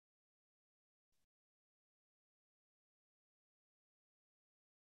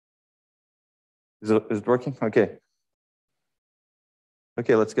Is it working? Okay.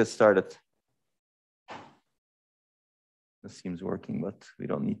 Okay, let's get started. This seems working, but we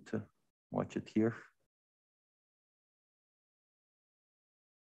don't need to watch it here.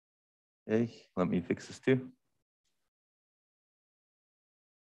 Okay, let me fix this too.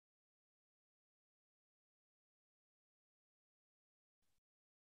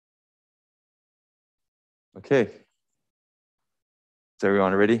 Okay. Is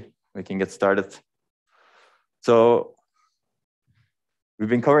everyone ready? We can get started. So we've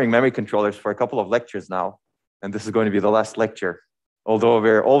been covering memory controllers for a couple of lectures now, and this is going to be the last lecture, although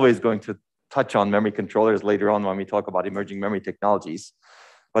we're always going to touch on memory controllers later on when we talk about emerging memory technologies.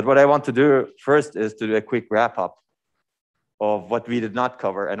 But what I want to do first is to do a quick wrap up of what we did not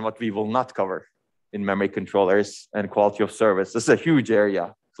cover and what we will not cover in memory controllers and quality of service. This is a huge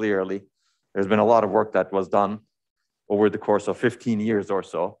area, clearly. There's been a lot of work that was done over the course of 15 years or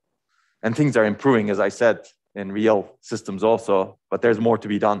so. And things are improving, as I said, in real systems also, but there's more to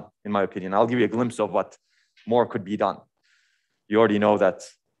be done, in my opinion. I'll give you a glimpse of what more could be done. You already know that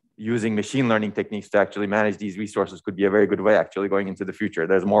using machine learning techniques to actually manage these resources could be a very good way actually going into the future.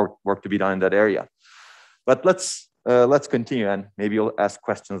 There's more work to be done in that area. But let's continue, and maybe you'll ask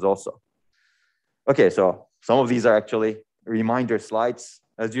questions also. Okay, so some of these are actually reminder slides.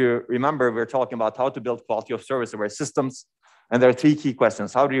 As you remember, we're talking about how to build quality of service aware systems. And there are three key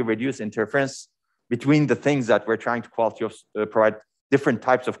questions. How do you reduce interference between the things that we're trying to provide different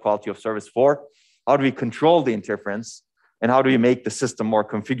types of quality of service for? How do we control the interference? And how do we make the system more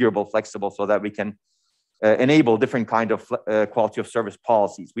configurable, flexible, so that we can enable different kind of quality of service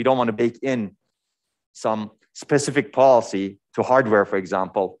policies? We don't want to bake in some specific policy to hardware, for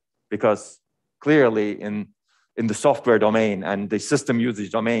example, because clearly in the software domain and the system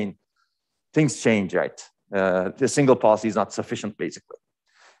usage domain, things change, right? The single policy is not sufficient, basically.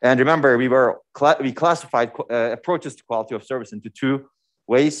 And remember, we classified approaches to quality of service into two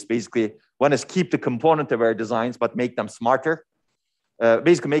ways. Basically, one is keep the component-aware designs, but make them smarter.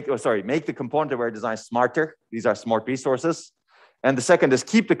 Make the component-aware designs smarter. These are smart resources. And the second is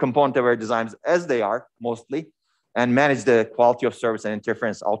keep the component-aware designs as they are, mostly, and manage the quality of service and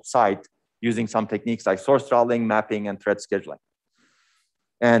interference outside using some techniques like source throttling, mapping, and thread scheduling.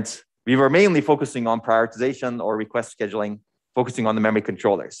 And we were mainly focusing on prioritization or request scheduling, focusing on the memory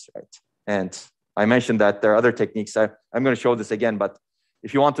controllers, right? And I mentioned that there are other techniques. I'm going to show this again, but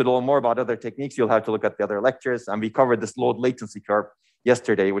if you want to know more about other techniques, you'll have to look at the other lectures. And we covered this load latency curve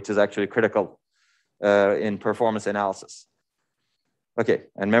yesterday, which is actually critical in performance analysis. Okay,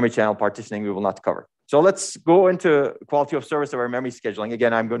 and memory channel partitioning we will not cover. So let's go into quality of service aware memory scheduling.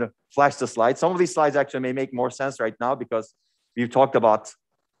 Again, I'm going to flash the slides. Some of these slides actually may make more sense right now because we've talked about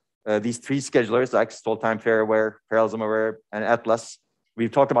these three schedulers, like stall time fair aware, parallelism aware, and Atlas.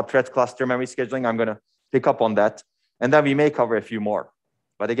 We've talked about thread cluster memory scheduling. I'm going to pick up on that. And then we may cover a few more.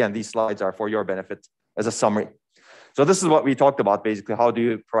 But again, these slides are for your benefit as a summary. So this is what we talked about, basically. How do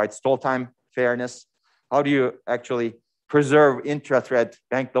you provide stall time fairness? How do you actually preserve intra-thread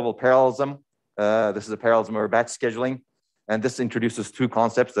bank-level parallelism? This is a parallelism over batch scheduling. And this introduces two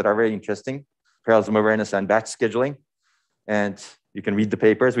concepts that are very interesting, parallelism awareness and batch scheduling. And you can read the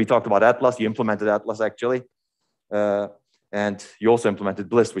papers. We talked about Atlas. You implemented Atlas, actually. And you also implemented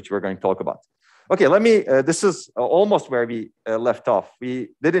Bliss, which we're going to talk about. Okay, this is almost where we left off.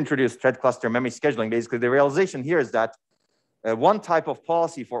 We did introduce thread cluster memory scheduling. Basically, the realization here is that one type of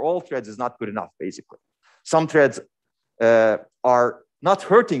policy for all threads is not good enough, basically. Some threads are not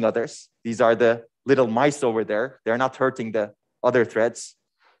hurting others. These are the little mice over there. They're not hurting the other threads.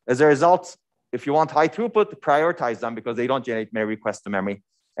 As a result, if you want high throughput, prioritize them because they don't generate many requests to memory.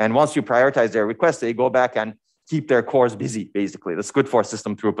 And once you prioritize their requests, they go back and keep their cores busy, basically. That's good for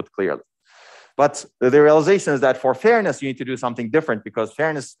system throughput, clearly. But the realization is that for fairness, you need to do something different because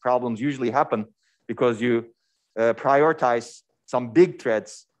fairness problems usually happen because you prioritize some big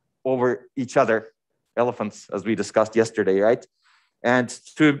threads over each other, elephants, as we discussed yesterday, right? And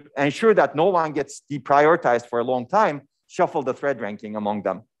to ensure that no one gets deprioritized for a long time, shuffle the thread ranking among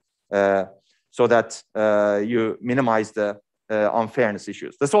them so that you minimize the unfairness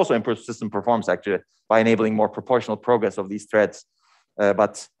issues. This also improves system performance, actually, by enabling more proportional progress of these threads.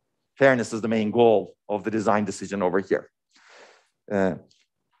 But fairness is the main goal of the design decision over here.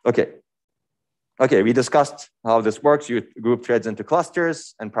 Okay, we discussed how this works. You group threads into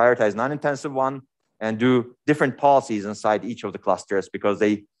clusters and prioritize non-intensive one and do different policies inside each of the clusters because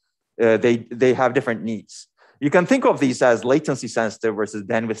they have different needs. You can think of these as latency sensitive versus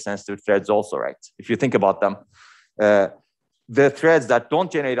bandwidth sensitive threads also, right? If you think about them, the threads that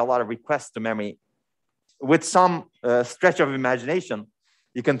don't generate a lot of requests to memory, with some stretch of imagination,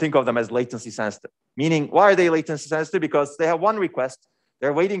 you can think of them as latency sensitive. Meaning, why are they latency sensitive? Because they have one request,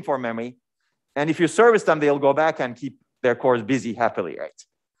 they're waiting for memory, and if you service them, they'll go back and keep their cores busy happily, right?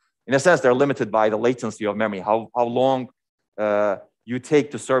 In a sense, they're limited by the latency of memory, how long you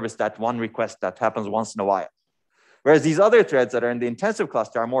take to service that one request that happens once in a while. Whereas these other threads that are in the intensive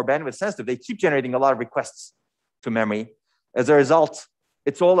cluster are more bandwidth sensitive. They keep generating a lot of requests to memory. As a result,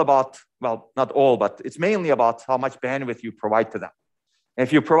 it's all about, well, not all, but it's mainly about how much bandwidth you provide to them. And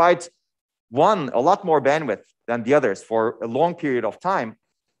if you provide one a lot more bandwidth than the others for a long period of time,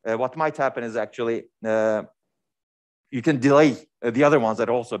 what might happen is actually you can delay the other ones that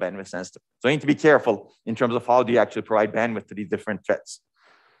are also bandwidth sensitive. So you need to be careful in terms of how do you actually provide bandwidth to these different threads.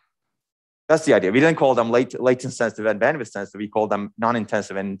 That's the idea. We didn't call them latency sensitive and bandwidth sensitive. We call them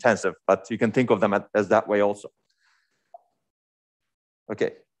non-intensive and intensive, but you can think of them as that way also.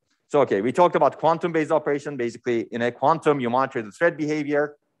 Okay. So, okay, we talked about quantum-based operation. Basically, in a quantum, you monitor the thread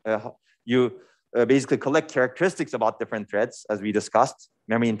behavior. You basically collect characteristics about different threads, as we discussed: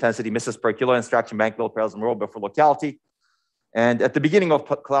 memory intensity, misses per kilo, instruction bank load, parallelism, row buffer locality. And at the beginning of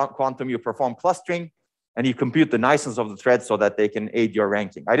quantum, you perform clustering, and you compute the niceness of the threads so that they can aid your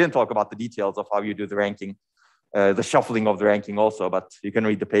ranking. I didn't talk about the details of how you do the ranking, the shuffling of the ranking also, but you can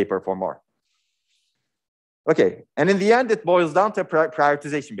read the paper for more. Okay, and in the end, it boils down to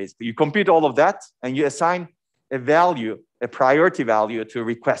prioritization, basically. You compute all of that, and you assign a value, a priority value to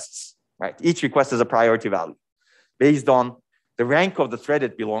requests, right? Each request is a priority value based on the rank of the thread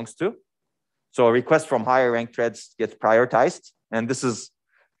it belongs to. So a request from higher ranked threads gets prioritized, and this is,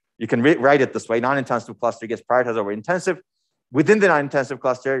 you can write it this way: non-intensive cluster gets prioritized over intensive. Within the non-intensive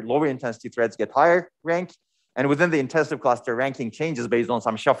cluster, lower intensity threads get higher rank, and within the intensive cluster, ranking changes based on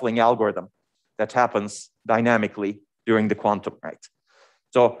some shuffling algorithm that happens dynamically during the quantum, right?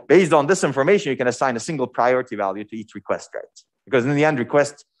 So based on this information, you can assign a single priority value to each request, right? Because in the end,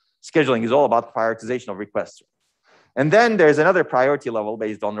 request scheduling is all about prioritization of requests. And then there's another priority level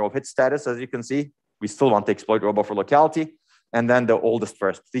based on row hit status. As you can see, we still want to exploit row buffer locality. And then the oldest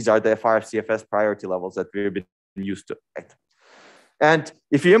first. These are the FRF-CFS priority levels that we've been used to, right? And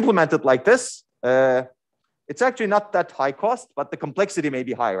if you implement it like this, it's actually not that high cost, but the complexity may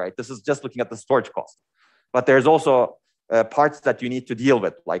be high, right? This is just looking at the storage cost. But there's also parts that you need to deal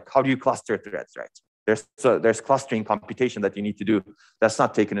with, like how do you cluster threads, right? There's clustering computation that you need to do that's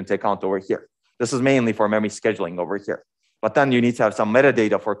not taken into account over here. This is mainly for memory scheduling over here. But then you need to have some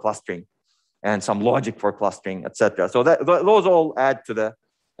metadata for clustering and some logic for clustering, etc. So those all add to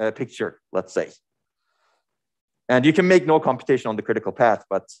the picture, let's say. And you can make no computation on the critical path,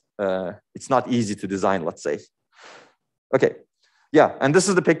 but it's not easy to design, let's say. Okay, yeah, and this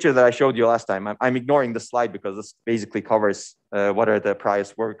is the picture that I showed you last time. I'm ignoring this slide because this basically covers what are the prior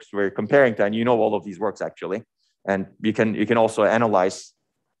works we're comparing to, and you know all of these works actually. And you can also analyze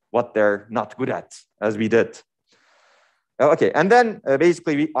what they're not good at, as we did. Okay, and then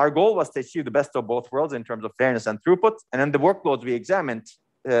basically our goal was to achieve the best of both worlds in terms of fairness and throughput. And then the workloads we examined,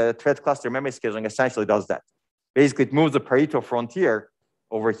 thread cluster memory scheduling essentially does that. Basically, it moves the Pareto frontier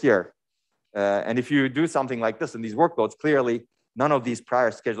over here. And if you do something like this in these workloads, clearly none of these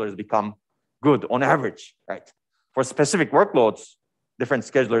prior schedulers become good on average, right? For specific workloads, different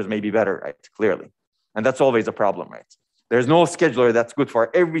schedulers may be better, right? Clearly. And that's always a problem, right? There's no scheduler that's good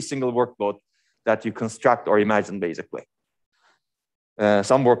for every single workload that you construct or imagine, basically.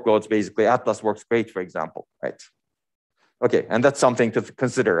 Some workloads, basically, Atlas works great, for example, right? Okay, and that's something to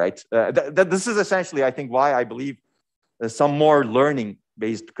consider, right? This is essentially, I think, why I believe some more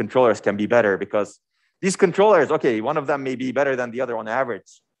learning-based controllers can be better, because these controllers, okay, one of them may be better than the other on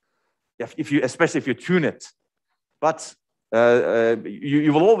average, especially if you tune it. But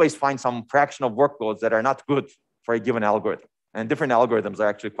you will always find some fraction of workloads that are not good for a given algorithm. And different algorithms are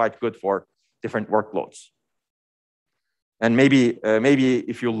actually quite good for different workloads. And maybe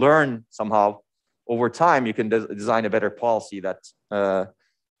if you learn somehow over time, you can design a better policy that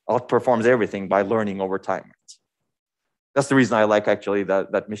outperforms everything by learning over time. Right? That's the reason I like actually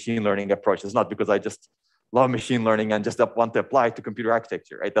that machine learning approach. It's not because I just love machine learning and just want to apply it to computer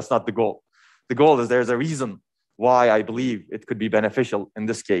architecture, right? That's not the goal. The goal is there's a reason why I believe it could be beneficial in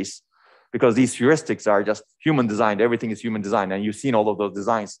this case, because these heuristics are just human designed. Everything is human designed, and you've seen all of those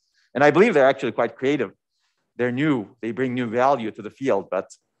designs. And I believe they're actually quite creative. They're new, they bring new value to the field, but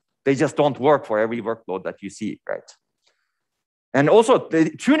they just don't work for every workload that you see, right? And also,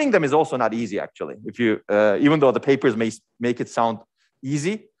 tuning them is also not easy, actually. If you, even though the papers may make it sound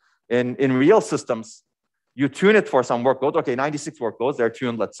easy, in real systems, you tune it for some workload. Okay, 96 workloads, they're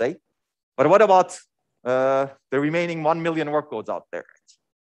tuned, let's say. But what about the remaining 1 million workloads out there? Right?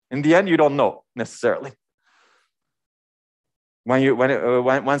 In the end, you don't know necessarily.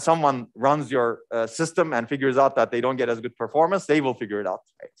 when someone runs your system and figures out that they don't get as good performance, they will figure it out,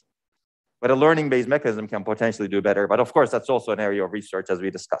 right? But a learning-based mechanism can potentially do better. But of course, that's also an area of research, as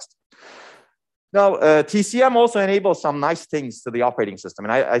we discussed. Now, TCM also enables some nice things to the operating system.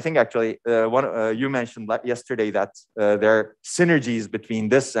 And I think actually, you mentioned yesterday that there are synergies between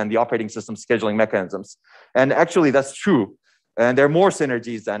this and the operating system scheduling mechanisms. And actually, that's true. And there are more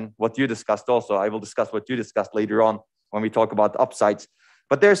synergies than what you discussed also. I will discuss what you discussed later on when we talk about upsides.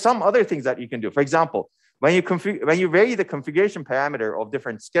 But there are some other things that you can do. For example, when you vary the configuration parameter of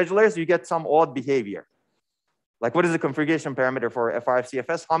different schedulers, you get some odd behavior. Like, what is the configuration parameter for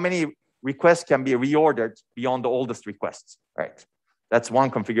FRFCFS? How many requests can be reordered beyond the oldest requests, right? That's one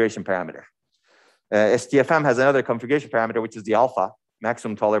configuration parameter. STFM has another configuration parameter, which is the alpha,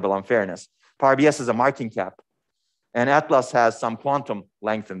 maximum tolerable unfairness. PowerBS is a marking cap. And Atlas has some quantum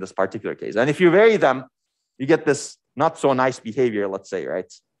length in this particular case. And if you vary them, you get this not so nice behavior, let's say,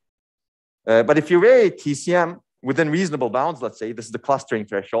 right? But if you vary TCM within reasonable bounds, let's say, this is the clustering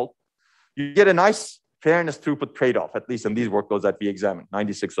threshold, you get a nice fairness throughput trade-off, at least in these workloads that we examined,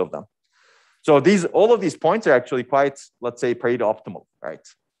 96 of them. So all of these points are actually quite, let's say, Pareto optimal,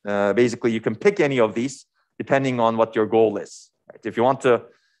 right? Basically, you can pick any of these depending on what your goal is, right? If you want to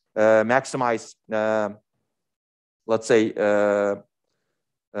maximize, let's say,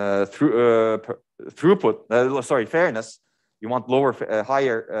 fairness, you want lower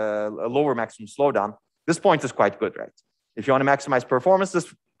maximum slowdown, this point is quite good, right? If you want to maximize performance,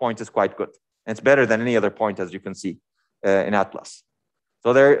 this point is quite good. And it's better than any other point, as you can see in Atlas.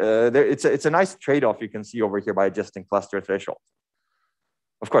 So it's a nice trade-off you can see over here by adjusting cluster threshold.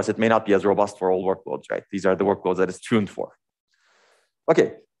 Of course, it may not be as robust for all workloads, right? These are the workloads that it's tuned for.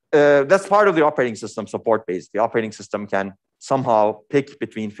 Okay, that's part of the operating system support base. The operating system can somehow pick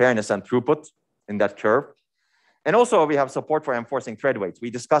between fairness and throughput in that curve. And also we have support for enforcing thread weights. We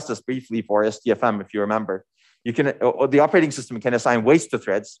discussed this briefly for STFM, if you remember. The operating system can assign weights to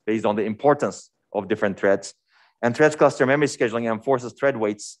threads based on the importance of different threads. And threads cluster memory scheduling enforces thread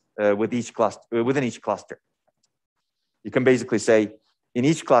weights within each cluster. You can basically say in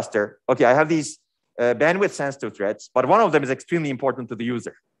each cluster, okay, I have these bandwidth sensitive threads, but one of them is extremely important to the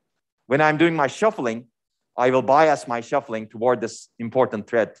user. When I'm doing my shuffling, I will bias my shuffling toward this important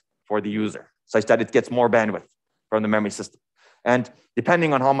thread for the user, such that it gets more bandwidth from the memory system. And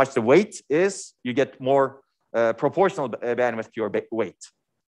depending on how much the weight is, you get more proportional bandwidth to your weight.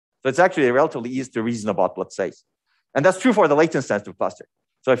 So it's actually relatively easy to reason about, let's say. And that's true for the latency sensitive cluster.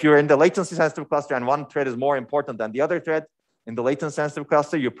 So if you're in the latency sensitive cluster and one thread is more important than the other thread, in the latency sensitive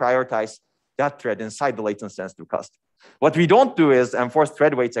cluster, you prioritize that thread inside the latency sensitive cluster. What we don't do is enforce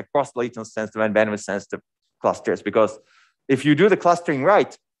thread weights across latency sensitive and bandwidth sensitive clusters, because if you do the clustering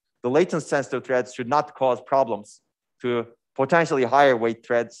right, the latency sensitive threads should not cause problems to potentially higher weight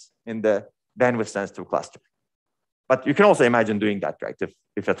threads in the bandwidth sensitive cluster. But you can also imagine doing that, right?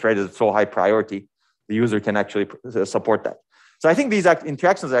 If a thread is so high priority, the user can actually support that. So I think these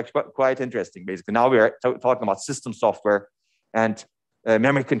interactions are actually quite interesting, basically. Now we are talking about system software and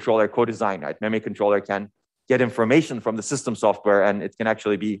memory controller co-design, right? Memory controller can get information from the system software, and it can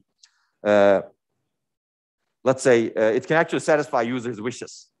actually be, let's say, it can actually satisfy users'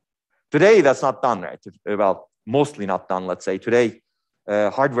 wishes. Today, that's not done, right? Well, mostly not done, let's say. Today,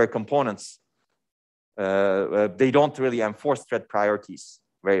 hardware components, they don't really enforce thread priorities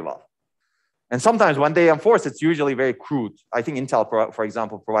very well. And sometimes when they enforce, it's usually very crude. I think Intel, for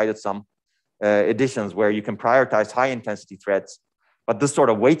example, provided some additions where you can prioritize high intensity threads, but this sort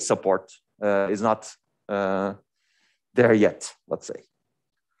of weight support is not there yet, let's say.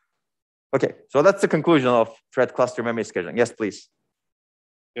 Okay, so that's the conclusion of thread cluster memory scheduling. Yes, please.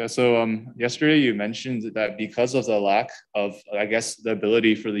 Yeah, so yesterday you mentioned that because of the lack of, I guess, the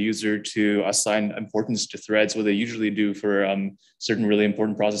ability for the user to assign importance to threads, what they usually do for certain really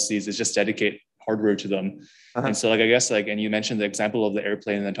important processes is just dedicate hardware to them. And so, like, I guess, like, and you mentioned the example of the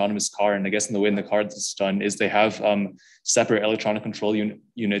airplane and the autonomous car, and I guess in the way in the car that's done is they have separate electronic control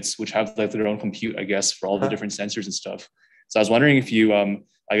units, which have like their own compute, I guess, for all the different sensors and stuff. So I was wondering if you,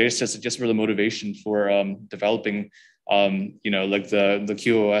 I guess, just for the motivation for developing you know, like the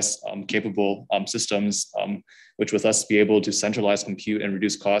QoS capable systems, which with us be able to centralize compute and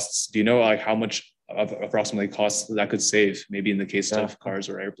reduce costs. Do you know like how much of approximately costs that could save, maybe in the case of cars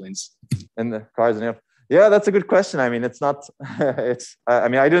or airplanes? And the cars and airplanes. Yeah, that's a good question. I mean, it's not, I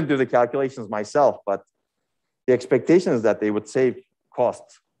mean, I didn't do the calculations myself, but the expectation is that they would save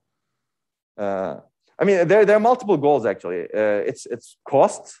costs. I mean, there are multiple goals actually. It's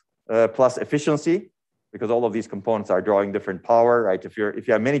cost plus efficiency, because all of these components are drawing different power, right? If you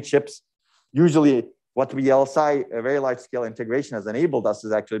have many chips, usually what VLSI, a very large scale integration, has enabled us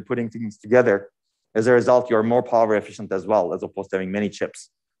is actually putting things together. As a result, you're more power efficient as well, as opposed to having many chips.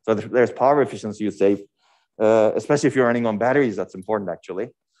 So there's power efficiency you save, especially if you're running on batteries. That's important, actually.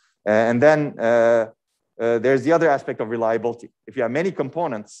 And then there's the other aspect of reliability. If you have many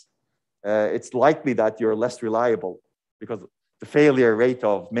components, it's likely that you're less reliable because the failure rate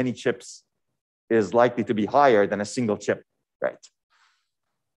of many chips is likely to be higher than a single chip, right?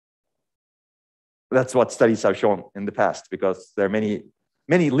 That's what studies have shown in the past, because there are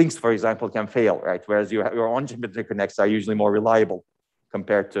many links, for example, can fail, right? Whereas your on-chip interconnects are usually more reliable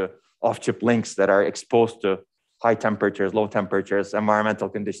compared to off-chip links that are exposed to high temperatures, low temperatures, environmental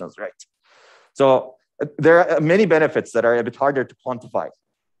conditions, right? So there are many benefits that are a bit harder to quantify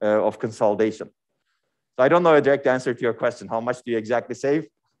of consolidation. So I don't know a direct answer to your question. How much do you exactly save?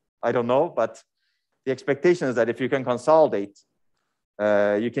 I don't know, but the expectation is that if you can consolidate,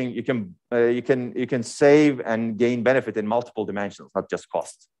 you can save and gain benefit in multiple dimensions, not just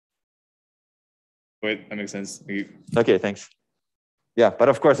cost. Wait, that makes sense. Thank you. Okay, thanks. Yeah, but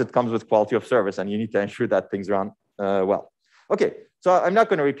of course it comes with quality of service, and you need to ensure that things run well. Okay, so I'm not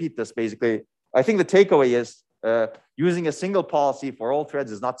going to repeat this. Basically, I think the takeaway is using a single policy for all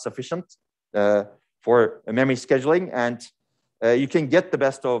threads is not sufficient for memory scheduling, and you can get the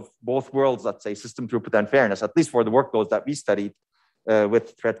best of both worlds, let's say system throughput and fairness, at least for the workloads that we studied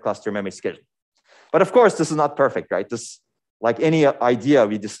with thread cluster memory scheduling. But of course, this is not perfect, right? This, like any idea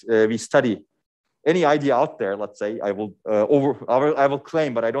we study, any idea out there, let's say, I will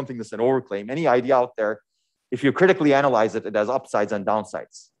claim, but I don't think this is an overclaim. Any idea out there, if you critically analyze it, it has upsides and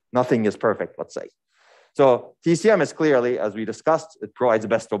downsides. Nothing is perfect, let's say. So TCM is clearly, as we discussed, it provides the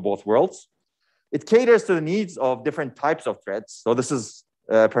best of both worlds. It caters to the needs of different types of threads. So this is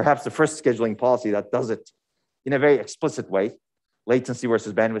perhaps the first scheduling policy that does it in a very explicit way. Latency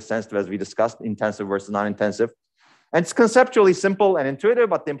versus bandwidth sensitive, as we discussed, intensive versus non-intensive. And it's conceptually simple and intuitive,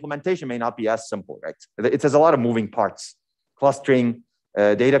 but the implementation may not be as simple, right? It has a lot of moving parts: clustering,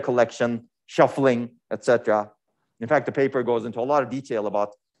 data collection, shuffling, etc. In fact, the paper goes into a lot of detail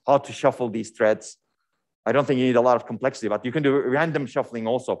about how to shuffle these threads. I don't think you need a lot of complexity, but you can do random shuffling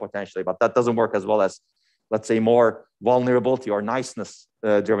also potentially, but that doesn't work as well as, let's say, more vulnerability or niceness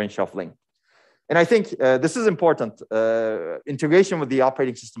driven shuffling. And I think this is important. Integration with the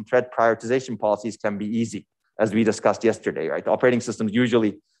operating system thread prioritization policies can be easy, as we discussed yesterday, right? Operating systems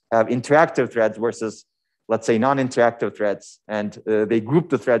usually have interactive threads versus, let's say, non-interactive threads. And they group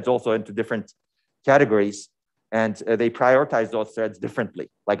the threads also into different categories, and they prioritize those threads differently.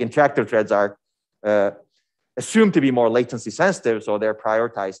 Like interactive threads are assumed to be more latency sensitive, so they're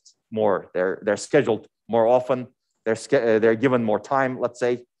prioritized more. They're scheduled more often. They're given more time, let's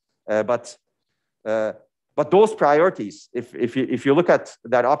say. But those priorities, if you look at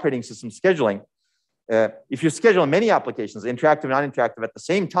that operating system scheduling, if you schedule many applications, interactive, non-interactive, at the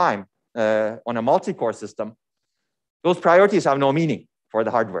same time on a multi-core system, those priorities have no meaning for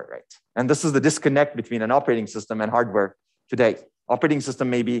the hardware, right? And this is the disconnect between an operating system and hardware today. Operating system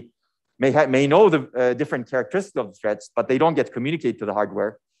may know the different characteristics of the threads, but they don't get communicated to the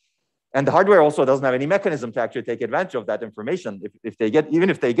hardware. And the hardware also doesn't have any mechanism to actually take advantage of that information even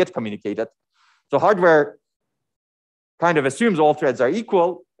if they get communicated. So hardware kind of assumes all threads are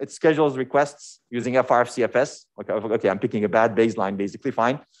equal. It schedules requests using FRFCFS. Okay, I'm picking a bad baseline, basically,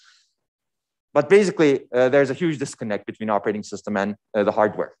 fine. But basically, there's a huge disconnect between operating system and the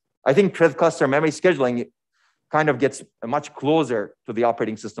hardware. I think thread cluster memory scheduling kind of gets much closer to the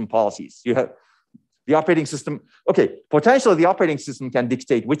operating system policies. You have the operating system, okay, potentially the operating system can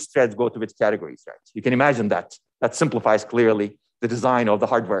dictate which threads go to which categories, right? You can imagine that. That simplifies clearly the design of the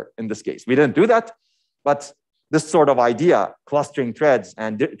hardware in this case. We didn't do that, but this sort of idea, clustering threads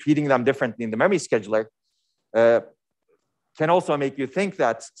and treating them differently in the memory scheduler, can also make you think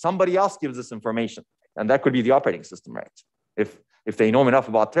that somebody else gives this information, and that could be the operating system, right? If they know enough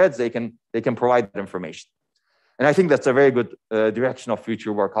about threads, they can provide that information. And I think that's a very good direction of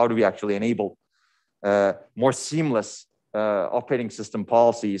future work. How do we actually enable more seamless operating system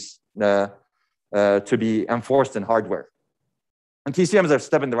policies to be enforced in hardware? And TCMs are a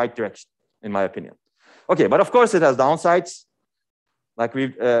step in the right direction, in my opinion. Okay, but of course it has downsides. Like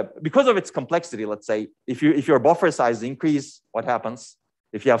because of its complexity, let's say, if your buffer size increase, what happens?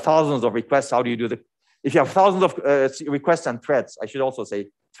 If you have thousands of requests, how do you do if you have thousands of requests and threads, I should also say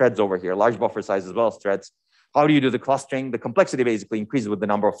threads over here, large buffer size as well as threads. How do you do the clustering? The complexity basically increases with the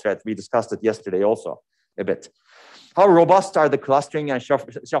number of threads. We discussed it yesterday also a bit. How robust are the clustering and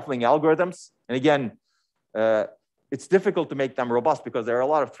shuffling algorithms? And again, it's difficult to make them robust because there are a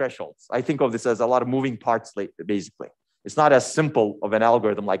lot of thresholds. I think of this as a lot of moving parts, basically. It's not as simple of an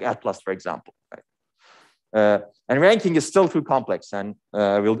algorithm like Atlas, for example. Right? And ranking is still too complex, and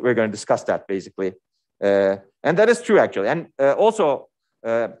we're going to discuss that basically. And that is true actually. And also,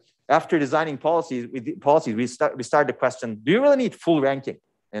 after designing policies, we start the question: do you really need full ranking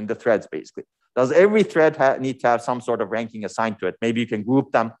in the threads? Basically, does every thread need to have some sort of ranking assigned to it? Maybe you can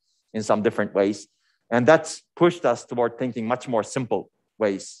group them in some different ways, and that's pushed us toward thinking much more simple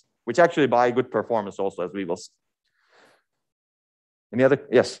ways, which actually buy good performance also, as we will see. Any other?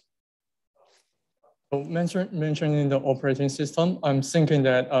 Yes. So mentioning the operating system, I'm thinking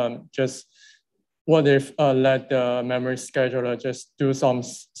that just what if let the memory scheduler just do some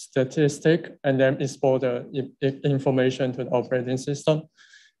statistic and then export the information to the operating system,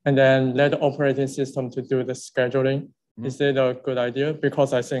 and then let the operating system to do the scheduling? Mm-hmm. Is it a good idea?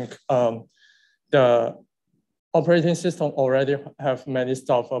 Because I think the operating system already have many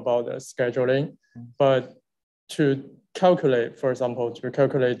stuff about the scheduling, but to calculate, for example, to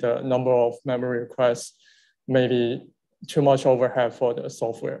calculate the number of memory requests, maybe too much overhead for the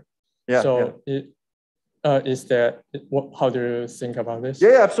software. Yeah. So how do you think about this?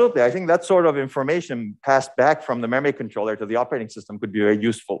 Yeah, absolutely. I think that sort of information passed back from the memory controller to the operating system could be very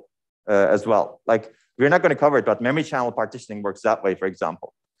useful as well. Like, we're not going to cover it, but memory channel partitioning works that way, for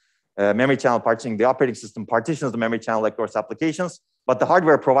example. Memory channel partitioning, the operating system partitions the memory channel across applications, but the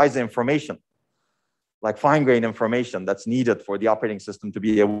hardware provides the information, like fine-grained information that's needed for the operating system to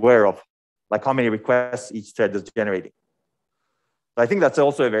be aware of, like how many requests each thread is generating. So I think that's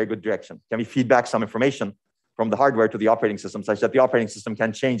also a very good direction. Can we feed back some information from the hardware to the operating system such that the operating system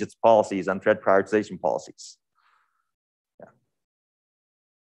can change its policies and thread prioritization policies? Yeah.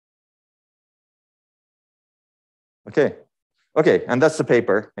 Okay, and that's the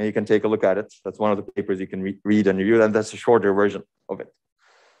paper, and you can take a look at it. That's one of the papers you can read and review, and that's a shorter version of it.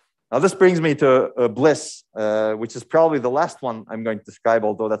 Now, this brings me to Bliss, which is probably the last one I'm going to describe,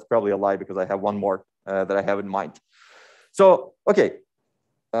 although that's probably a lie because I have one more that I have in mind. So, okay,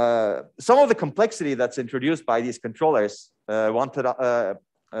 some of the complexity that's introduced by these controllers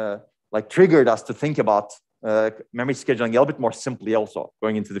triggered us to think about memory scheduling a little bit more simply also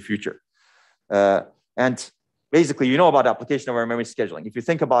going into the future. And basically, you know about application-aware memory scheduling. If you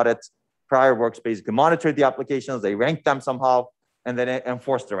think about it, prior works basically monitored the applications, they ranked them somehow, and then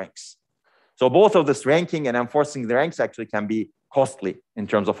enforce the ranks. So both of this ranking and enforcing the ranks actually can be costly in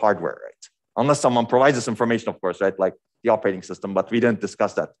terms of hardware, right? Unless someone provides this information, of course, right? Like the operating system, but we didn't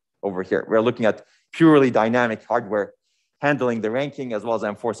discuss that over here. We're looking at purely dynamic hardware handling the ranking as well as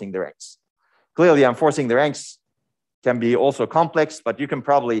enforcing the ranks. Clearly, enforcing the ranks can be also complex, but you can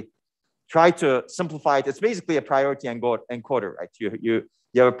probably try to simplify it. It's basically a priority encoder, right? You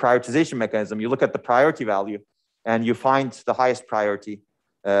have a prioritization mechanism. You look at the priority value, and you find the highest priority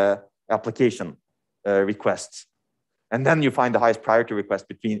application requests. And then you find the highest priority request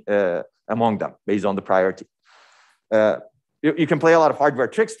among them based on the priority. You can play a lot of hardware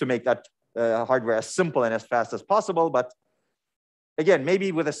tricks to make that hardware as simple and as fast as possible. But again,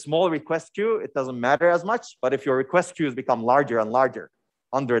 maybe with a small request queue, it doesn't matter as much. But if your request queues become larger and larger,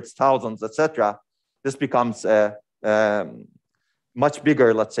 hundreds, thousands, etc., this becomes much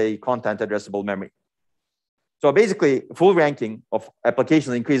bigger, let's say, content addressable memory. So basically, full ranking of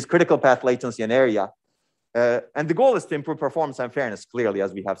applications increases critical path latency and area. And the goal is to improve performance and fairness, clearly,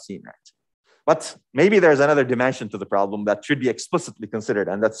 as we have seen, right? But maybe there's another dimension to the problem that should be explicitly considered,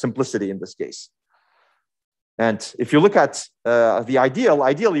 and that's simplicity in this case. And if you look at the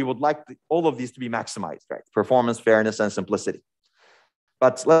ideally, you would like all of these to be maximized, right? Performance, fairness, and simplicity.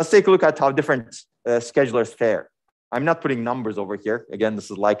 But let's take a look at how different schedulers fare. I'm not putting numbers over here. Again, this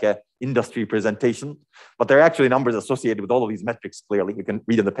is like an industry presentation, but there are actually numbers associated with all of these metrics, clearly. You can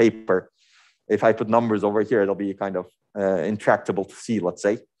read in the paper. If I put numbers over here, it'll be kind of intractable to see, let's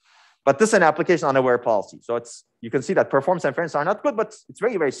say. But this is an application-unaware policy. So you can see that performance and fairness are not good, but it's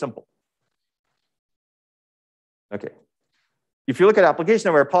very, very simple. Okay. If you look at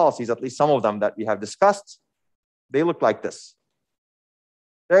application-aware policies, at least some of them that we have discussed, they look like this.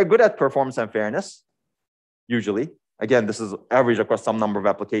 They're good at performance and fairness, usually. Again, this is average across some number of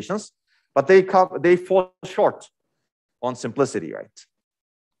applications, but they fall short on simplicity, right?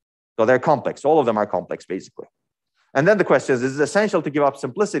 So they're complex. All of them are complex, basically. And then the question is it essential to give up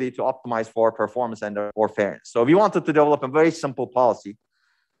simplicity to optimize for performance or fairness? So we wanted to develop a very simple policy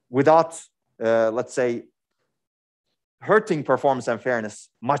without, let's say, hurting performance and fairness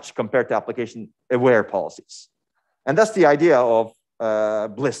much compared to application-aware policies. And that's the idea of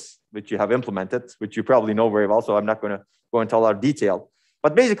Bliss, which you have implemented, which you probably know very well, so I'm not going to go into a lot of detail.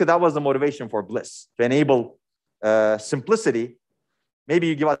 But basically, that was the motivation for Bliss, to enable simplicity. Maybe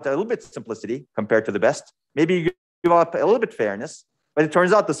you give out a little bit simplicity compared to the best. Maybe you give up a little bit fairness, but it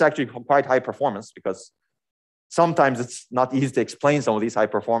turns out this is actually quite high performance because sometimes it's not easy to explain some of these high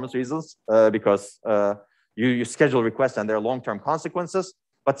performance reasons because you schedule requests and there are long-term consequences,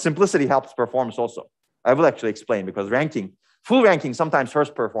 but simplicity helps performance also. I will actually explain because full ranking sometimes hurts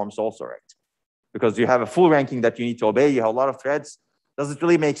performance also, right? Because you have a full ranking that you need to obey, you have a lot of threads. Does it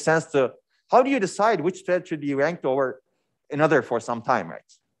really make sense how do you decide which thread should be ranked over another for some time, right?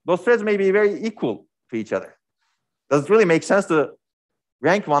 Those threads may be very equal to each other. Does it really make sense to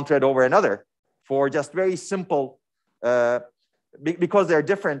rank one thread over another for just very simple, because they're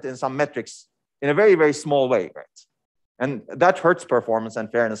different in some metrics in a very, very small way, right? And that hurts performance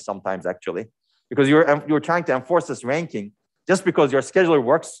and fairness sometimes actually, because you're trying to enforce this ranking just because your scheduler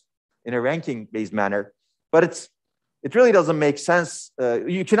works in a ranking-based manner, but it really doesn't make sense.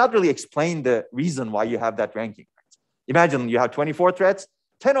 You cannot really explain the reason why you have that ranking. Right? Imagine you have 24 threads,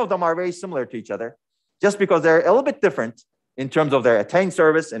 10 of them are very similar to each other, just because they're a little bit different in terms of their attained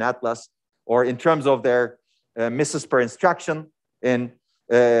service in Atlas, or in terms of their misses per instruction in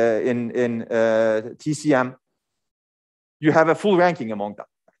TCM. You have a full ranking among them.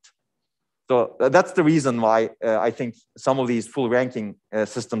 So that's the reason why I think some of these full ranking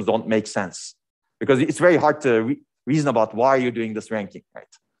systems don't make sense, because it's very hard to reason about why you're doing this ranking, right?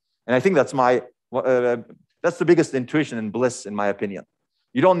 And I think that's that's the biggest intuition in Bliss, in my opinion.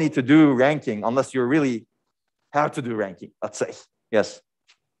 You don't need to do ranking unless you really have to do ranking, let's say. Yes.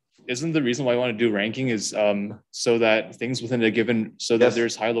 Isn't the reason why I want to do ranking is so that things within a given, so that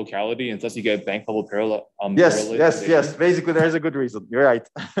there's high locality and thus you get bank level parallel. Yes. Basically, there's a good reason. You're right.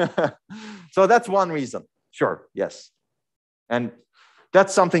 So that's one reason. Sure. Yes. And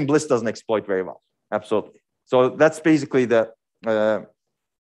that's something Bliss doesn't exploit very well. Absolutely. So that's basically to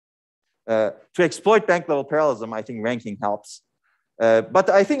exploit bank level parallelism, I think ranking helps. But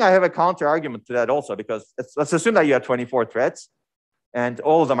I think I have a counter argument to that also, because let's assume that you have 24 threads and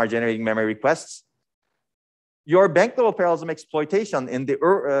all of them are generating memory requests. Your bank level parallelism exploitation in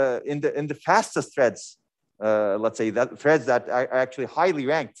the fastest threads, let's say that threads that are actually highly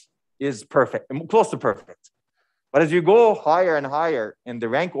ranked, is perfect, close to perfect. But as you go higher and higher in the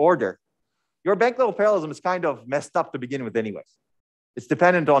rank order, your bank level parallelism is kind of messed up to begin with anyways. It's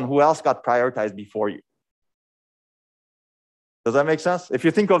dependent on who else got prioritized before you. Does that make sense? If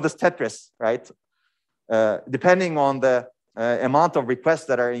you think of this Tetris, right? Depending on the amount of requests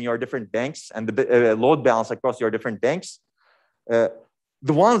that are in your different banks and the load balance across your different banks, the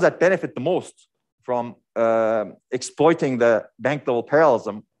ones that benefit the most from exploiting the bank level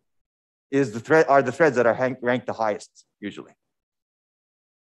parallelism are the threads that are ranked the highest usually.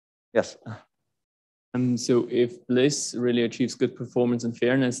 Yes. So if Bliss really achieves good performance and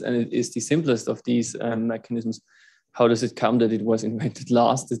fairness, and it is the simplest of these mechanisms, how does it come that it was invented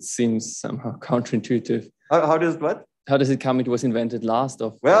last? It seems somehow counterintuitive. How does what? How does it come it was invented last?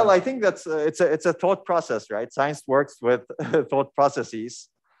 Well, I think that's it's a thought process, right? Science works with thought processes.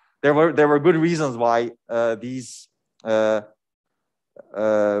 There were good reasons why these other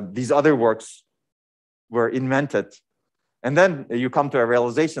works were invented, and then you come to a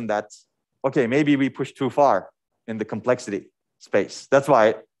realization that, okay, maybe we pushed too far in the complexity space. That's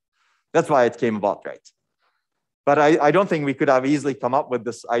why it came about, right? But I don't think we could have easily come up with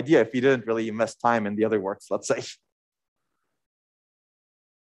this idea if we didn't really invest time in the other works, let's say.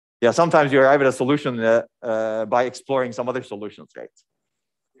 Yeah, sometimes you arrive at a solution by exploring some other solutions, right?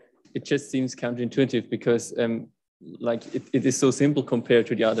 It just seems counterintuitive because like it is so simple compared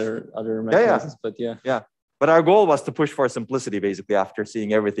to the other mechanisms, but yeah. But our goal was to push for simplicity, basically, after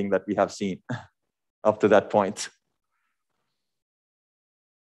seeing everything that we have seen up to that point.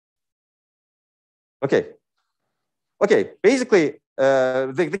 Okay. Basically,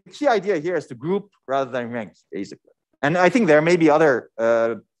 the key idea here is to group rather than rank, basically. And I think there may be other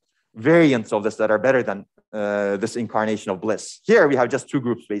variants of this that are better than this incarnation of Bliss. Here we have just two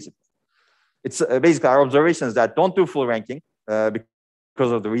groups, basically. It's basically our observation is that don't do full ranking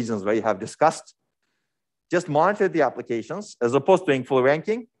because of the reasons we have discussed. Just monitor the applications as opposed to doing full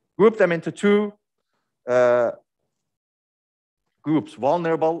ranking. Group them into two groups,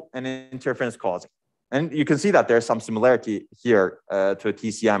 vulnerable and interference causing. And you can see that there's some similarity here to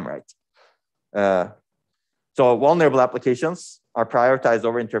TCM, right? So vulnerable applications are prioritized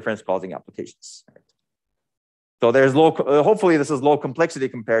over interference causing applications. Right? So there's hopefully this is low complexity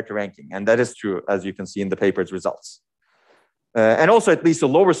compared to ranking. And that is true, as you can see in the paper's results. And also it leads to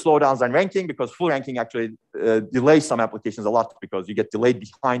lower slowdowns than ranking, because full ranking actually delays some applications a lot because you get delayed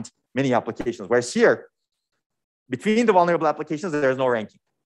behind many applications. Whereas here, between the vulnerable applications, there's no ranking.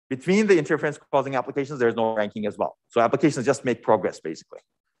 Between the interference causing applications, there's no ranking as well. So applications just make progress, basically.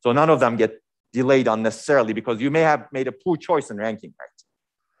 So none of them get delayed unnecessarily because you may have made a poor choice in ranking, right?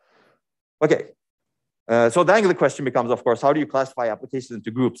 Okay. So then the question becomes, of course, how do you classify applications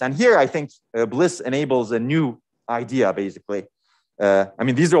into groups? And here I think Bliss enables a new idea, basically. I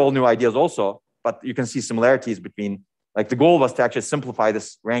mean, these are all new ideas also, but you can see similarities between, like the goal was to actually simplify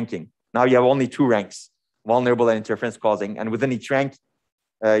this ranking. Now you have only 2 ranks, vulnerable and interference causing. And within each rank,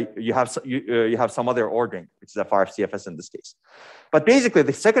 you have some other ordering, which is FRCFS in this case. But basically,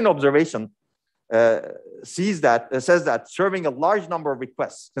 the second observation says that serving a large number of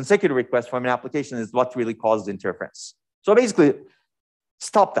requests, consecutive requests from an application is what really causes interference. So basically,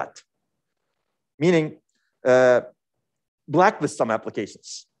 stop that. Meaning, blacklist some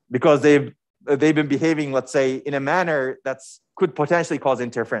applications because they've been behaving, let's say, in a manner that could potentially cause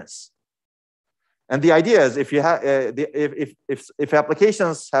interference. And the idea is if you have if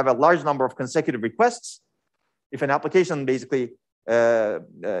applications have a large number of consecutive requests, if an application basically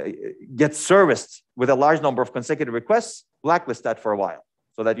gets serviced with a large number of consecutive requests, blacklist that for a while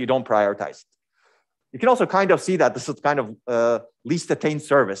so that you don't prioritize it. You can also kind of see that this is kind of least attained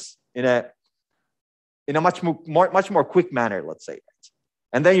service in a much more quick manner, let's say.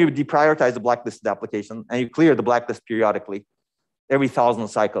 And then you deprioritize the blacklisted application and you clear the blacklist periodically every 1,000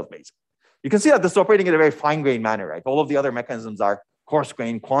 cycles, basically. You can see that this is operating in a very fine-grained manner, right? All of the other mechanisms are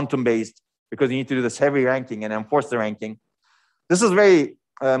coarse-grained, quantum-based, because you need to do this heavy ranking and enforce the ranking. This is very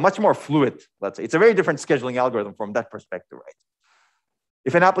much more fluid, let's say. It's a very different scheduling algorithm from that perspective, right?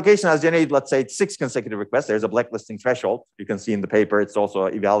 If an application has generated, let's say, 6 consecutive requests, there's a blacklisting threshold. You can see in the paper, it's also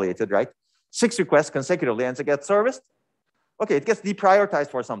evaluated, right? 6 requests consecutively, and it gets serviced. Okay, it gets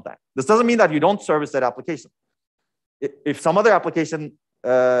deprioritized for some time. This doesn't mean that you don't service that application. If some other application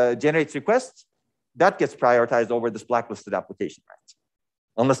generates requests, that gets prioritized over this blacklisted application, right?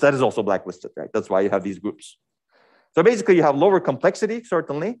 Unless that is also blacklisted, right? That's why you have these groups. So basically, you have lower complexity,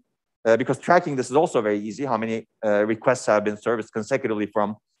 certainly, because tracking this is also very easy. How many requests have been serviced consecutively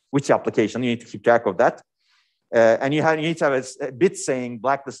from which application? You need to keep track of that. And you need to have a bit saying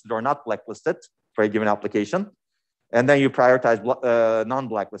blacklisted or not blacklisted for a given application. And then you prioritize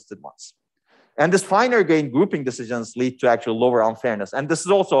non-blacklisted ones. And this finer grained grouping decisions lead to actual lower unfairness. And this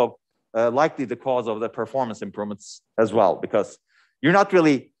is also likely the cause of the performance improvements as well, because you're not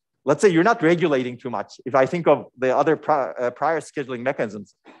really, let's say you're not regulating too much. If I think of the other prior scheduling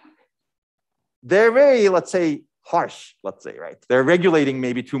mechanisms, they're very, let's say, harsh, let's say, right? They're regulating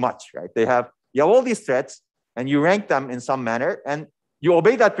maybe too much, right? You have all these threads and you rank them in some manner and you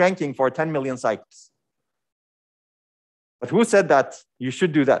obey that ranking for 10 million cycles. But who said that you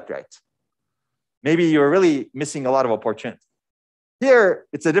should do that, right? Maybe you're really missing a lot of opportunity. Here,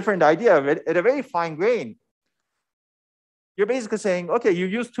 it's a different idea of it. At a very fine grain, you're basically saying, okay, you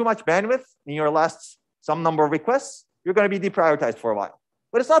used too much bandwidth in your last some number of requests. You're going to be deprioritized for a while.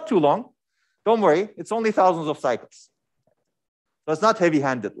 But it's not too long. Don't worry. It's only thousands of cycles. So it's not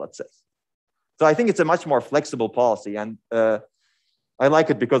heavy-handed, let's say. So I think it's a much more flexible policy. And I like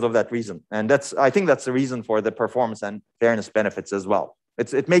it because of that reason. And I think that's the reason for the performance and fairness benefits as well.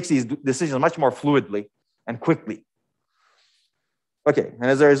 It makes these decisions much more fluidly and quickly. Okay, and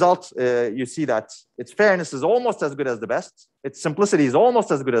as a result, you see that its fairness is almost as good as the best. Its simplicity is almost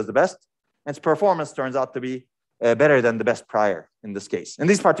as good as the best. And its performance turns out to be better than the best prior in this case. In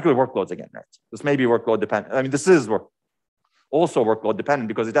these particular workloads again, right? This may be workload dependent. I mean, this is also workload dependent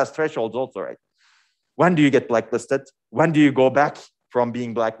because it has thresholds also, right? When do you get blacklisted? When do you go back from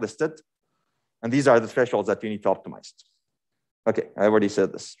being blacklisted? And these are the thresholds that you need to optimize. Okay, I already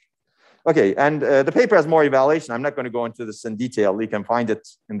said this. Okay, and the paper has more evaluation. I'm not going to go into this in detail. You can find it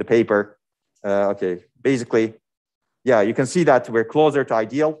in the paper. Okay, basically, yeah, you can see that we're closer to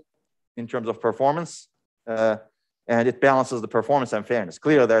ideal in terms of performance, and it balances the performance and fairness.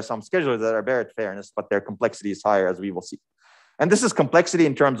 Clearly, there are some schedulers that are better at fairness, but their complexity is higher, as we will see. And this is complexity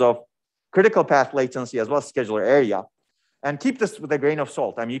in terms of critical path latency as well as scheduler area. And keep this with a grain of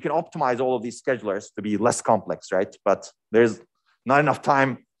salt. I mean, you can optimize all of these schedulers to be less complex, right? But there's not enough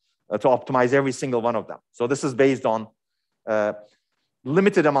time to optimize every single one of them. So this is based on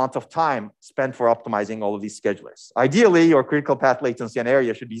limited amount of time spent for optimizing all of these schedulers. Ideally, your critical path latency and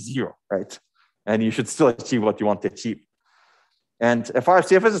area should be 0, right? And you should still achieve what you want to achieve. And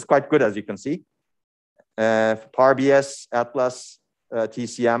FRCFS is quite good, as you can see. PowerBS, Atlas,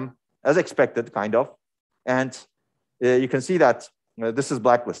 TCM, as expected, kind of. And you can see that this is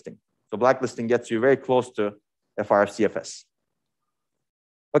blacklisting. So blacklisting gets you very close to FRCFS.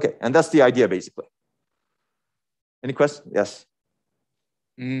 Okay, and that's the idea, basically. Any questions? Yes.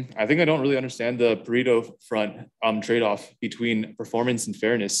 I think I don't really understand the Pareto front trade-off between performance and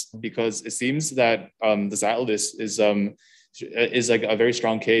fairness, because it seems that this atlas is like a very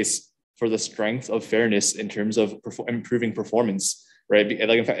strong case for the strength of fairness in terms of improving performance. right?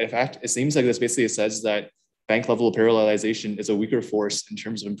 Like in fact, it seems like this basically says that bank level parallelization is a weaker force in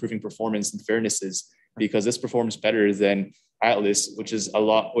terms of improving performance and fairnesses, because this performs better than Atlas, which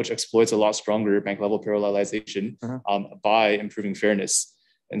exploits a lot stronger bank level parallelization by improving fairness.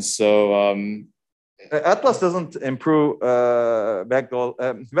 And so Atlas doesn't improve well,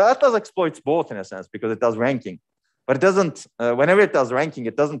 Atlas exploits both in a sense because it does ranking, but it doesn't. Whenever it does ranking,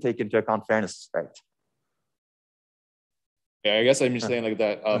 it doesn't take into account fairness, right? Yeah, I guess I'm just saying like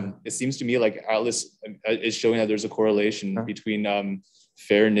that. It seems to me like Atlas is showing that there's a correlation between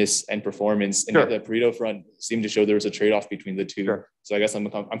fairness and performance, and yet the Pareto front seemed to show there was a trade-off between the two. Sure. So I guess I'm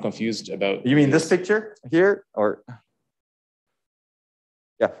confused about. You mean this picture here, or?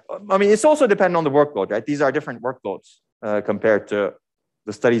 Yeah, I mean it's also dependent on the workload, right? These are different workloads compared to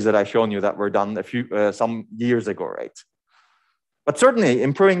the studies that I've shown you that were done some years ago, right? But certainly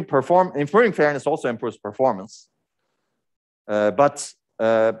improving fairness also improves performance. But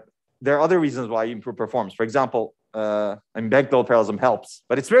there are other reasons why you improve performance. For example, bank level parallelism helps,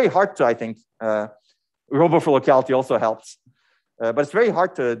 but it's very hard to, I think, robot for locality also helps, but it's very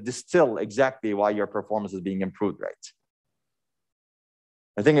hard to distill exactly why your performance is being improved, right?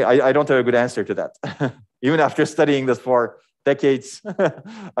 I think I don't have a good answer to that. Even after studying this for decades,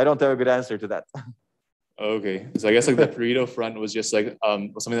 I don't have a good answer to that. Okay, so I guess like the Pareto front was just like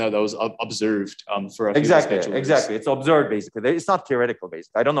something that was observed for a exactly. It's observed basically. It's not theoretical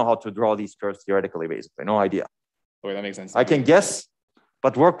basically. I don't know how to draw these curves theoretically basically. No idea. Okay, that makes sense. I can guess,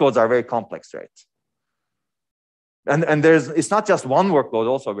 but workloads are very complex, right? And it's not just one workload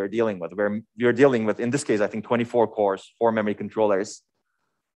also we're dealing with. We're dealing with, in this case, I think 24 cores, 4 memory controllers.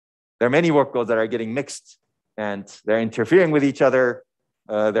 There are many workloads that are getting mixed and they're interfering with each other.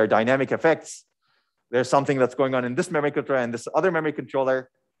 There are dynamic effects. There's something that's going on in this memory controller and this other memory controller.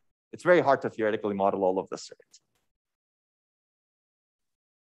 It's very hard to theoretically model all of this, right?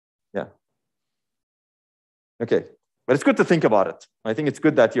 Yeah. Okay, but it's good to think about it. I think it's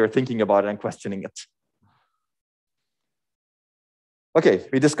good that you're thinking about it and questioning it. Okay,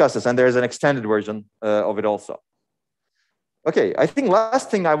 we discussed this, and there's an extended version of it also. Okay, I think last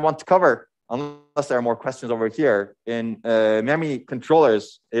thing I want to cover, unless there are more questions over here, in memory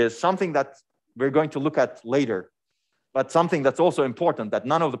controllers is something that we're going to look at later, but something that's also important that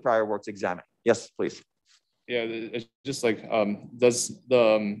none of the prior works examine. Yes, please. Yeah, it's just like,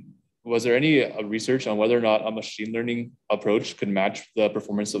 was there any research on whether or not a machine learning approach could match the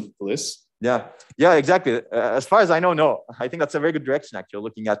performance of Bliss? Yeah, exactly. As far as I know, no. I think that's a very good direction, actually,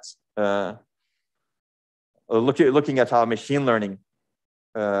 looking at how machine learning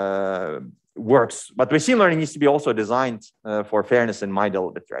works. But machine learning needs to be also designed for fairness in mind a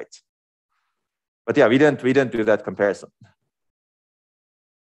little bit, right? But yeah, we didn't do that comparison.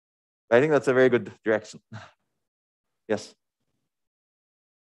 I think that's a very good direction. Yes.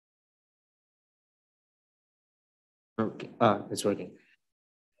 Okay, it's working.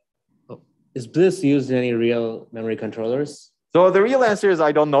 Oh. Is Bliss used in any real memory controllers? So the real answer is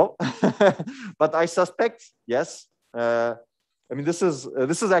I don't know, but I suspect yes. I mean, this is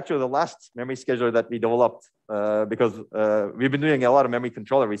actually the last memory scheduler that we developed because we've been doing a lot of memory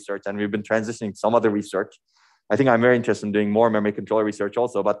controller research and we've been transitioning to some other research. I think I'm very interested in doing more memory controller research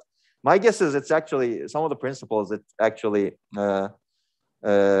also, but my guess is it's actually some of the principles it actually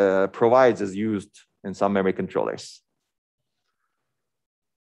provides is used in some memory controllers.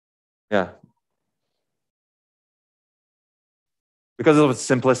 Yeah. Because of its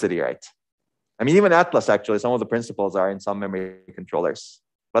simplicity, right? I mean, even Atlas, actually, some of the principles are in some memory controllers.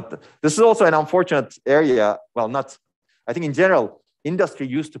 But this is also an unfortunate area. Well, not, I think in general, industry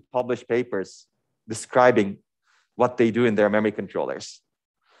used to publish papers describing what they do in their memory controllers.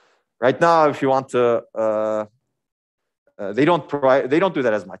 Right now, if you want to, they don't do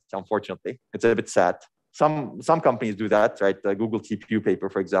that as much, unfortunately. It's a bit sad. Some companies do that, right? The Google TPU paper,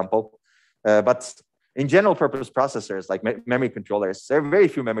 for example. But in general purpose processors, like memory controllers, there are very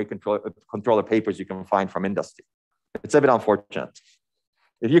few memory controller papers you can find from industry. It's a bit unfortunate.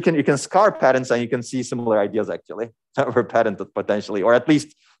 If you can scar patents and you can see similar ideas actually that were patented potentially, or at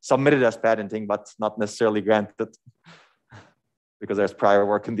least submitted as patenting, but not necessarily granted because there's prior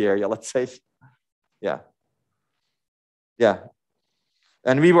work in the area, let's say. Yeah.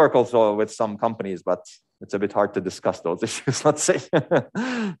 And we work also with some companies, but it's a bit hard to discuss those issues, let's say.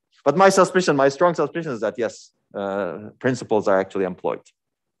 But my strong suspicion is that yes, principles are actually employed.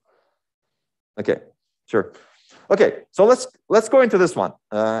 Okay, sure. Okay, so let's go into this one.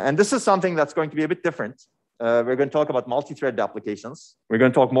 And this is something that's going to be a bit different. We're going to talk about multi-threaded applications. We're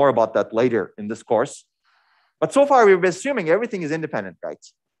going to talk more about that later in this course. But so far, we've been assuming everything is independent, right?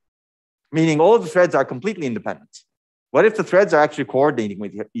 Meaning all of the threads are completely independent. What if the threads are actually coordinating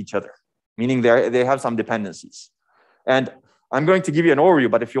with each other, meaning they have some dependencies? And I'm going to give you an overview,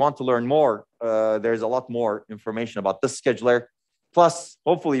 but if you want to learn more, there's a lot more information about this scheduler. Plus,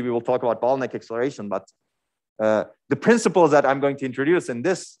 hopefully, we will talk about bottleneck acceleration, but the principles that I'm going to introduce in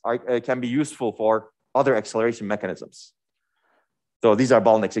this can be useful for other acceleration mechanisms. So these are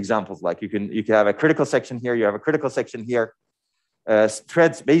bottlenecks examples. Like you can have a critical section here, you have a critical section here.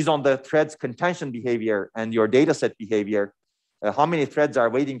 Threads, based on the thread's contention behavior and your data set behavior, how many threads are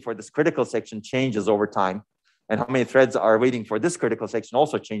waiting for this critical section changes over time. And how many threads are waiting for this critical section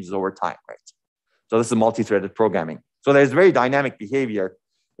also changes over time, right? So this is multi-threaded programming. So there's very dynamic behavior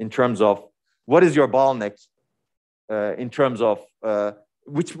in terms of what is your bottleneck, in terms of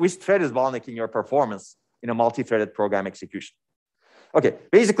which thread is bottlenecking your performance in a multi-threaded program execution. Okay,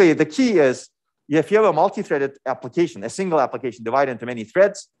 basically the key is if you have a multi-threaded application, a single application divided into many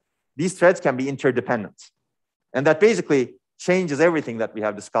threads, these threads can be interdependent. And that basically changes everything that we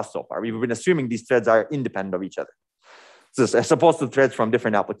have discussed so far. We've been assuming these threads are independent of each other, so as opposed to threads from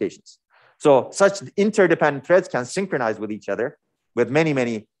different applications. So such interdependent threads can synchronize with each other with many,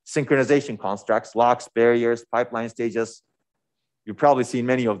 many synchronization constructs, locks, barriers, pipeline stages. You've probably seen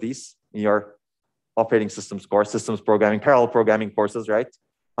many of these in your operating systems course, systems programming, parallel programming courses, right?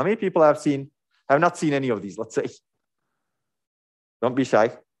 How many people have not seen any of these, let's say? Don't be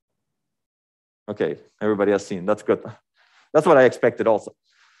shy. Okay, everybody has seen, that's good. That's what I expected also.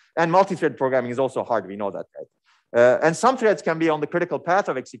 And multi-thread programming is also hard, we know that, right? And some threads can be on the critical path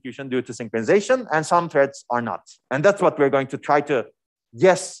of execution due to synchronization, and some threads are not. And that's what we're going to try to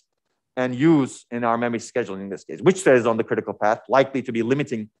guess and use in our memory scheduling in this case. Which thread is on the critical path, likely to be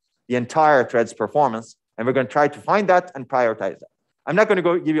limiting the entire thread's performance, and we're going to try to find that and prioritize that. I'm not going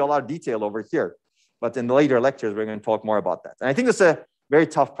to give you a lot of detail over here, but in the later lectures, we're going to talk more about that. And I think it's a very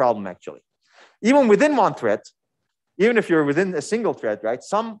tough problem, actually. Even within one thread, even if you're within a single thread, right,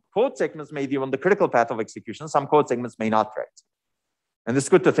 some code segments may be on the critical path of execution, some code segments may not, right? And it's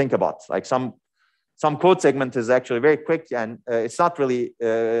good to think about. Like some code segment is actually very quick, and it's not really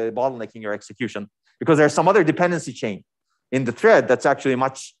bottlenecking your execution because there's some other dependency chain in the thread that's actually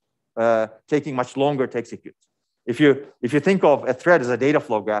taking much longer to execute. If you think of a thread as a data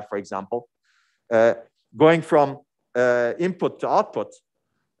flow graph, for example, going from input to output,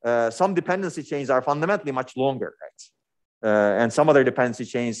 some dependency chains are fundamentally much longer, right? And some other dependency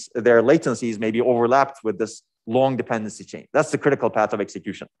chains, their latencies may be overlapped with this long dependency chain. That's the critical path of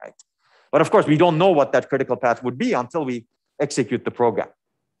execution, right? But of course, we don't know what that critical path would be until we execute the program.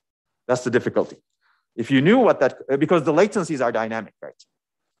 That's the difficulty. If you knew what that, because the latencies are dynamic, right?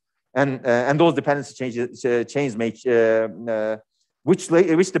 And those dependency chains may, which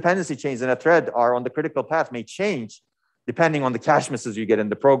dependency chains in a thread are on the critical path may change depending on the cache misses you get in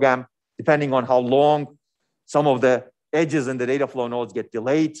the program, depending on how long some of the edges in the data flow nodes get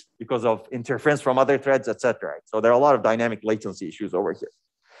delayed because of interference from other threads, etc. So there are a lot of dynamic latency issues over here.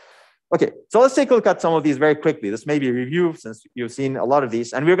 Okay, so let's take a look at some of these very quickly. This may be a review since you've seen a lot of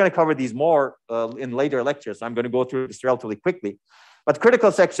these, and we're going to cover these more in later lectures. So I'm going to go through this relatively quickly. But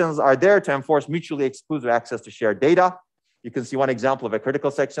critical sections are there to enforce mutually exclusive access to shared data. You can see one example of a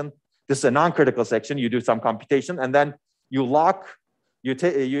critical section. This is a non-critical section. You do some computation, and then you lock,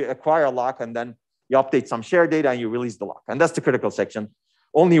 you acquire a lock, and then you update some shared data, and you release the lock. And that's the critical section.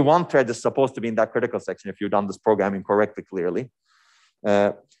 Only one thread is supposed to be in that critical section if you've done this programming correctly, clearly.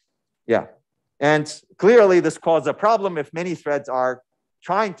 Yeah, and clearly this causes a problem if many threads are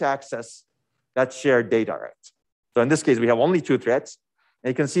trying to access that shared data, right? So in this case, we have only two threads. And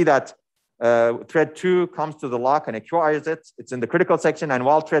you can see that thread 2 comes to the lock and acquires it. It's in the critical section. And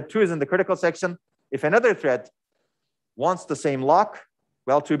while thread 2 is in the critical section, if another thread wants the same lock,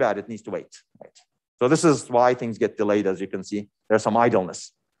 well, too bad, it needs to wait, right? So this is why things get delayed, as you can see. There's some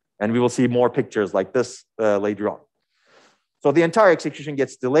idleness. And we will see more pictures like this later on. So the entire execution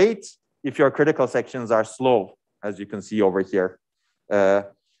gets delayed if your critical sections are slow, as you can see over here,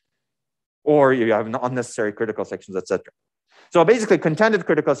 or you have unnecessary critical sections, etc. So basically, contended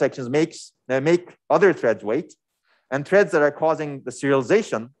critical sections make other threads wait, and threads that are causing the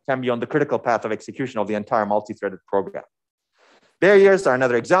serialization can be on the critical path of execution of the entire multi-threaded program. Barriers are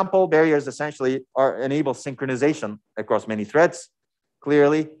another example. Barriers essentially enable synchronization across many threads,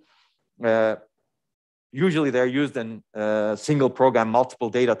 clearly. Usually they're used in single program, multiple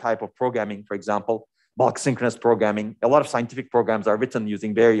data type of programming, for example, bulk synchronous programming. A lot of scientific programs are written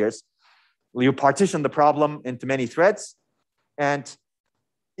using barriers. You partition the problem into many threads, and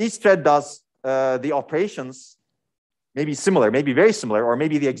each thread does the operations, maybe similar, maybe very similar, or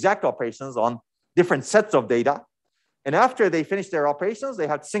maybe the exact operations on different sets of data. And after they finish their operations, they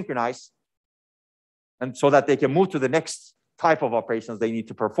have to synchronize and so that they can move to the next type of operations they need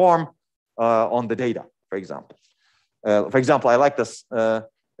to perform on the data, for example. I like this.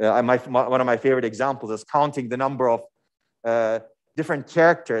 One of my favorite examples is counting the number of different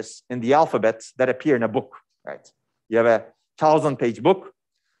characters in the alphabet that appear in a book, right? You have a 1,000-page book.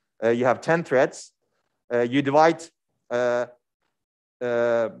 You have 10 threads. You divide the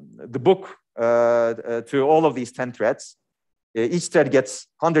book to all of these 10 threads. Each thread gets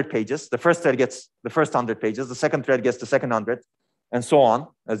 100 pages. The first thread gets the first 100 pages. The second thread gets the second 100, and so on,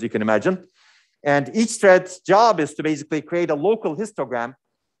 as you can imagine. And each thread's job is to basically create a local histogram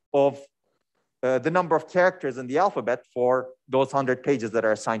of the number of characters in the alphabet for those 100 pages that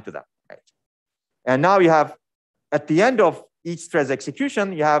are assigned to them, right? And now you have, at the end of each thread's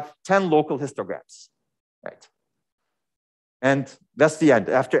execution, you have 10 local histograms, right? And that's the end.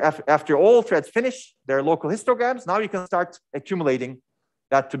 After all threads finish their local histograms, now you can start accumulating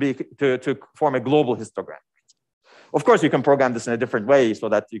that to form a global histogram. Of course, you can program this in a different way so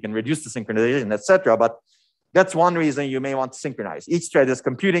that you can reduce the synchronization, etc. But that's one reason you may want to synchronize. Each thread is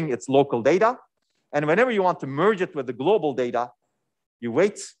computing its local data. And whenever you want to merge it with the global data, you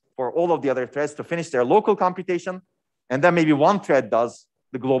wait for all of the other threads to finish their local computation. And then maybe one thread does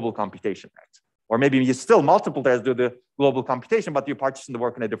the global computation, right? Or maybe you still multiple threads do the global computation, but you partition the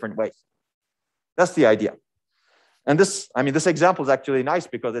work in a different way. That's the idea. And this example is actually nice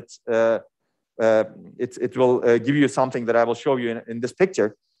because it will give you something that I will show you in this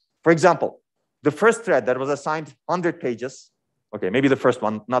picture. For example, the first thread that was assigned 100 pages, okay, maybe the first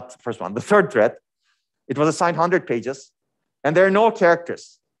one, not the first one, the third thread, it was assigned 100 pages, and there are no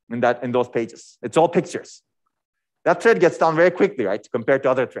characters in those pages. It's all pictures. That thread gets done very quickly, right, compared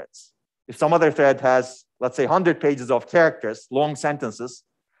to other threads. If some other thread has, let's say, 100 pages of characters, long sentences,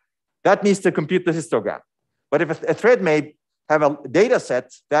 that needs to compute the histogram. But if a thread may have a data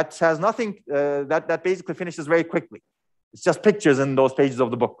set that has nothing, that basically finishes very quickly. It's just pictures in those pages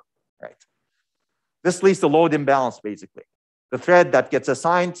of the book, right? This leads to load imbalance, basically. The thread that gets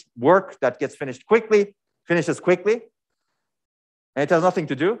assigned work that gets finished quickly, finishes quickly, and it has nothing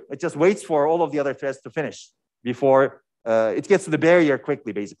to do. It just waits for all of the other threads to finish before it gets to the barrier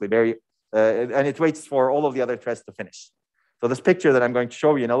quickly, basically, and it waits for all of the other threads to finish. So this picture that I'm going to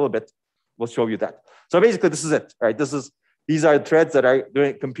show you in a little bit will show you that. So basically, this is it, right? These are threads that are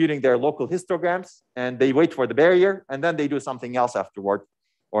computing their local histograms, and they wait for the barrier, and then they do something else afterward,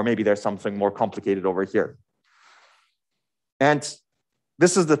 or maybe there's something more complicated over here. And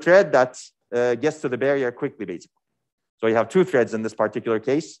this is the thread that gets to the barrier quickly, basically. So you have two threads in this particular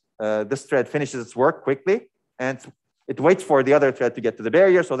case. This thread finishes its work quickly, and it waits for the other thread to get to the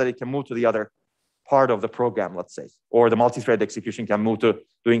barrier so that it can move to the other part of the program, let's say, or the multi-thread execution can move to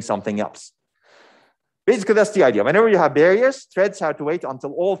doing something else. Basically, that's the idea. Whenever you have barriers, threads have to wait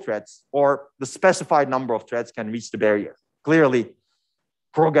until all threads or the specified number of threads can reach the barrier. Clearly,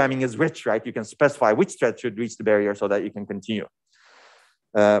 programming is rich, right? You can specify which thread should reach the barrier so that you can continue.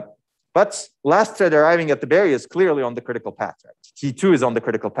 But last thread arriving at the barrier is clearly on the critical path, right? T2 is on the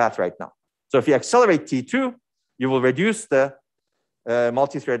critical path right now. So if you accelerate T2, you will reduce the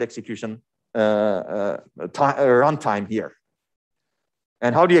multi-thread execution runtime here.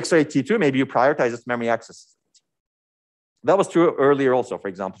 And how do you accelerate T2? Maybe you prioritize its memory access. That was true earlier also, for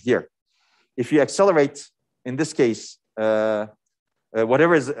example, here. If you accelerate, in this case,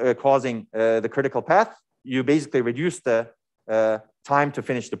 whatever is causing the critical path, you basically reduce the time to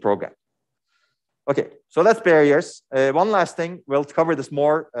finish the program. Okay, so that's barriers. One last thing, we'll cover this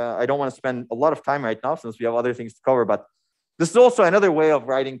more. I don't want to spend a lot of time right now since we have other things to cover, but this is also another way of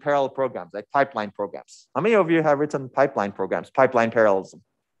writing parallel programs, like pipeline programs. How many of you have written pipeline programs, pipeline parallelism?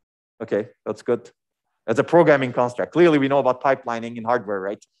 Okay, that's good. That's a programming construct. Clearly, we know about pipelining in hardware,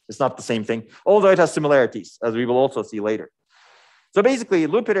 right? It's not the same thing, although it has similarities, as we will also see later. So basically,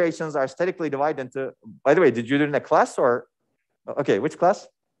 loop iterations are statically divided into, by the way, did you do it in a class or, okay, which class?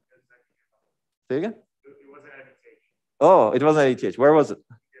 Say again? It wasn't at ETH. Oh, it wasn't at ETH. Where was it?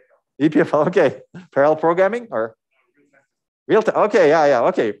 EPFL, okay. Parallel programming or? Real-time, okay, yeah,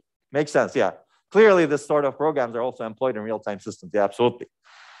 okay. Makes sense, yeah. Clearly, this sort of programs are also employed in real-time systems, yeah, absolutely.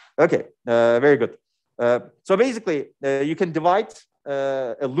 Okay, very good. So basically, you can divide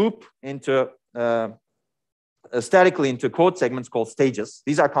a loop into, statically into code segments called stages.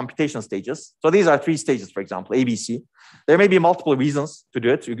 These are computation stages. So these are 3 stages, for example, A, B, C. There may be multiple reasons to do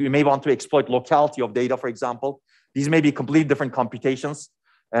it. You may want to exploit locality of data, for example. These may be completely different computations,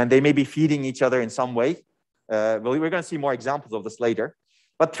 and they may be feeding each other in some way. We're going to see more examples of this later.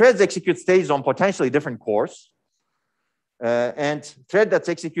 But threads execute stages on potentially different cores. And thread that's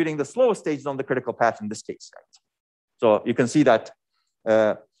executing the slowest stage is on the critical path in this case, right? So you can see that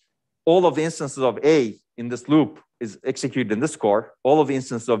all of the instances of A in this loop is executed in this core. All of the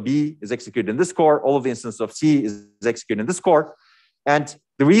instances of B is executed in this core. All of the instances of C is executed in this core. And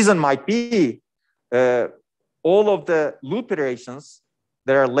the reason might be all of the loop iterations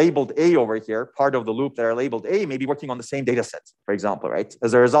that are labeled A over here, part of the loop that are labeled A, may be working on the same data set, for example, right?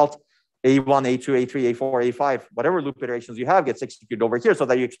 As a result, A1, A2, A3, A4, A5, whatever loop iterations you have gets executed over here so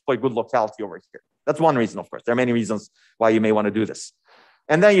that you exploit good locality over here. That's one reason, of course. There are many reasons why you may want to do this.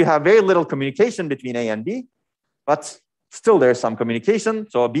 And then you have very little communication between A and B, but still there's some communication.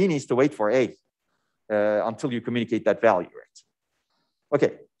 So B needs to wait for A until you communicate that value, right?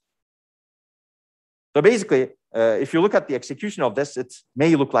 Okay. So basically, if you look at the execution of this, it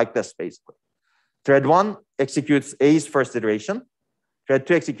may look like this, basically. Thread 1 executes A's first iteration. Thread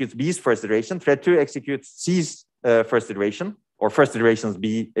 2 executes B's first iteration. Thread 2 executes C's first iteration, or first iterations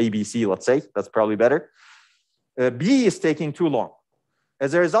B, A, B, C, let's say. That's probably better. B is taking too long.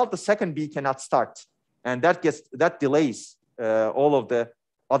 As a result, the second B cannot start. And that delays all of the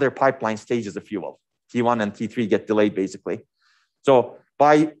other pipeline stages, if you will. T1 and T3 get delayed, basically. So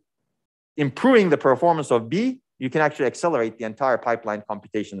by improving the performance of B, you can actually accelerate the entire pipeline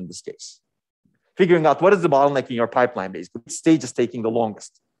computation in this case. Figuring out what is the bottleneck in your pipeline, basically. Which stage is taking the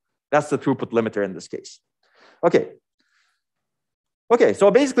longest? That's the throughput limiter in this case. Okay. Okay,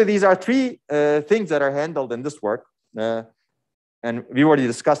 so basically these are three things that are handled in this work. And we already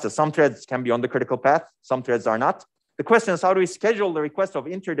discussed that some threads can be on the critical path, some threads are not. The question is, how do we schedule the request of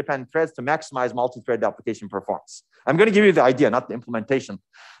interdependent threads to maximize multi-thread application performance? I'm going to give you the idea, not the implementation.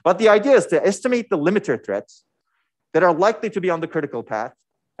 But the idea is to estimate the limiter threads that are likely to be on the critical path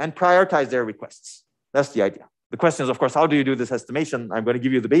and prioritize their requests. That's the idea. The question is, of course, how do you do this estimation? I'm going to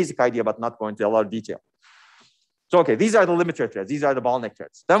give you the basic idea, but not go into a lot of detail. So, okay, these are the limiter threads. These are the bottleneck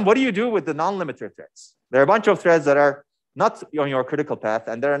threads. Then what do you do with the non-limiter threads? There are a bunch of threads that are not on your critical path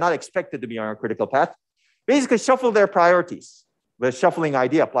and that are not expected to be on your critical path. Basically, shuffle their priorities. The shuffling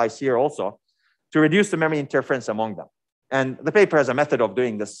idea applies here also to reduce the memory interference among them. And the paper has a method of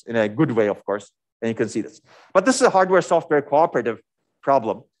doing this in a good way, of course, and you can see this. But this is a hardware-software cooperative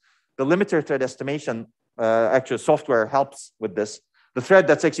problem. The limiter thread estimation, actual software helps with this. The thread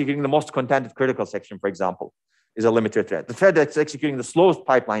that's executing the most contented critical section, for example, is a limiter thread. The thread that's executing the slowest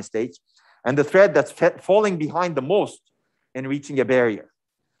pipeline stage, and the thread that's falling behind the most in reaching a barrier.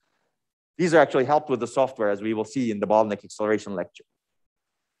 These are actually helped with the software, as we will see in the bottleneck acceleration lecture.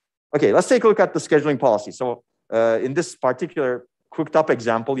 Okay, let's take a look at the scheduling policy. So in this particular cooked up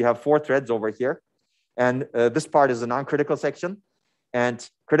example, you have 4 threads over here. And this part is a non-critical section. And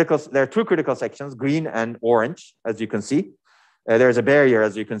there are 2 critical sections, green and orange, as you can see. There's a barrier,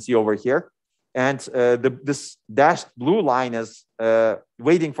 as you can see over here. And this dashed blue line is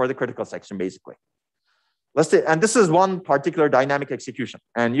waiting for the critical section, basically. Let's say, and this is one particular dynamic execution.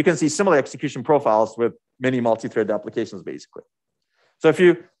 And you can see similar execution profiles with many multi-thread applications, basically. So if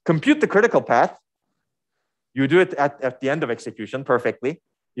you compute the critical path, you do it at the end of execution perfectly.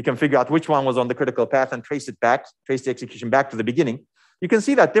 You can figure out which one was on the critical path and trace it back, trace the execution back to the beginning. You can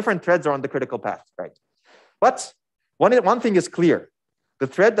see that different threads are on the critical path, right? But one thing is clear. The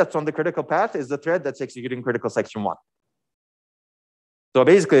thread that's on the critical path is the thread that's executing critical section 1. So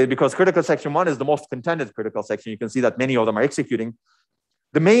basically, because critical section 1 is the most contended critical section, you can see that many of them are executing.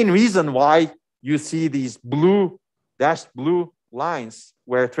 The main reason why you see these dashed blue lines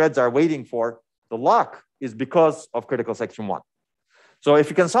where threads are waiting for the lock is because of critical section 1. So if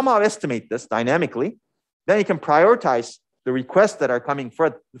you can somehow estimate this dynamically, then you can prioritize the requests that are coming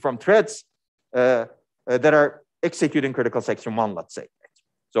from threads that are executing critical section 1, let's say.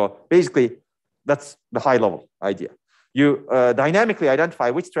 So basically, that's the high level idea. You dynamically identify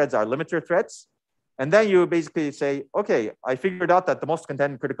which threads are limiter threads. And then you basically say, okay, I figured out that the most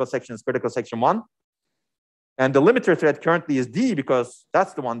contended critical section is critical section 1. And the limiter thread currently is D because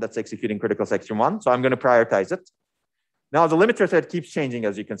that's the one that's executing critical section 1. So I'm going to prioritize it. Now the limiter thread keeps changing,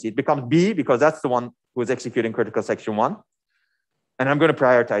 as you can see. It becomes B because that's the one who is executing critical section 1. And I'm going to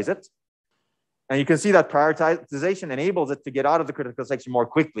prioritize it. And you can see that prioritization enables it to get out of the critical section more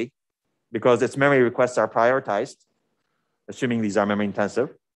quickly because its memory requests are prioritized, assuming these are memory intensive.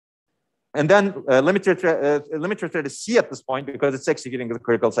 And then limiter thread is C at this point because it's executing the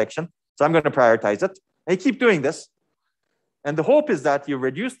critical section. So I'm going to prioritize it. And you keep doing this. And the hope is that you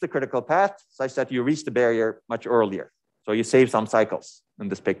reduce the critical path such that you reach the barrier much earlier. So you save some cycles in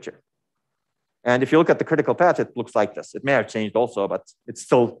this picture. And if you look at the critical path, it looks like this. It may have changed also, but it's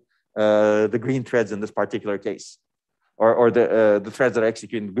still the green threads in this particular case, or the threads that are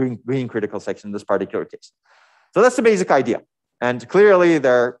executing the green critical section in this particular case. So that's the basic idea. And clearly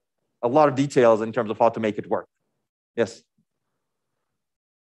there are a lot of details in terms of how to make it work. Yes?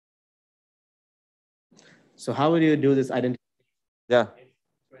 So how would you do this identification? Yeah.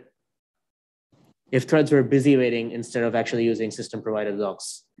 If threads were busy waiting instead of actually using system provided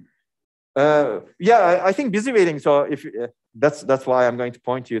locks? Yeah, I think busy waiting. So if that's why I'm going to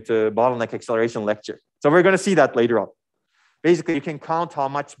point you to bottleneck acceleration lecture. So we're going to see that later on. Basically, you can count how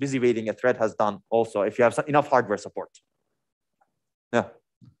much busy waiting a thread has done also if you have enough hardware support. Yeah.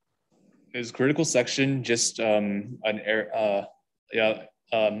 Is critical section just an area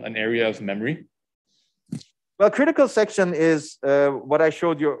of memory? Well, critical section is what I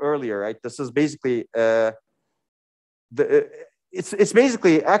showed you earlier, right? This is basically it's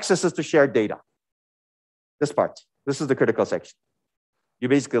basically accesses to shared data. This part. This is the critical section. You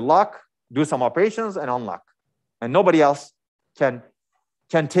basically lock, do some operations, and unlock, and nobody else can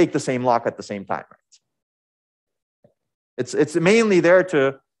take the same lock at the same time, right? It's mainly there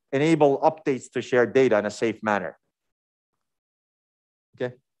to enable updates to shared data in a safe manner.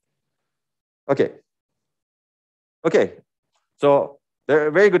 Okay. So there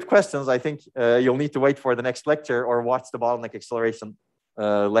are very good questions. I think you'll need to wait for the next lecture or watch the bottleneck acceleration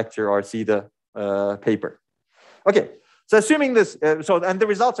lecture or see the paper. Okay. So assuming this, and the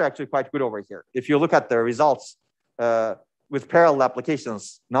results are actually quite good over here. If you look at the results with parallel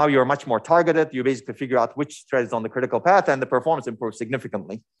applications, now you're much more targeted. You basically figure out which thread is on the critical path, and the performance improves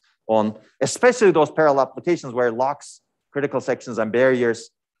significantly on especially those parallel applications where locks, critical sections, and barriers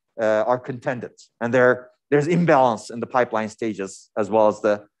are contended. And there's imbalance in the pipeline stages as well as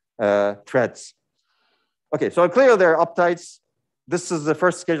the threads. Okay, so clearly there are upsides. This is the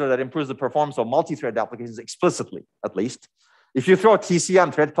first scheduler that improves the performance of multi-thread applications explicitly, at least. If you throw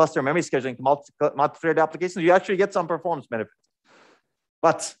TCM, thread cluster memory scheduling to multi-thread applications, you actually get some performance benefit.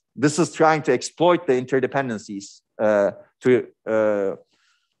 But this is trying to exploit the interdependencies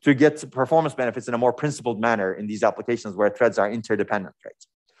to get performance benefits in a more principled manner in these applications where threads are interdependent, right?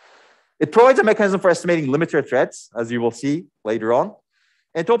 It provides a mechanism for estimating limiter threads, as you will see later on.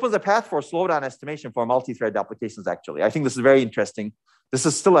 And it opens a path for slowdown estimation for multi-thread applications, actually. I think this is very interesting. This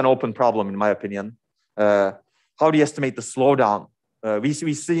is still an open problem, in my opinion. How do you estimate the slowdown?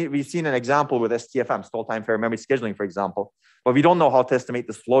 We've seen an example with STFM, stall time fair memory scheduling, for example, but we don't know how to estimate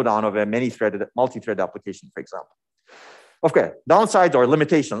the slowdown of a many-threaded, multi-thread application, for example. Okay, downsides or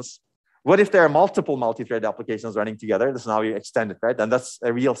limitations. What if there are multiple multi-thread applications running together? This is how you extend it, right? And that's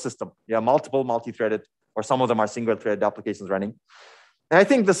a real system. You have multiple multi-threaded, or some of them are single-threaded applications running. And I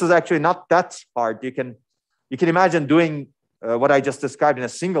think this is actually not that hard. You can imagine doing what I just described in a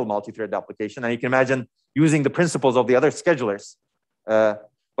single multi-thread application, and you can imagine using the principles of the other schedulers. But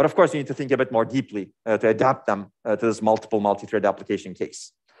of course, you need to think a bit more deeply to adapt them to this multiple multi-thread application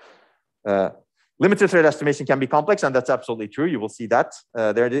case. Limited thread estimation can be complex, and that's absolutely true. You will see that.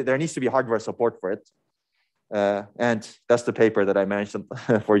 There needs to be hardware support for it. And that's the paper that I mentioned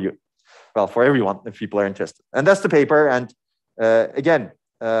for you. Well, for everyone, if people are interested. And that's the paper. And again,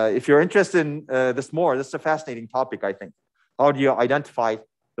 if you're interested in this more, this is a fascinating topic, I think. How do you identify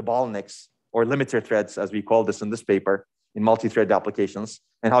the bottlenecks or limiter threads, as we call this in this paper, in multi-thread applications?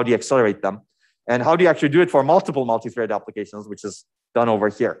 And how do you accelerate them? And how do you actually do it for multiple multi-thread applications, which is done over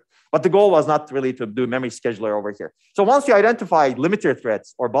here? But the goal was not really to do memory scheduler over here. So once you identify limiter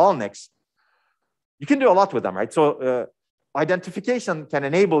threads or bottlenecks, you can do a lot with them, right? So identification can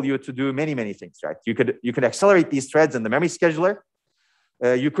enable you to do many, many things, right? You could accelerate these threads in the memory scheduler.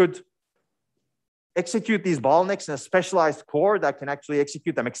 You could execute these bottlenecks in a specialized core that can actually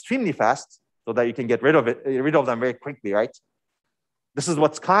execute them extremely fast so that you can get rid of them very quickly, right? This is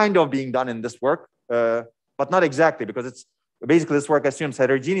what's kind of being done in this work, but not exactly, because it's basically this work assumes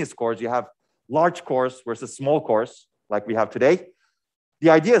heterogeneous cores. You have large cores versus small cores like we have today. The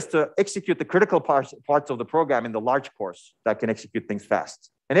idea is to execute the critical parts of the program in the large cores that can execute things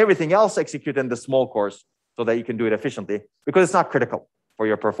fast, and everything else execute in the small cores so that you can do it efficiently, because it's not critical for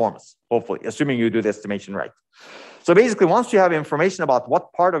your performance, hopefully, assuming you do the estimation right. So basically, once you have information about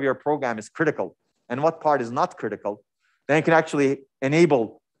what part of your program is critical and what part is not critical, then you can actually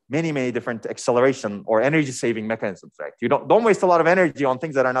enable many, many different acceleration or energy saving mechanisms, right? You don't waste a lot of energy on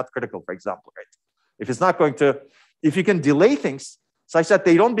things that are not critical, for example, right? If you can delay things such that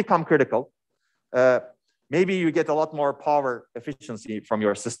they don't become critical, maybe you get a lot more power efficiency from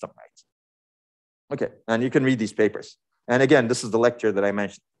your system, right? Okay, and you can read these papers. And again, this is the lecture that I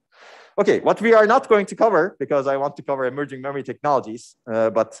mentioned. Okay, what we are not going to cover, because I want to cover emerging memory technologies,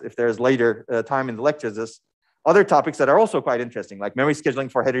 but if there's later time in the lectures, is other topics that are also quite interesting, like memory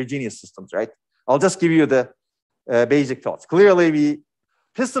scheduling for heterogeneous systems, right? I'll just give you the basic thoughts. Clearly,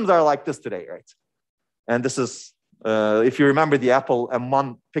 systems are like this today, right? And this is, if you remember the Apple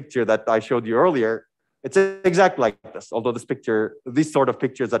M1 picture that I showed you earlier, it's exactly like this, although these sort of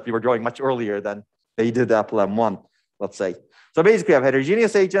pictures that we were drawing much earlier than they did Apple M1, let's say. So basically you have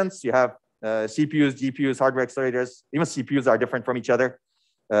heterogeneous agents, you have CPUs, GPUs, hardware accelerators, even CPUs are different from each other.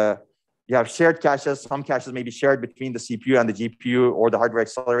 You have shared caches. Some caches may be shared between the CPU and the GPU or the hardware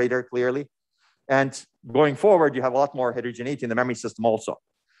accelerator, clearly. And going forward, you have a lot more heterogeneity in the memory system also.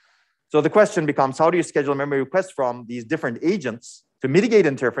 So the question becomes, how do you schedule memory requests from these different agents to mitigate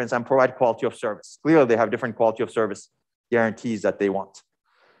interference and provide quality of service? Clearly, they have different quality of service guarantees that they want.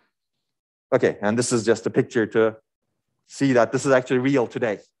 Okay, and this is just a picture to see that this is actually real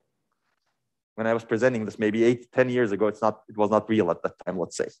today. When I was presenting this maybe 8, 10 years ago, it was not real at that time,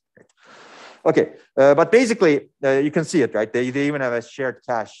 let's say. Okay, but basically, you can see it, right? They even have a shared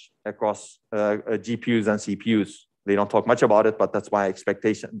cache across GPUs and CPUs. They don't talk much about it, but that's my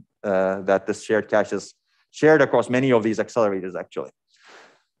expectation that this shared cache is shared across many of these accelerators, actually.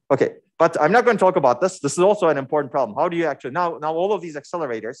 Okay, but I'm not going to talk about this. This is also an important problem. How do you actually, now all of these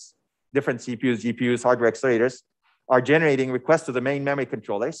accelerators, different CPUs, GPUs, hardware accelerators, are generating requests to the main memory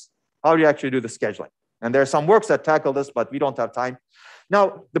controllers. How do you actually do the scheduling? And there are some works that tackle this, but we don't have time.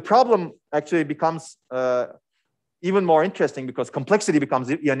 Now, the problem actually becomes even more interesting because complexity becomes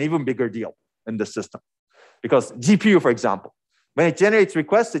an even bigger deal in this system. Because GPU, for example, when it generates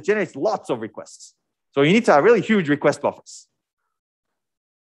requests, it generates lots of requests. So you need to have really huge request buffers.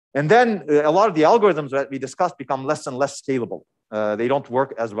 And then a lot of the algorithms that we discussed become less and less scalable. They don't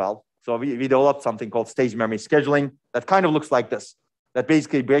work as well. So we developed something called stage memory scheduling that kind of looks like this. That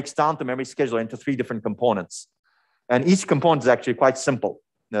basically breaks down the memory scheduler into 3 different components. And each component is actually quite simple.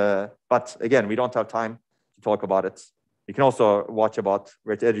 But again, we don't have time to talk about it. You can also watch about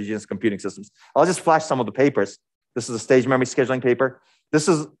heterogeneous computing systems. I'll just flash some of the papers. This is a stage memory scheduling paper. This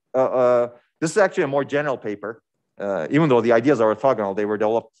is actually a more general paper. Even though the ideas are orthogonal, they were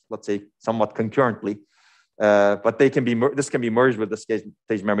developed, let's say, somewhat concurrently. But this can be merged with the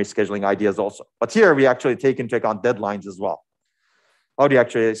stage memory scheduling ideas also. But here we actually take into account deadlines as well. How do you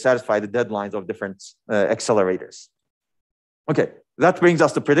actually satisfy the deadlines of different accelerators? Okay, that brings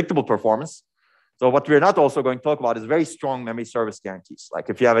us to predictable performance. So what we're not also going to talk about is very strong memory service guarantees. Like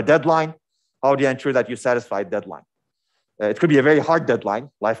if you have a deadline, how do you ensure that you satisfy deadline? It could be a very hard deadline,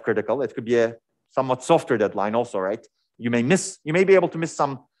 life critical. It could be a somewhat softer deadline also, right? You may be able to miss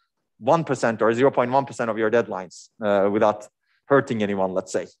some 1% or 0.1% of your deadlines without hurting anyone,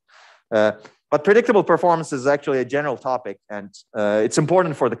 let's say. But predictable performance is actually a general topic, and it's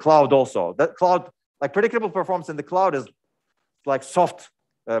important for the cloud also. That cloud, like predictable performance in the cloud is like soft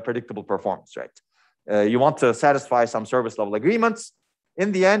predictable performance, right? You want to satisfy some service level agreements.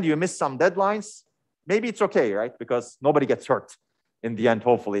 In the end, you miss some deadlines. Maybe it's okay, right? Because nobody gets hurt in the end,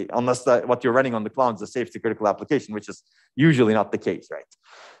 hopefully, unless what you're running on the cloud is a safety critical application, which is usually not the case,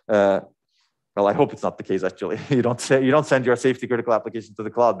 right? Well, I hope it's not the case, actually. You don't send your safety critical application to the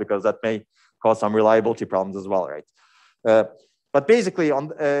cloud because that may cause some reliability problems as well, right? But basically,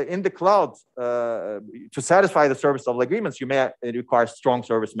 in the cloud, to satisfy the service level agreements, you may require strong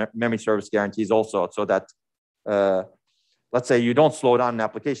memory service guarantees also, so that, let's say, you don't slow down an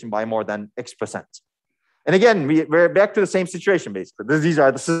application by more than X%. And again, we're back to the same situation, basically. These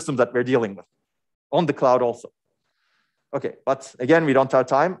are the systems that we're dealing with on the cloud also. Okay, but again, we don't have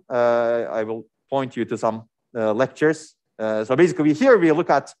time. I will point you to some lectures. So basically, here we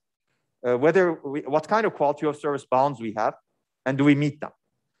look at what kind of quality of service bounds we have, and do we meet them?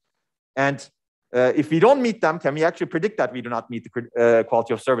 And if we don't meet them, can we actually predict that we do not meet the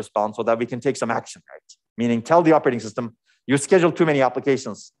quality of service bound so that we can take some action, right? Meaning tell the operating system, you schedule too many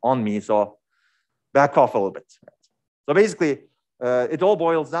applications on me, so back off a little bit. Right? So basically, it all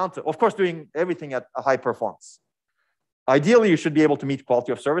boils down to, of course, doing everything at a high performance. Ideally, you should be able to meet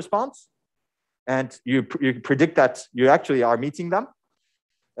quality of service bounds, and you predict that you actually are meeting them.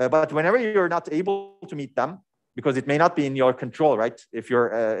 But whenever you're not able to meet them, because it may not be in your control, right? If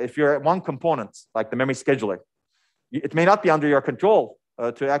you're one component, like the memory scheduler, it may not be under your control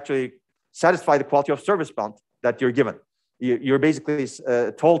to actually satisfy the quality of service bound that you're given. You're basically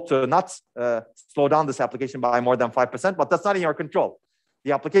told to not slow down this application by more than 5%, but that's not in your control.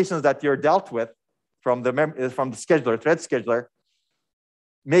 The applications that you're dealt with from the scheduler, thread scheduler,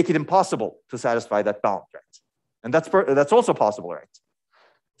 make it impossible to satisfy that bound, right? And that's also possible, right?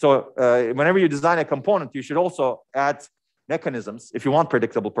 So whenever you design a component, you should also add mechanisms, if you want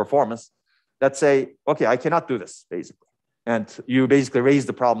predictable performance, that say, okay, I cannot do this, basically. And you basically raise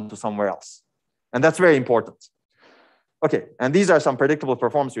the problem to somewhere else. And that's very important. Okay, and these are some predictable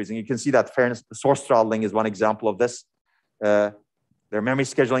performance reasons. You can see that fairness, source throttling is one example of this. There are memory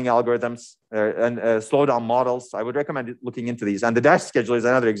scheduling algorithms and slowdown models. I would recommend looking into these. And the dash scheduler is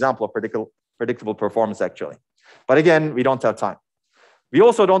another example of predictable performance, actually. But again, we don't have time. We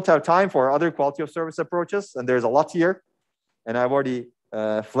also don't have time for other quality of service approaches, and there's a lot here. And I've already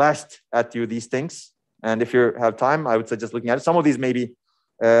flashed at you these things. And if you have time, I would suggest looking at it. Some of these may be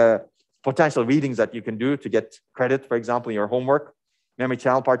potential readings that you can do to get credit, for example, in your homework, memory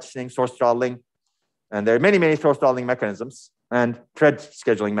channel partitioning, source throttling. And there are many, many source throttling mechanisms and thread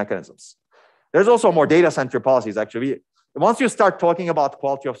scheduling mechanisms. There's also more data center policies, actually. Once you start talking about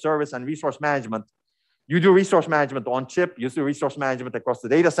quality of service and resource management, you do resource management on chip, you do resource management across the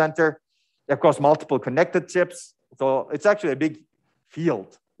data center, across multiple connected chips. So it's actually a big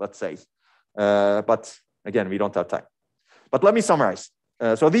field, let's say. But again, we don't have time. But let me summarize.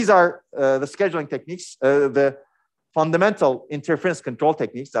 So these are the scheduling techniques, the fundamental interference control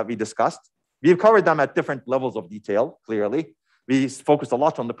techniques that we discussed. We've covered them at different levels of detail, clearly. We focused a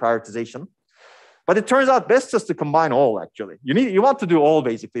lot on the prioritization. But it turns out best just to combine all, actually. You want to do all,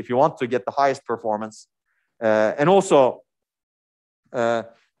 basically, if you want to get the highest performance and also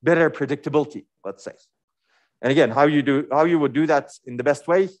better predictability, let's say. And again, how you would do that in the best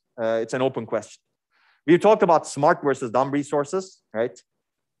way, it's an open question. We've talked about smart versus dumb resources, right?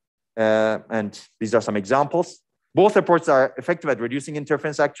 And these are some examples. Both approaches are effective at reducing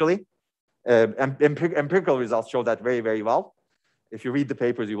interference, actually. Empirical results show that very, very well. If you read the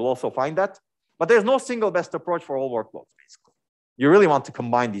papers, you will also find that. But there's no single best approach for all workloads, basically. You really want to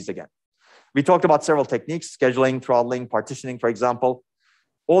combine these again. We talked about several techniques, scheduling, throttling, partitioning, for example.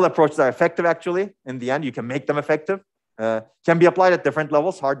 All approaches are effective, actually. In the end, you can make them effective. Can be applied at different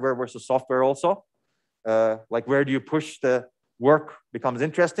levels, hardware versus software also. Like where do you push the work becomes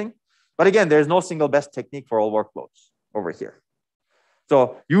interesting. But again, there's no single best technique for all workloads over here.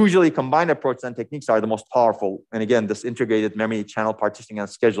 So usually combined approaches and techniques are the most powerful. And again, this integrated memory channel partitioning and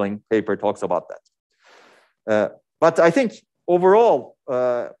scheduling paper talks about that. But I think overall,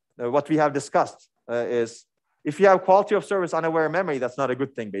 what we have discussed is if you have quality of service unaware memory, that's not a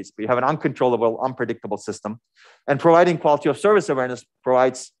good thing, basically. You have an uncontrollable, unpredictable system. And providing quality of service awareness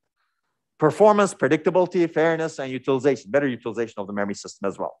provides performance, predictability, fairness, and utilization, better utilization of the memory system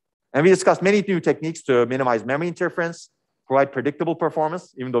as well. And we discussed many new techniques to minimize memory interference, provide predictable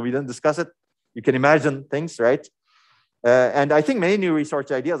performance, even though we didn't discuss it. You can imagine things, right? And I think many new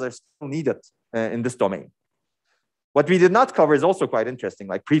research ideas are still needed in this domain. What we did not cover is also quite interesting,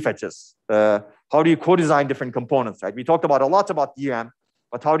 like prefetches. How do you co-design different components, right? We talked about a lot about DRAM,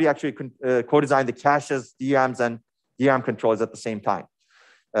 but how do you actually co-design the caches, DRAMs, and DRAM controllers at the same time?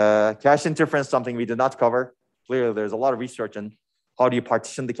 Cache interference, something we did not cover. Clearly, there's a lot of research on how do you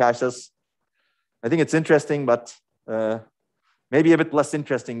partition the caches. I think it's interesting, but maybe a bit less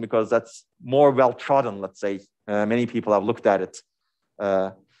interesting because that's more well-trodden, let's say. Many people have looked at it.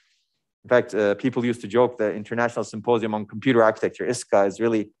 In fact, people used to joke the International Symposium on Computer Architecture, ISCA, is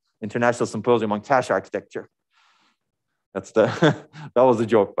really International Symposium on Cache Architecture. That's the that was the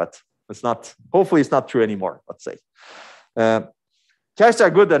joke, but it's not. Hopefully, it's not true anymore. Let's say caches are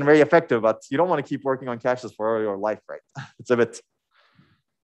good and very effective, but you don't want to keep working on caches for all your life, right? It's a bit.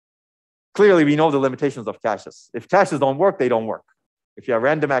 Clearly, we know the limitations of caches. If caches don't work, they don't work. If you have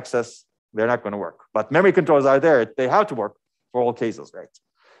random access, they're not going to work. But memory controllers are there; they have to work for all cases, right?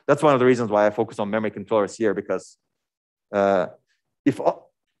 That's one of the reasons why I focus on memory controllers here, because if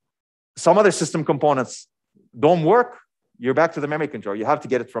some other system components don't work, you're back to the memory controller. You have to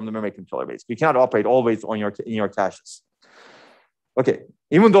get it from the memory controller base. You cannot operate always on in your caches. Okay,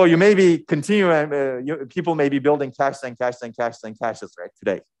 even though you may be people may be building caches and caches and caches and caches right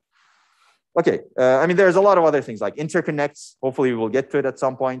today. Okay, I mean, there's a lot of other things like interconnects. Hopefully, we will get to it at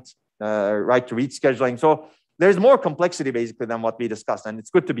some point. Right to read scheduling. So there's more complexity basically than what we discussed, and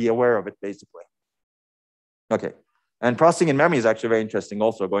it's good to be aware of it basically. Okay, and processing in memory is actually very interesting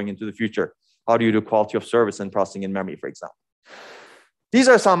also going into the future. How do you do quality of service and processing in memory, for example? These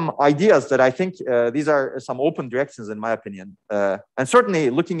are some ideas that I think, these are some open directions in my opinion. And certainly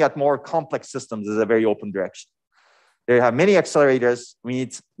looking at more complex systems is a very open direction. They have many accelerators, we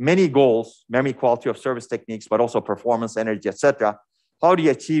need many goals, memory quality of service techniques, but also performance, energy, etc. How do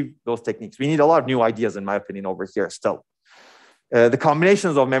you achieve those techniques? We need a lot of new ideas, in my opinion, over here still. The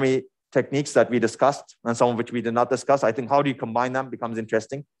combinations of memory techniques that we discussed, and some of which we did not discuss, I think how do you combine them becomes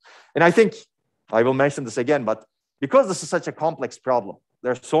interesting. And I think, I will mention this again, but because this is such a complex problem,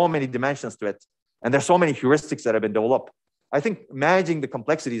 there are so many dimensions to it, and there's so many heuristics that have been developed. I think managing the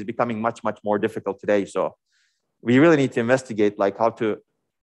complexity is becoming much, much more difficult today. So we really need to investigate like how to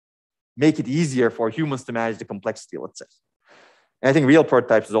make it easier for humans to manage the complexity, let's say. And I think real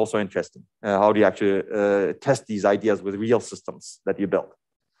prototypes is also interesting. How do you actually test these ideas with real systems that you build?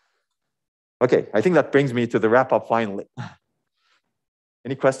 Okay, I think that brings me to the wrap up finally.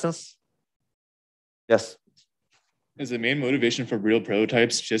 Any questions? Yes. Is the main motivation for real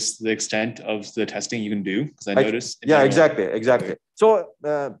prototypes just the extent of the testing you can do? Because I noticed. Yeah, exactly. So,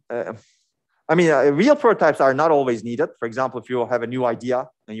 I mean, real prototypes are not always needed. For example, if you have a new idea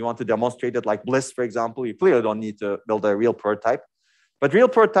and you want to demonstrate it, like Bliss, for example, you clearly don't need to build a real prototype. But real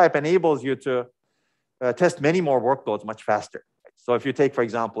prototype enables you to test many more workloads much faster. So if you take, for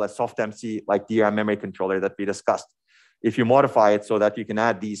example, a soft MC like DRAM memory controller that we discussed, if you modify it so that you can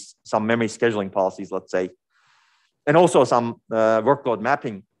add some memory scheduling policies, let's say, and also some workload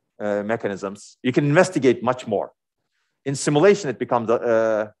mapping mechanisms, you can investigate much more. In simulation, it becomes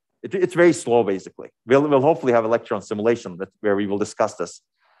it's very slow, basically. We'll hopefully have a lecture on simulation where we will discuss this.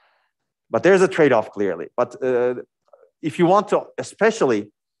 But there's a trade-off, clearly. But if you want to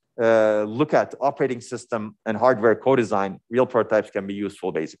especially look at operating system and hardware co-design, real prototypes can be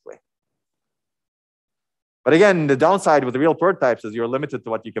useful, basically. But again, the downside with the real prototypes is you're limited to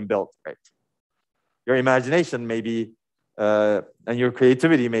what you can build, right? Your imagination may be, and your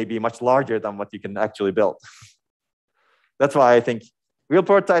creativity may be much larger than what you can actually build. That's why I think real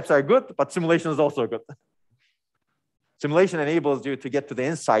prototypes are good, but simulation is also good. Simulation enables you to get to the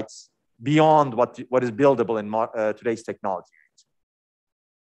insights beyond what is buildable in today's technology.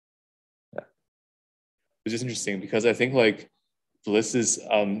 Yeah. It's just interesting because I think like Bliss's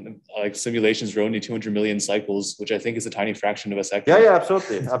like simulations run only 200 million cycles, which I think is a tiny fraction of a second. Yeah,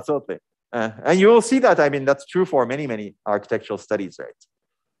 absolutely. And you will see that, I mean, that's true for many architectural studies, right?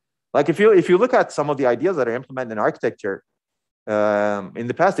 Like if you look at some of the ideas that are implemented in architecture, in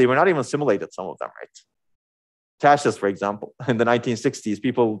the past, they were not even simulated, some of them, right? Caches, for example, in the 1960s,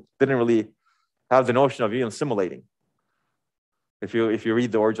 people didn't really have the notion of even simulating. If you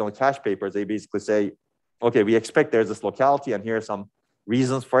read the original cache papers, they basically say, okay, we expect there's this locality and here are some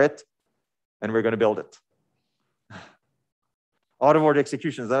reasons for it, and we're going to build it. Out-of-order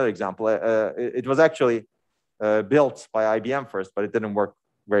execution is another example. It was actually built by IBM first, but it didn't work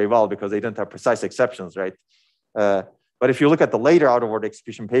very well because they didn't have precise exceptions, right? But if you look at the later out-of-order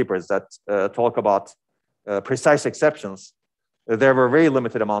execution papers that talk about precise exceptions, there were very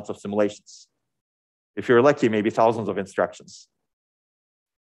limited amounts of simulations. If you're lucky, maybe thousands of instructions.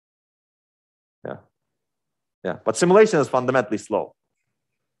 Yeah. But simulation is fundamentally slow.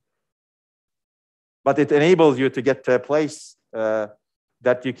 But it enables you to get to a place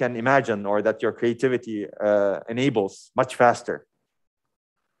that you can imagine or that your creativity enables much faster.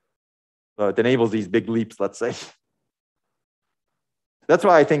 So it enables these big leaps, let's say. That's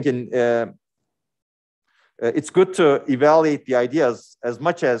why I think it's good to evaluate the ideas as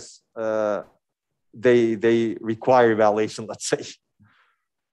much as they require evaluation, let's say.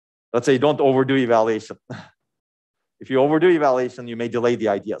 Let's say don't overdo evaluation. If you overdo evaluation, you may delay the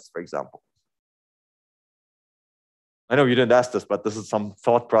ideas, for example. I know you didn't ask this, but this is some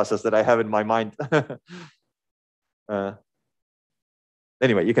thought process that I have in my mind.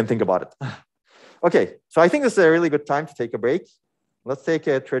 Anyway, you can think about it. Okay, so I think this is a really good time to take a break. Let's take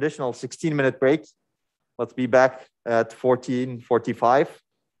a traditional 16-minute break. Let's be back at 14:45.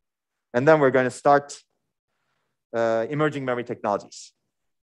 And then we're going to start emerging memory technologies.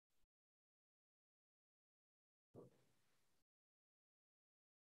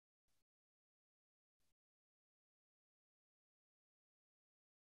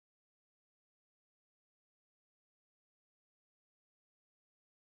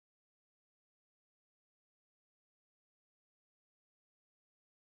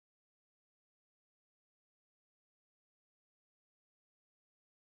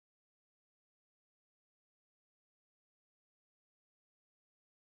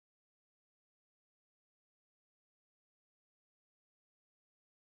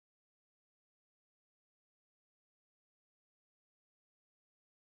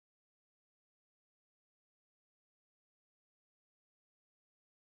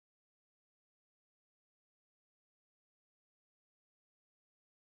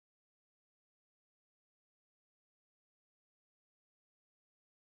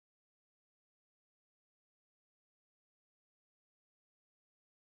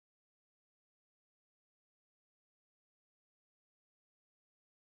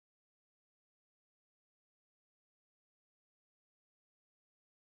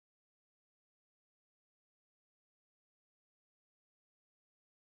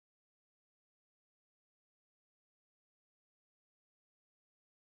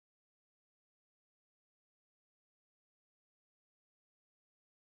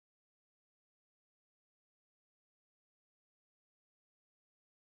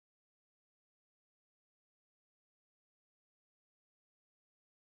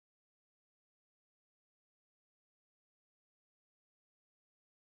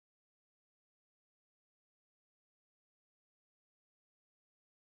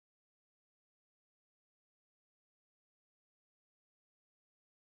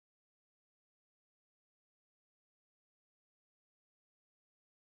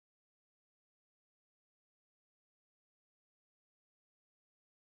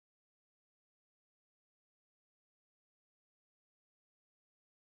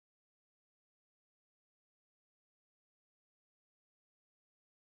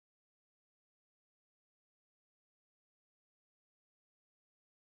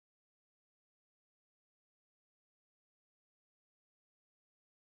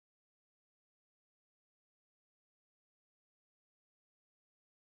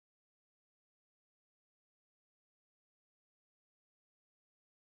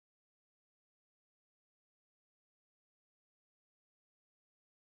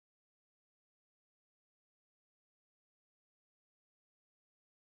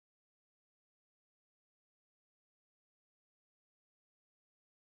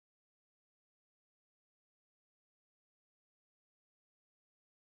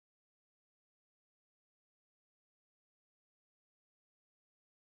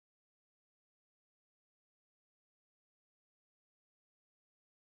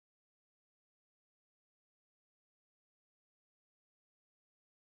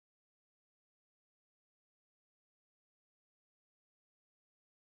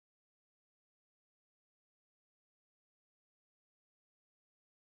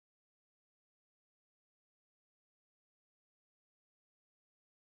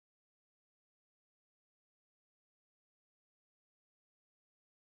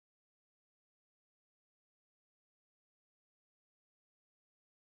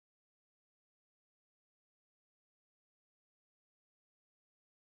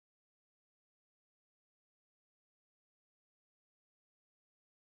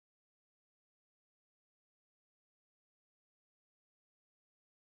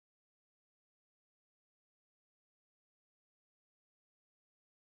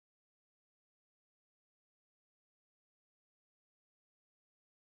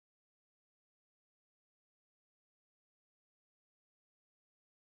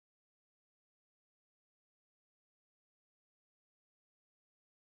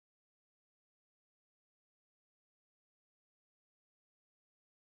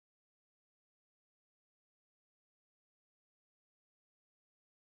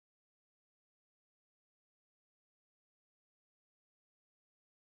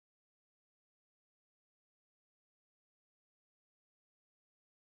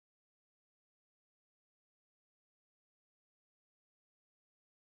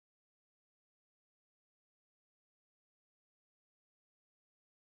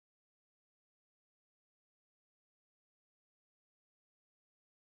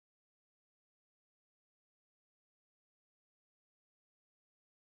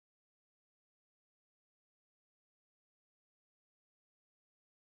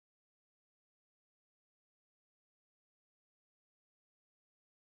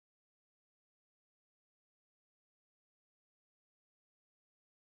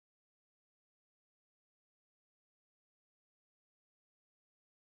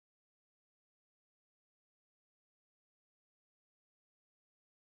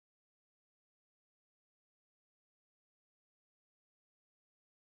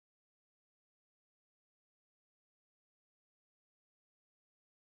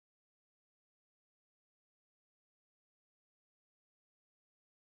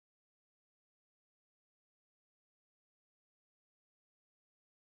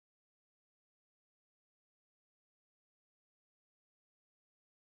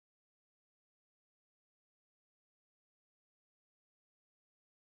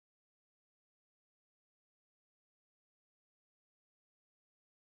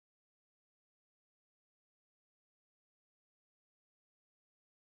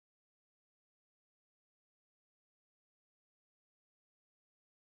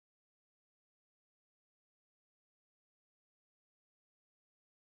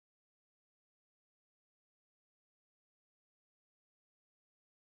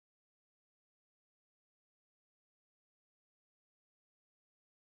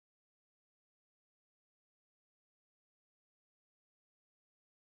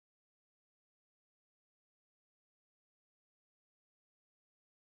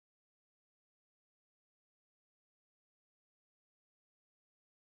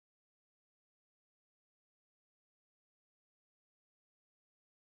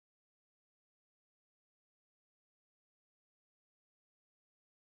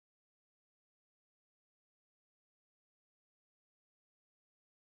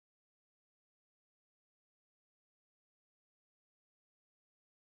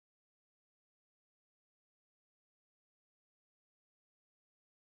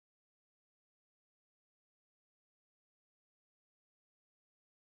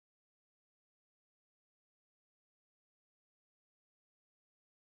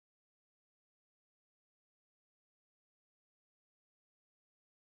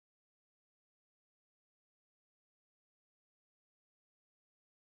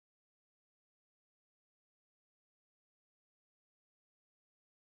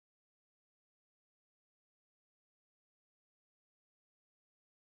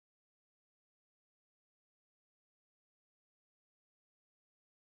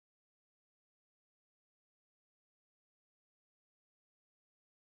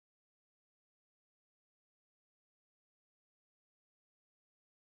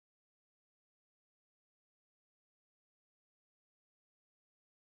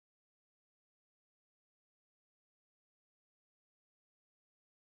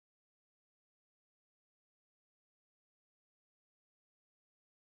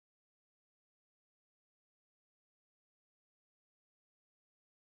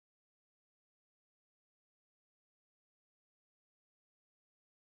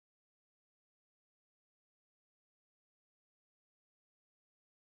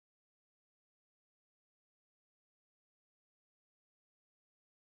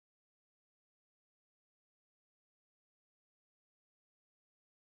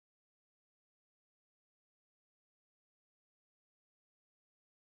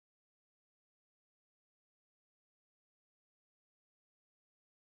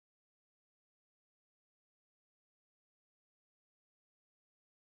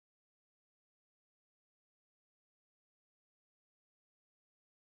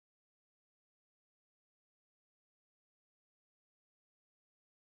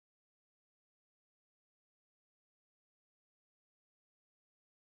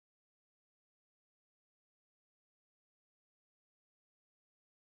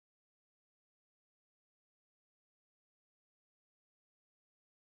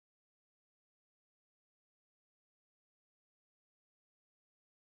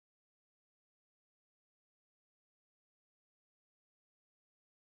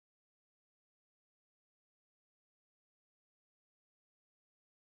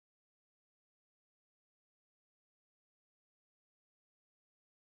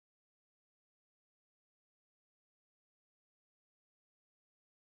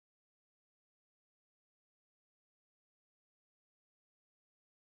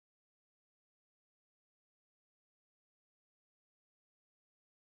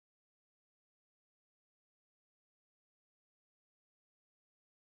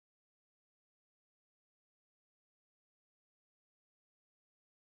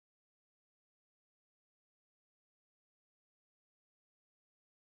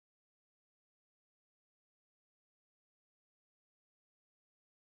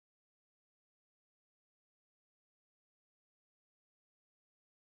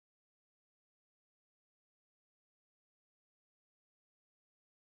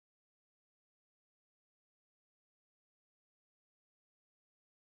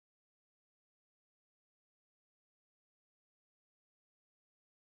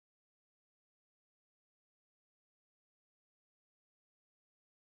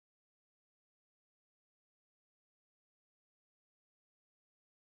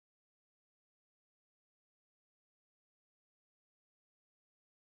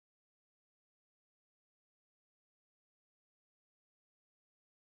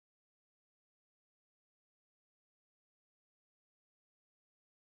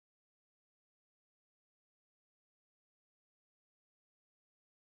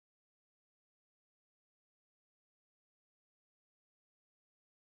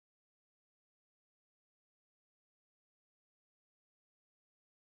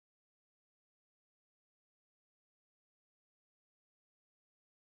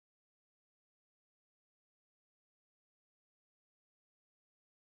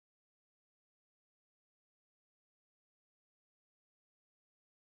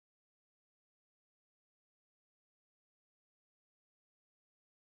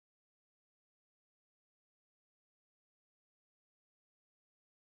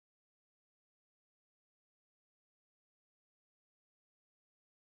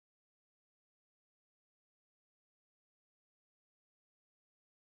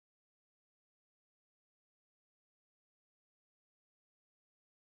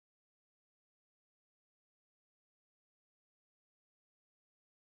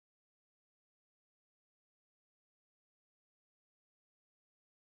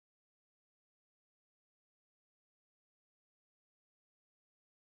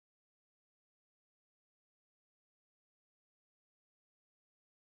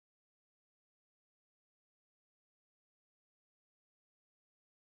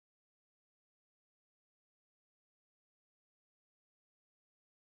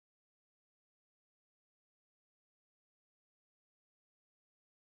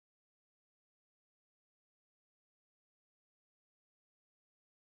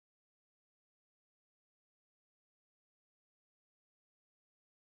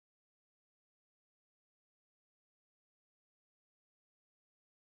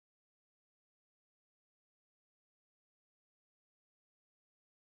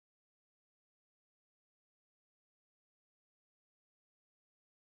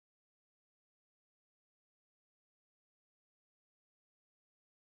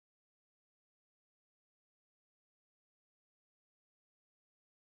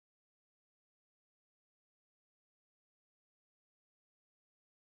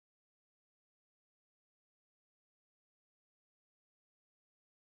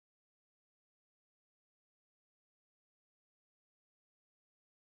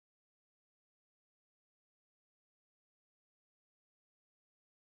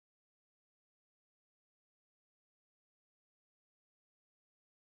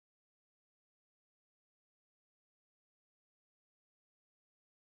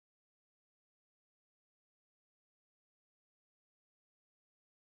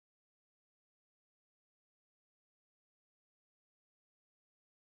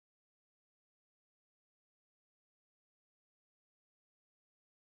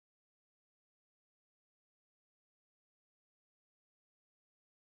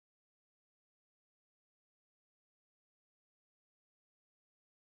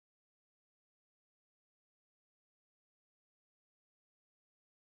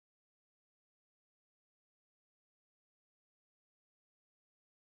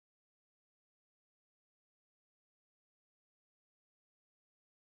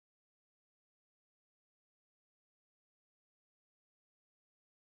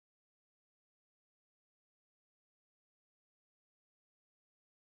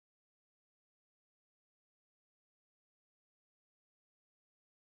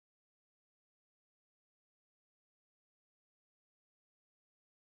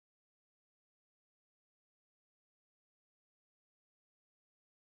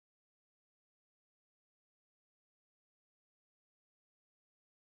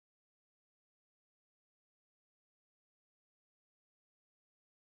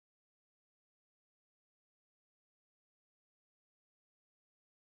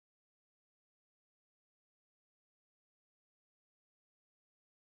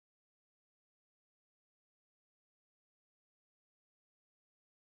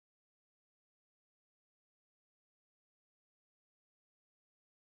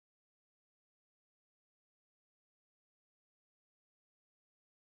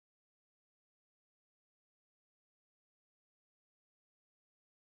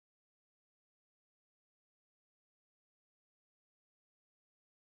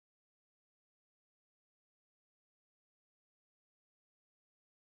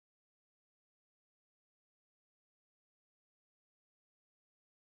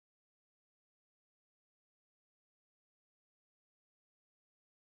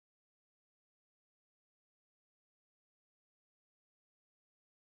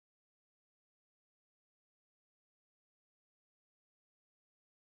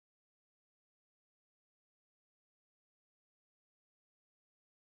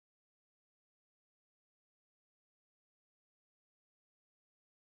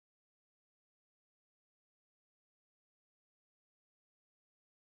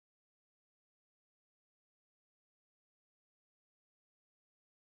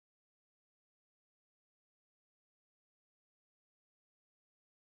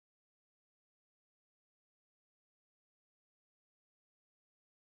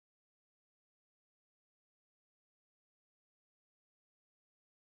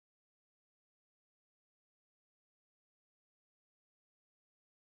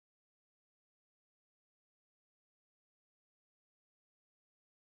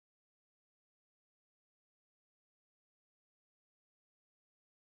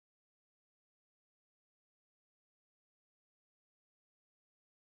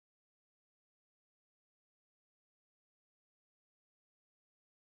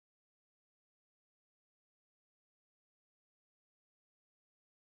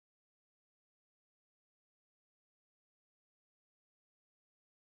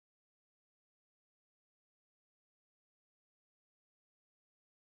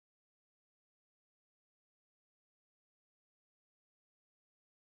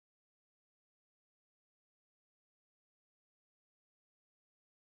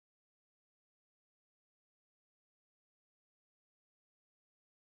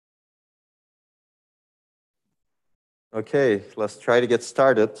 Okay, let's try to get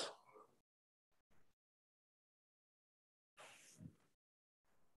started.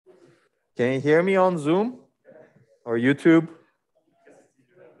 Can you hear me on Zoom or YouTube?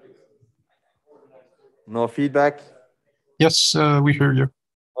 No feedback? Yes, we hear you.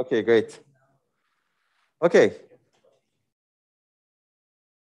 Okay, great. Okay.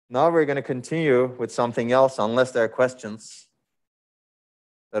 Now we're going to continue with something else, unless there are questions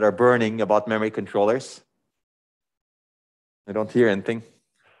that are burning about memory controllers. I don't hear anything.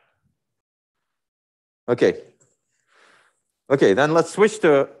 Okay. Okay, then let's switch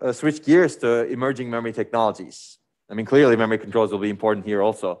gears to emerging memory technologies. I mean, clearly memory controllers will be important here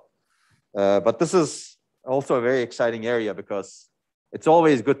also. But this is also a very exciting area because it's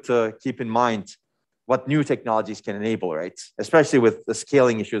always good to keep in mind what new technologies can enable, right? Especially with the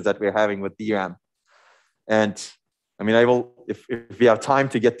scaling issues that we're having with DRAM. And I mean, I will, if we have time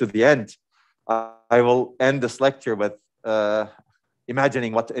to get to the end, I will end this lecture with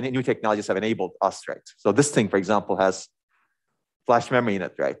imagining what new technologies have enabled us, right? So this thing, for example, has flash memory in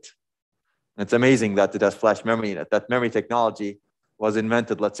it, right? And it's amazing that it has flash memory in it. That memory technology was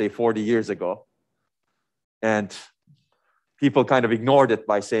invented, let's say, 40 years ago. And people kind of ignored it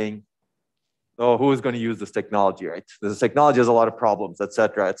by saying, oh, who is going to use this technology, right? This technology has a lot of problems, et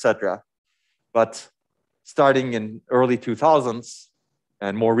cetera, et cetera. But starting in early 2000s,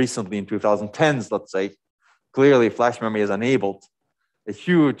 and more recently in 2010s, let's say, clearly flash memory has enabled a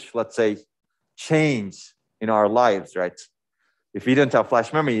huge, let's say, change in our lives, right? If we didn't have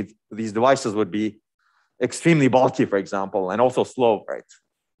flash memory, these devices would be extremely bulky, for example, and also slow, right?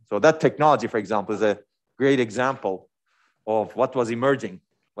 So that technology, for example, is a great example of what was emerging,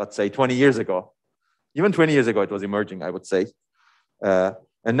 let's say 20 years ago. Even 20 years ago, it was emerging, I would say. And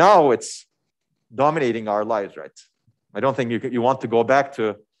now it's dominating our lives, right? I don't think you want to go back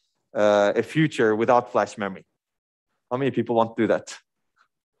to a future without flash memory. How many people want to do that?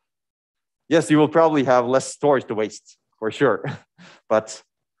 Yes, you will probably have less storage to waste, for sure. But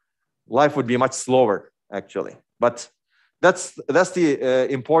life would be much slower, actually. But that's the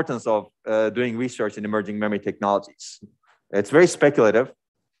importance of doing research in emerging memory technologies. It's very speculative,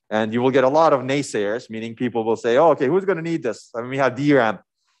 and you will get a lot of naysayers, meaning people will say, oh, okay, who's going to need this? I mean, we have DRAM.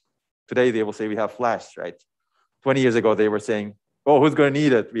 Today, they will say we have flash, right? 20 years ago, they were saying, oh, who's going to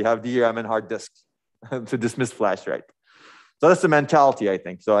need it? We have DRAM and hard disk to dismiss flash, right? So that's the mentality, I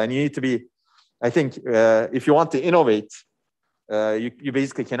think. So, and you need to be, I think, if you want to innovate, you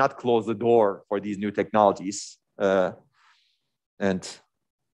basically cannot close the door for these new technologies. And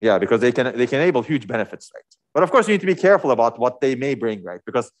yeah, because they can enable huge benefits, right? But of course, you need to be careful about what they may bring, right?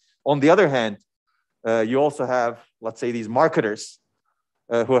 Because on the other hand, you also have, let's say, these marketers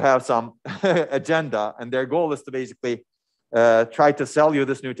who have some agenda, and their goal is to basically try to sell you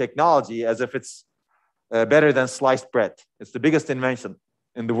this new technology as if it's better than sliced bread. It's the biggest invention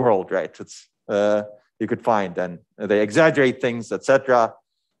in the world, right? It's you could find, and they exaggerate things, etc.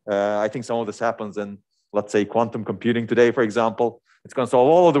 I think some of this happens in, let's say, quantum computing today, for example. It's going to solve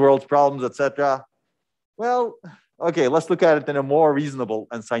all of the world's problems, etc. Well, okay, let's look at it in a more reasonable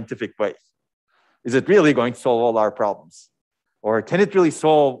and scientific way. Is it really going to solve all our problems? Or can it really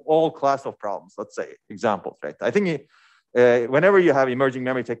solve all class of problems? Let's say examples, right? I think whenever you have emerging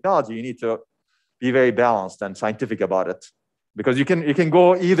memory technology, you need to be very balanced and scientific about it, because you can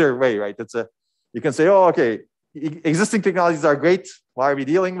go either way, right? You can say, oh, okay, existing technologies are great. Why are we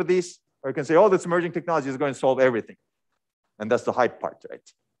dealing with these? Or you can say, oh, this emerging technology is going to solve everything. And that's the hype part, right?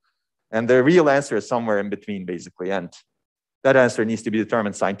 And the real answer is somewhere in between, basically. And that answer needs to be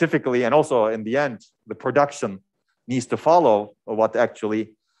determined scientifically. And also, in the end, the production needs to follow what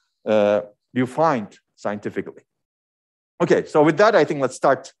actually you find scientifically. Okay, so with that, I think let's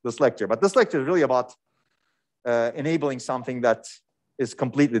start this lecture. But this lecture is really about enabling something that is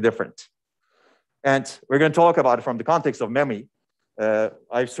completely different. And we're going to talk about it from the context of memory.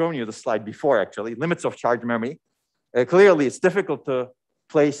 I've shown you the slide before, actually, limits of charge memory. Clearly, it's difficult to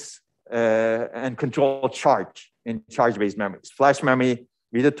place and control charge in charge-based memories. Flash memory,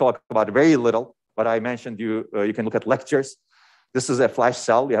 we did talk about very little, but I mentioned you can look at lectures. This is a flash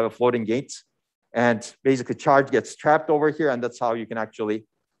cell. You have a floating gate, and basically charge gets trapped over here, and that's how you can actually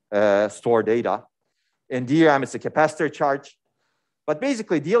store data. In DRAM, it's a capacitor charge. But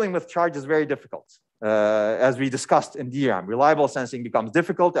basically, dealing with charge is very difficult. As we discussed in DRAM, reliable sensing becomes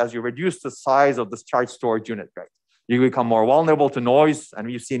difficult as you reduce the size of this charge storage unit, right? You become more vulnerable to noise, and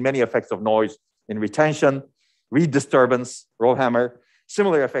we've seen many effects of noise in retention, read disturbance, RowHammer.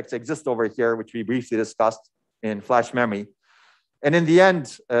 Similar effects exist over here, which we briefly discussed in flash memory. And in the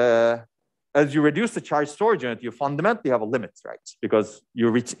end, as you reduce the charge storage unit, you fundamentally have a limit, right? Because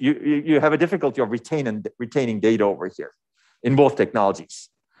you have a difficulty of retaining data over here in both technologies.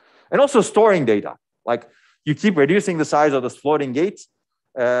 And also storing data. Like you keep reducing the size of this floating gate,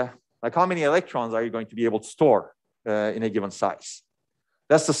 like how many electrons are you going to be able to store in a given size?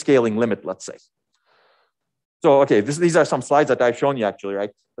 That's the scaling limit, let's say. So, okay, these are some slides that I've shown you actually,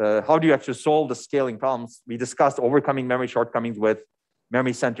 right? How do you actually solve the scaling problems? We discussed overcoming memory shortcomings with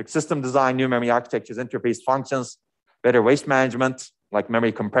memory-centric system design, new memory architectures, interface functions, better waste management, like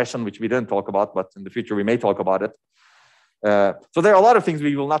memory compression, which we didn't talk about, but in the future we may talk about it. So there are a lot of things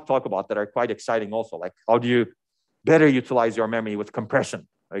we will not talk about that are quite exciting also, like how do you better utilize your memory with compression,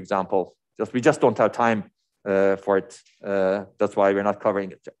 for example. We just don't have time for it. That's why we're not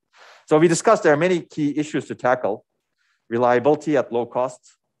covering it. So we discussed there are many key issues to tackle: reliability at low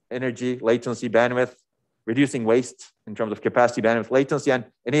cost, energy, latency, bandwidth, reducing waste in terms of capacity, bandwidth, latency, and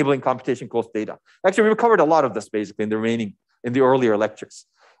enabling computation close data. Actually, we covered a lot of this basically in the earlier lectures.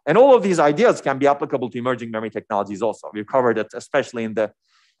 And all of these ideas can be applicable to emerging memory technologies also. We've covered it, especially in the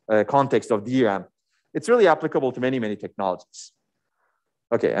context of DRAM. It's really applicable to many, many technologies.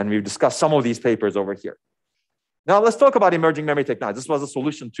 Okay, and we've discussed some of these papers over here. Now let's talk about emerging memory technologies. This was a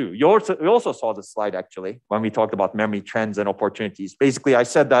solution too. We also saw this slide actually when we talked about memory trends and opportunities. Basically, I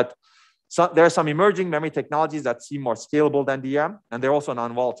said that there are some emerging memory technologies that seem more scalable than DRAM, and they're also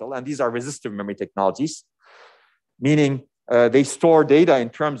non-volatile. And these are resistive memory technologies, meaning they store data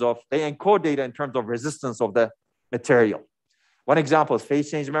they encode data in terms of resistance of the material. One example is phase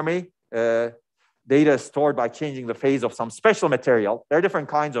change memory. Data is stored by changing the phase of some special material. There are different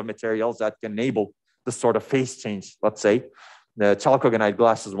kinds of materials that can enable this sort of phase change, let's say. The chalcogenide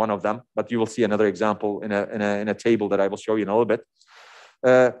glass is one of them, but you will see another example in a table that I will show you in a little bit.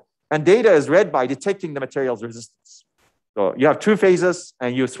 And data is read by detecting the material's resistance. So you have two phases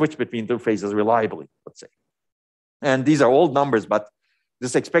and you switch between two phases reliably, let's say. And these are old numbers, but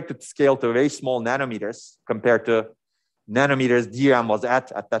this is expected to scale to very small nanometers compared to nanometers DRAM was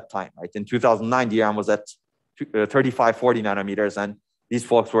at that time, right? In 2009, DRAM was at 35, 40 nanometers, and these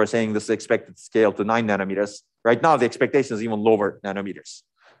folks were saying this is expected to scale to 9 nanometers. Right now, the expectation is even lower nanometers.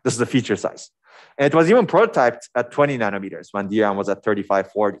 This is the feature size. And it was even prototyped at 20 nanometers when DRAM was at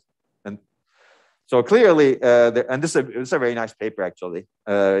 35, 40. And so clearly, and this is a very nice paper actually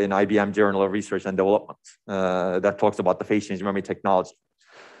in IBM Journal of Research and Development that talks about the phase change memory technology.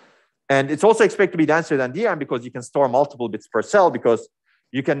 And it's also expected to be denser than DRAM because you can store multiple bits per cell, because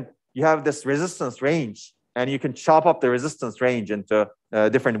you have this resistance range, and you can chop up the resistance range into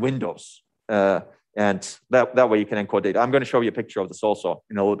different windows. And that way you can encode data. I'm going to show you a picture of this also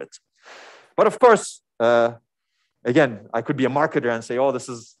in a little bit. But of course, again, I could be a marketer and say, oh, this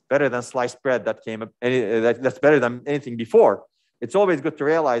is better than sliced bread that's better than anything before. It's always good to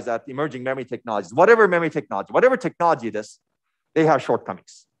realize that emerging memory technologies, whatever technology it is, they have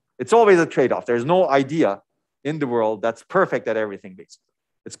shortcomings. It's always a trade-off. There's no idea in the world that's perfect at everything, basically.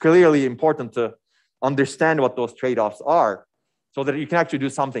 It's clearly important to understand what those trade-offs are so that you can actually do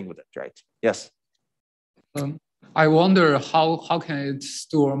something with it, right? Yes. I wonder how can it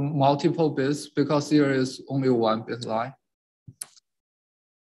store multiple bits because there is only one bit line?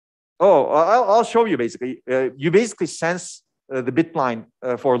 Oh, I'll show you basically. You basically sense the bit line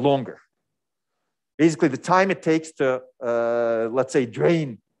for longer. Basically, the time it takes to, let's say,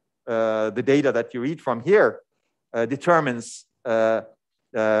 drain the data that you read from here determines what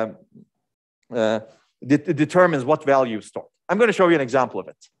value you store. I'm going to show you an example of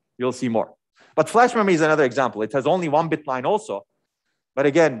it. You'll see more. But flash memory is another example. It has only one bit line also. But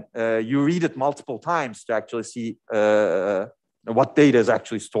again, you read it multiple times to actually see what data is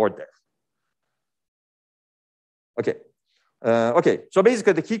actually stored there. Okay. Okay. So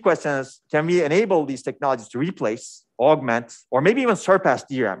basically, the key question is, can we enable these technologies to replace, augment, or maybe even surpass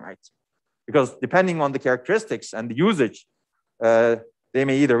DRAM, right? Because depending on the characteristics and the usage, they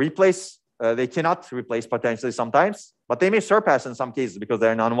may either replace, they cannot replace potentially sometimes, but they may surpass in some cases because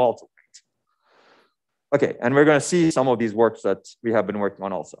they're non-volatile. Okay, and we're going to see some of these works that we have been working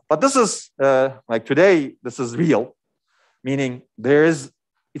on also. But this is, like today, this is real, meaning it's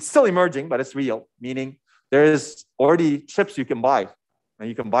still emerging, but it's real, meaning there is already chips you can buy. And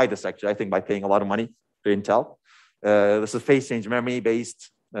you can buy this actually, I think, by paying a lot of money to Intel. This is phase change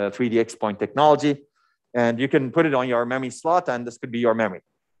memory-based 3D X-point technology. And you can put it on your memory slot, and this could be your memory.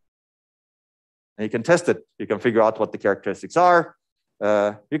 And you can test it. You can figure out what the characteristics are.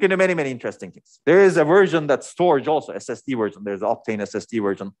 You can do many, many interesting things. There is a version that's storage also, SSD version. There's an Optane SSD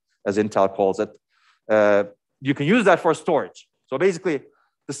version, as Intel calls it. You can use that for storage. So basically,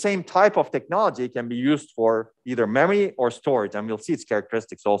 the same type of technology can be used for either memory or storage, and we'll see its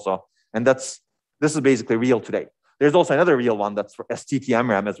characteristics also. And this is basically real today. There's also another real one that's for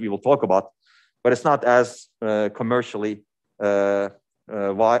STT-MRAM, as we will talk about, but it's not as commercially as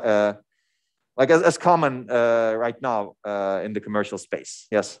common right now in the commercial space.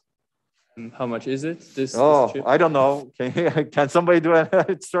 Yes. How much is it? This chip? I don't know. Can somebody do a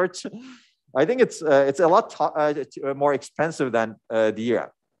search? I think it's a lot more expensive than DRAM.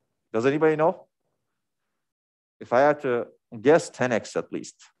 Does anybody know? If I had to guess, 10x at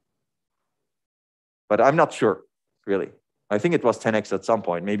least. But I'm not sure, really. I think it was 10x at some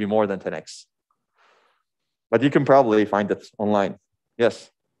point, maybe more than 10x. But you can probably find it online.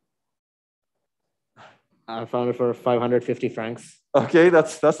 Yes. I found it for 550 francs. Okay,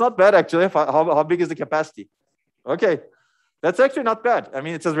 that's not bad actually. How big is the capacity? Okay, that's actually not bad. I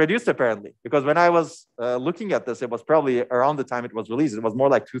mean, it says reduced apparently, because when I was looking at this, it was probably around the time it was released. It was more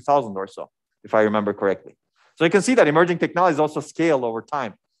like 2000 or so, if I remember correctly. So you can see that emerging technologies also scale over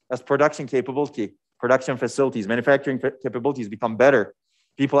time as production capability, production facilities, manufacturing capabilities become better.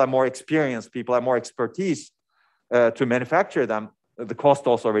 People have more experience, people have more expertise to manufacture them. The cost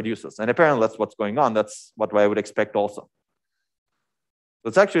also reduces. And apparently that's what's going on. That's what I would expect also. So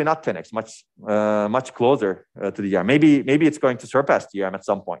it's actually not 10x, much closer to DRAM. Maybe it's going to surpass DRAM at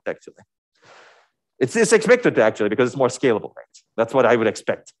some point, actually. It's expected to, actually, because it's more scalable, right? That's what I would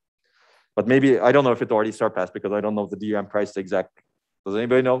expect. But maybe, I don't know if it already surpassed, because I don't know the DRAM price exactly. Does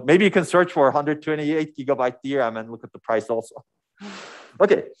anybody know? Maybe you can search for 128 gigabyte DRAM and look at the price also.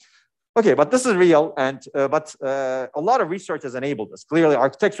 Okay, but this is real, and a lot of research has enabled this. Clearly,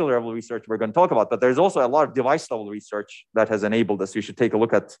 architectural level research we're going to talk about, but there's also a lot of device level research that has enabled this. You should take a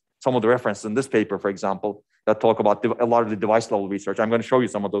look at some of the references in this paper, for example, that talk about a lot of the device level research. I'm going to show you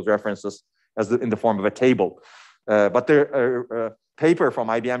some of those references in the form of a table. But the paper from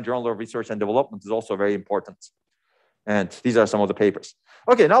IBM Journal of Research and Development is also very important. And these are some of the papers.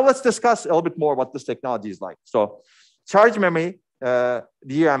 Okay, now let's discuss a little bit more what this technology is like. So charge memory,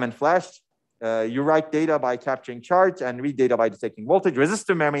 DRAM and flash, you write data by capturing charge and read data by detecting voltage.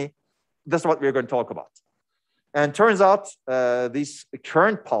 Resistive memory, that's what we're going to talk about. And turns out these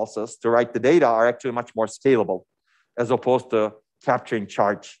current pulses to write the data are actually much more scalable as opposed to capturing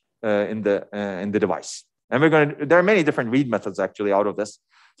charge in the device. And there are many different read methods actually out of this.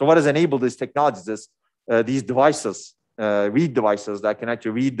 So what has enabled these technologies is these devices, read devices that can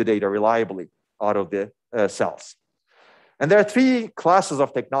actually read the data reliably out of the cells. And there are three classes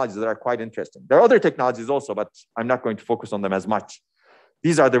of technologies that are quite interesting. There are other technologies also, but I'm not going to focus on them as much.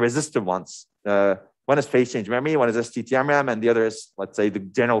 These are the resistive ones. One is phase change memory, one is STT-MRAM, and the other is, let's say, the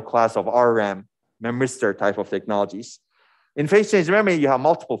general class of RRAM, memoristor type of technologies. In phase change memory, you have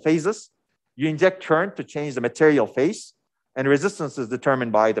multiple phases. You inject current to change the material phase, and resistance is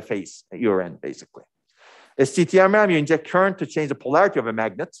determined by the phase at your end, basically. STT-MRAM, you inject current to change the polarity of a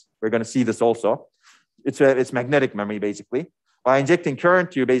magnet. We're going to see this also. It's magnetic memory, basically. By injecting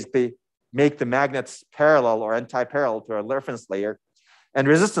current, you basically make the magnets parallel or anti-parallel to a reference layer. And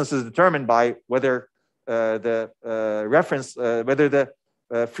resistance is determined by whether the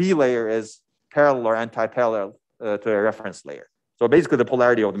free layer is parallel or anti-parallel to a reference layer. So basically the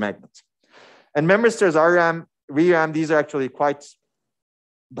polarity of the magnet. And memristors, RRAM, ReRAM, these are actually quite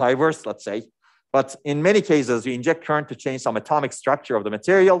diverse, let's say. But in many cases, you inject current to change some atomic structure of the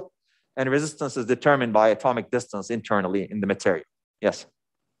material, and resistance is determined by atomic distance internally in the material. Yes?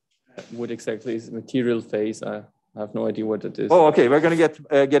 What exactly is material phase? I have no idea what it is. Oh, okay, we're going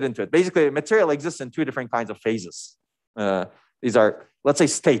to get into it. Basically, material exists in two different kinds of phases. These are, let's say,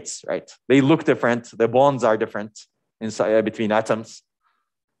 states, right? They look different. The bonds are different inside between atoms.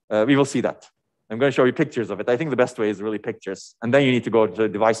 We will see that. I'm going to show you pictures of it. I think the best way is really pictures. And then you need to go to the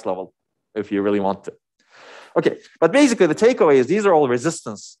device level if you really want to. Okay, but basically the takeaway is these are all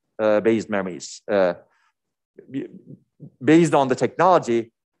resistance-based memories. Based on the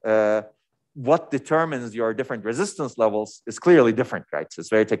technology, what determines your different resistance levels is clearly different, right? So it's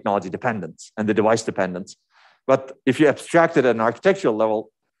very technology dependent and the device dependent. But if you abstract it at an architectural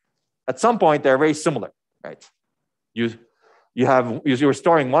level, at some point they're very similar, right? You're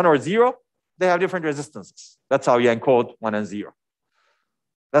storing 1 or 0, they have different resistances. That's how you encode 1 and 0.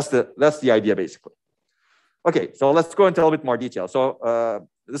 That's the idea, basically. Okay, so let's go into a little bit more detail. So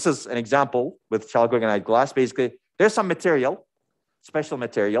this is an example with chalcogenide glass. Basically, there's some material, special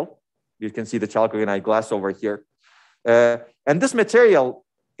material. You can see the chalcogenide glass over here. And this material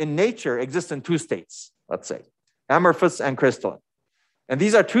in nature exists in two states, let's say, amorphous and crystalline. And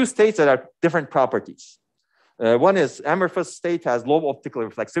these are two states that have different properties. One is amorphous state has low optical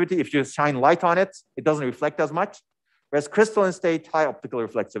reflexivity. If you shine light on it, it doesn't reflect as much. whereas crystalline state, high optical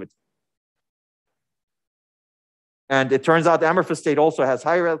reflexivity. And it turns out amorphous state also has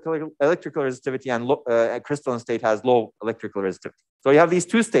high electrical resistivity, and crystalline state has low electrical resistivity. So you have these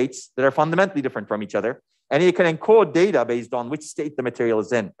two states that are fundamentally different from each other, and you can encode data based on which state the material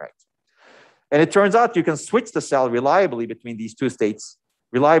is in, right? And it turns out you can switch the cell reliably between these two states,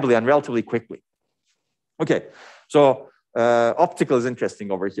 reliably and relatively quickly. Okay, so optical is interesting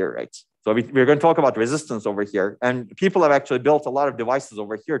over here, right? So we're going to talk about resistance over here, and people have actually built a lot of devices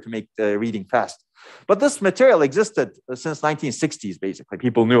over here to make the reading fast. But this material existed since 1960s, basically.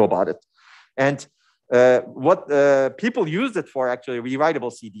 People knew about it. And what people used it for, actually,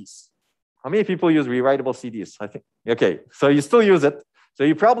 rewritable CDs. How many people use rewritable CDs? I think, okay, so you still use it. So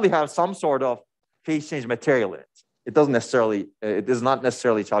you probably have some sort of phase change material in it. It doesn't necessarily, it is not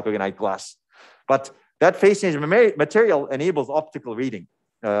necessarily chalcogenide glass. But that phase change material enables optical reading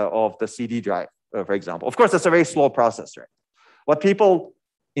of the CD drive, for example. Of course, it's a very slow process, right? What people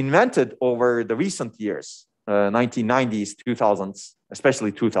invented over the recent years, 1990s, 2000s,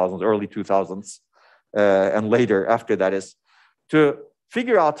 especially 2000s, early 2000s, and later after that, is to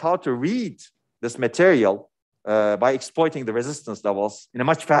figure out how to read this material by exploiting the resistance levels in a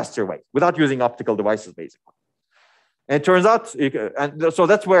much faster way without using optical devices, basically. And it turns out, and so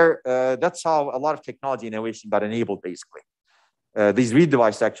that's where, that's how a lot of technology innovation got enabled, basically. These read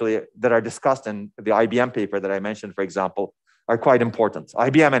devices actually that are discussed in the IBM paper that I mentioned, for example, are quite important.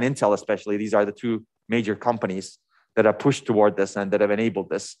 IBM and Intel especially, these are the two major companies that have pushed toward this and that have enabled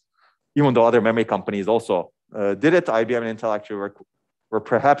this. Even though other memory companies also did it, IBM and Intel actually were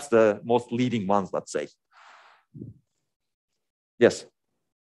perhaps the most leading ones, let's say. Yes?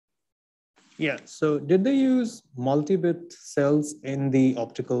 Yeah, so did they use multi-bit cells in the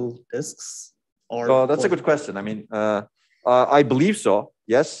optical disks? So that's a good question. I mean, I believe so,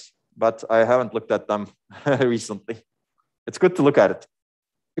 yes, but I haven't looked at them recently. It's good to look at it.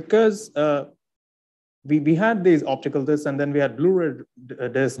 Because we had these optical disks, and then we had Blu-ray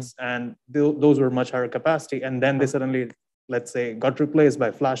disks, and those were much higher capacity, and then they suddenly, let's say, got replaced by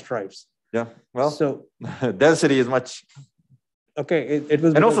flash drives. Yeah, well, so density is much. Okay, it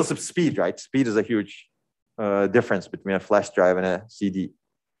was. And also some speed, right? Speed is a huge difference between a flash drive and a CD.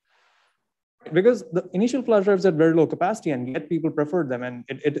 Because the initial flash drives had very low capacity, and yet people preferred them. And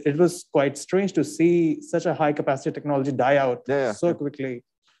it was quite strange to see such a high capacity technology die out so quickly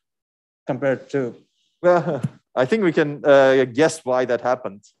compared to. Well, I think we can guess why that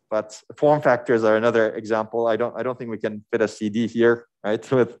happened, but form factors are another example. I don't think we can fit a CD here, right?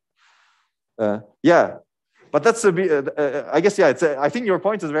 With yeah, but that's I guess, yeah. I think your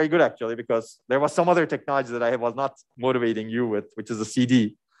point is very good, actually, because there was some other technology that I was not motivating you with, which is a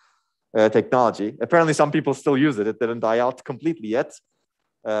CD technology. Apparently, some people still use it. It didn't die out completely yet,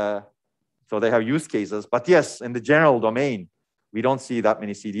 so they have use cases. But yes, in the general domain, we don't see that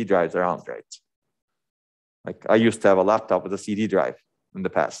many CD drives around, right? Like I used to have a laptop with a CD drive in the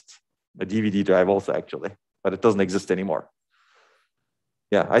past, a DVD drive also, actually, but it doesn't exist anymore.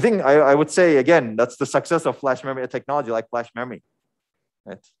 Yeah, I think I would say, again, that's the success of flash memory technology, like flash memory,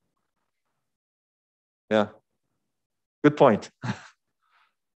 right? Yeah, good point.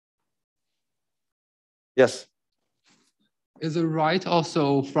 Yes. Is it write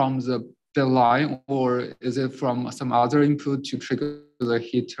also from the bit line, or is it from some other input to trigger the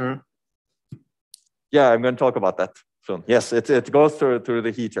heater? Yeah, I'm going to talk about that soon. Yes, it goes through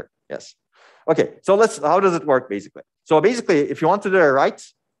the heater. Yes. Okay, so how does it work, basically? So basically, if you want to do a write,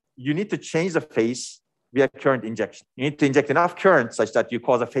 you need to change the phase via current injection. You need to inject enough current such that you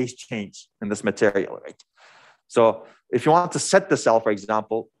cause a phase change in this material, right? So if you want to set the cell, for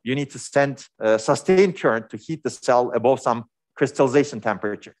example, you need to send sustained current to heat the cell above some crystallization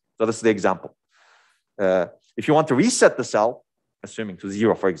temperature. So this is the example. If you want to reset the cell, assuming to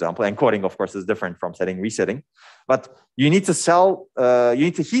 0, for example, encoding, of course, is different from resetting, but you need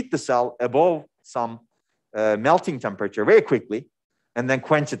to heat the cell above some melting temperature very quickly, and then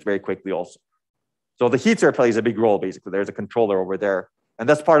quench it very quickly also. So the heater plays a big role, basically. There's a controller over there, and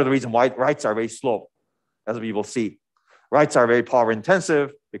that's part of the reason why writes are very slow, as we will see. Writes are very power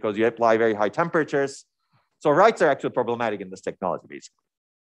intensive because you apply very high temperatures. So writes are actually problematic in this technology, basically.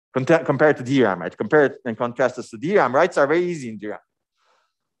 Compared to DRAM, right? Compare and contrast this to DRAM, writes are very easy in DRAM.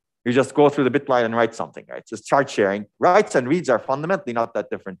 You just go through the bit line and write something, right? Just chart sharing. Writes and reads are fundamentally not that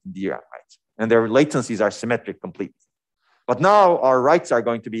different in DRAM, right? And their latencies are symmetric completely. But now our writes are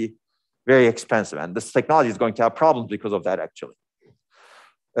going to be very expensive, and this technology is going to have problems because of that, actually.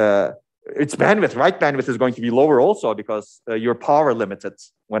 Its bandwidth, write bandwidth is going to be lower also because you're power limited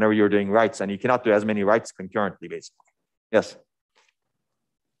whenever you're doing writes, and you cannot do as many writes concurrently, basically. Yes?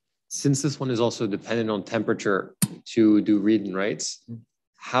 since this one is also dependent on temperature to do read and writes,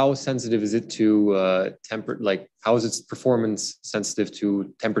 how sensitive is it to how is its performance sensitive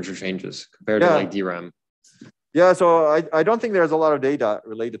to temperature changes compared to like DRAM? Yeah, so I don't think there's a lot of data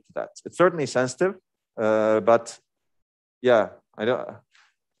related to that. It's certainly sensitive, but yeah,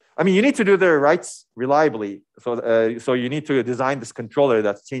 I mean, you need to do the writes reliably. So you need to design this controller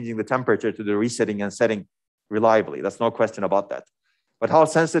that's changing the temperature to the resetting and setting reliably. That's no question about that. But how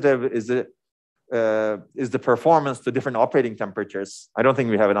sensitive is the performance to different operating temperatures? I don't think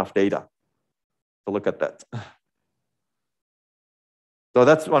we have enough data to look at that. So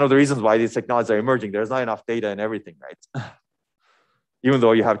that's one of the reasons why these technologies are emerging. There's not enough data in everything, right? Even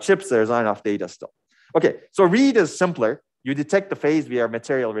though you have chips, there's not enough data still. Okay, so read is simpler. You detect the phase via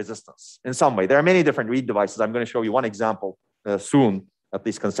material resistance in some way. There are many different read devices. I'm going to show you one example soon, at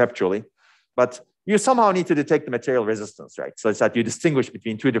least conceptually. But you somehow need to detect the material resistance, right? So it's that you distinguish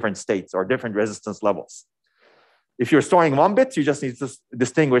between two different states or different resistance levels. If you're storing 1 bit, you just need to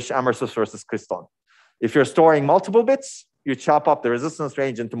distinguish amorphous versus crystalline. If you're storing multiple bits, you chop up the resistance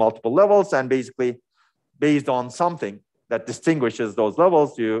range into multiple levels, and basically, based on something that distinguishes those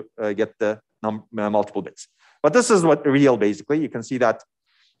levels, you get the multiple bits. But this is what real, basically. You can see that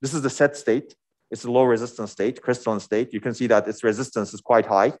this is the set state. It's a low resistance state, crystalline state. You can see that its resistance is quite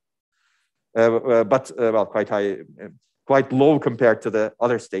high, well, quite high, quite low compared to the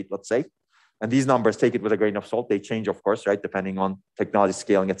other state, let's say. And these numbers, take it with a grain of salt. They change, of course, right, depending on technology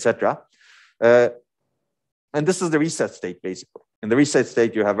scaling, etc. And this is the reset state, basically. In the reset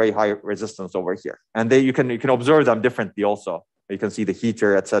state, you have very high resistance over here. And you can observe them differently also. You can see the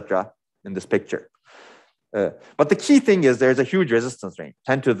heater, etc. in this picture. But the key thing is there's a huge resistance range,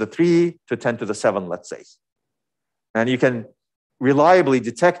 10 to the 3 to 10 to the 7, let's say. And you can reliably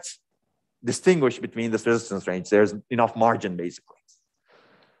distinguish between this resistance range. There's enough margin, basically.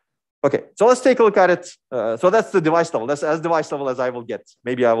 Okay, so let's take a look at it. So that's the device level. That's as device level as I will get.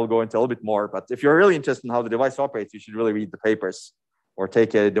 Maybe I will go into a little bit more, but if you're really interested in how the device operates, you should really read the papers or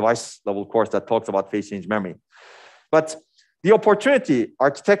take a device level course that talks about phase change memory. But the opportunity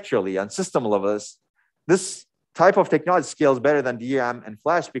architecturally and system level is this type of technology scales better than DRAM and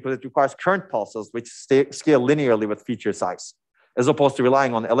flash because it requires current pulses which scale linearly with feature size, as opposed to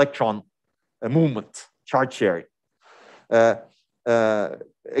relying on electron movement, charge sharing.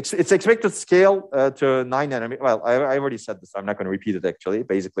 It's expected to scale to 9 nanometers. Well, I already said this. I'm not going to repeat it actually,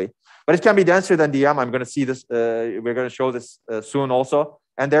 basically. But it can be denser than DRAM. I'm going to see this. We're going to show this soon also.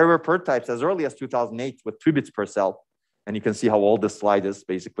 And there were prototypes as early as 2008 with 2 bits per cell. And you can see how old this slide is,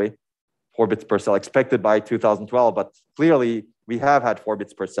 basically. 4 bits per cell expected by 2012. But clearly, we have had 4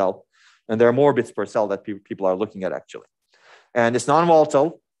 bits per cell. And there are more bits per cell that people are looking at, actually. And it's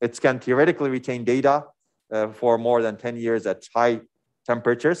non-volatile. It can theoretically retain data for more than 10 years at high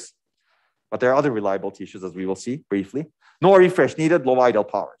temperatures. But there are other reliability issues, as we will see briefly. No refresh needed, low idle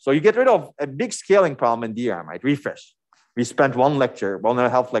power. So you get rid of a big scaling problem in DRAM, right? Refresh. We spent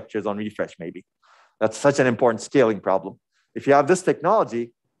 1.5 lectures on refresh, maybe. That's such an important scaling problem. If you have this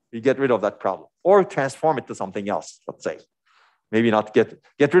technology, you get rid of that problem or transform it to something else, let's say. Maybe not get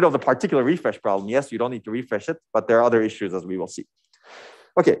rid of the particular refresh problem. Yes, you don't need to refresh it, but there are other issues, as we will see.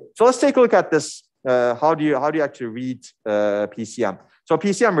 Okay, so let's take a look at this. How do you actually read PCM? So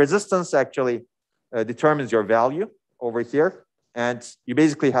PCM resistance actually determines your value over here. And you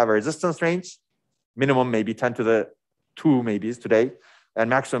basically have a resistance range. Minimum maybe 10 to the 2 maybe is today. And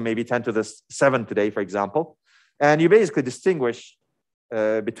maximum maybe 10 to the 7 today, for example. And you basically distinguish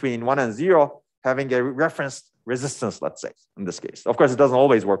between 1 and 0, having a reference resistance, let's say, in this case. Of course, it doesn't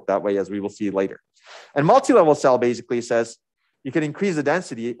always work that way, as we will see later. And multi-level cell basically says you can increase the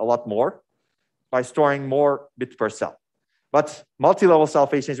density a lot more by storing more bits per cell. But multi-level cell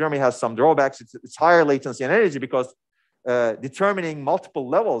phase change memory has some drawbacks. It's higher latency and energy because determining multiple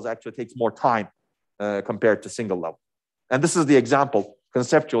levels actually takes more time compared to single level. And this is the example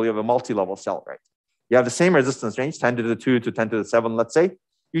conceptually of a multi-level cell, right? You have the same resistance range, 10 to the 2 to 10 to the 7, let's say.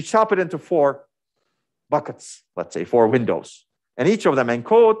 You chop it into 4 buckets, let's say 4 windows. And each of them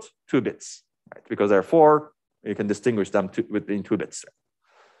encode 2 bits, right? Because there are 4, you can distinguish them within 2 bits.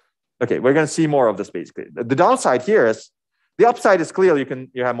 Okay, we're going to see more of this basically. The downside here is, the upside is clear,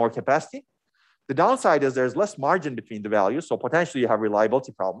 you have more capacity. The downside is there's less margin between the values, so potentially you have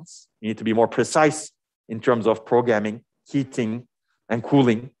reliability problems. You need to be more precise in terms of programming, heating, and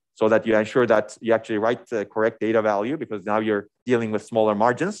cooling, so that you ensure that you actually write the correct data value, because now you're dealing with smaller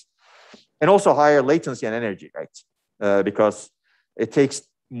margins. And also higher latency and energy, right? Because it takes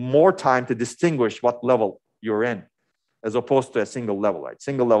more time to distinguish what level you're in, as opposed to a single level, right?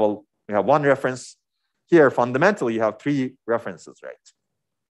 Single level, you have 1 reference. Here, fundamentally, you have 3 references, right?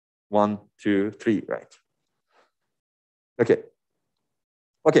 1, 2, 3, right? Okay.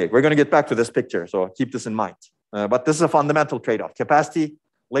 Okay, we're going to get back to this picture, so keep this in mind. But this is a fundamental trade-off: capacity,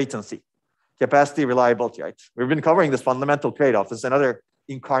 latency, capacity, reliability, right? We've been covering this fundamental trade-off. This is another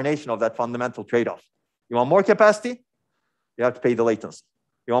incarnation of that fundamental trade-off. You want more capacity, you have to pay the latency.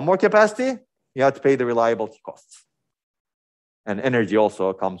 You want more capacity, you have to pay the reliability costs. And energy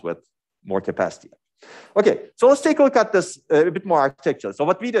also comes with more capacity. Okay, so let's take a look at this a bit more architecture. So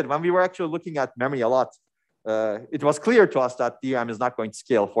what we did when we were actually looking at memory a lot, it was clear to us that DRAM is not going to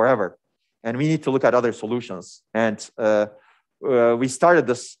scale forever. And we need to look at other solutions. And we started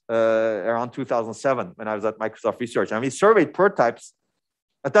this around 2007 when I was at Microsoft Research. And we surveyed prototypes.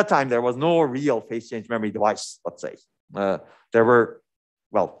 At that time, there was no real phase change memory device, let's say. There were,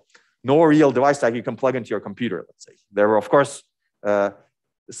 well, no real device that you can plug into your computer, let's say. There were, of course,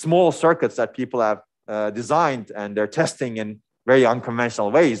 small circuits that people have designed and they're testing in very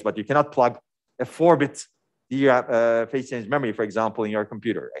unconventional ways, but you cannot plug a 4-bit phase change memory, for example, in your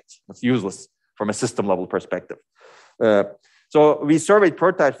computer, right? It's useless from a system level perspective. So we surveyed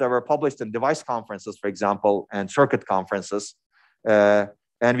prototypes that were published in device conferences, for example, and circuit conferences.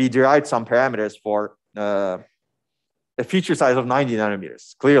 And we derived some parameters for a feature size of 90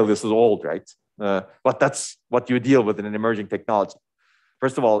 nanometers. Clearly, this is old, right? But that's what you deal with in an emerging technology.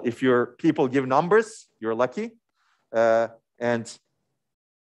 First of all, if your people give numbers, you're lucky. And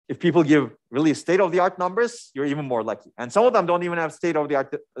if people give really state-of-the-art numbers, you're even more lucky. And some of them don't even have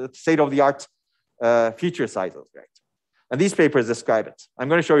state-of-the-art feature sizes, right? And these papers describe it. I'm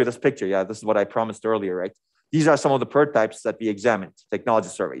going to show you this picture. Yeah, this is what I promised earlier, right? These are some of the prototypes that we examined, technology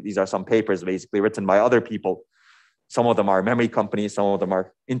survey. These are some papers basically written by other people. Some of them are memory companies. Some of them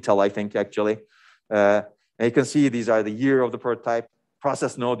are Intel, I think, actually. And you can see these are the year of the prototype.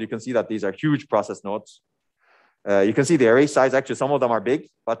 Process node, you can see that these are huge process nodes. You can see the array size. Actually, some of them are big,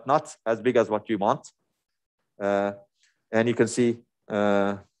 but not as big as what you want. And you can see,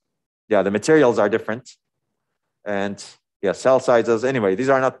 yeah, the materials are different. And yeah, cell sizes. Anyway, these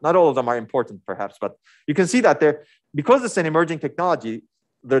are not all of them are important, perhaps, but you can see that they're, because it's an emerging technology,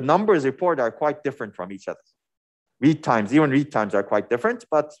 the numbers reported are quite different from each other. Read times, even read times are quite different,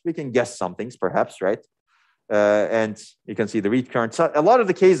 but we can guess some things, perhaps, right? And you can see the read current. So a lot of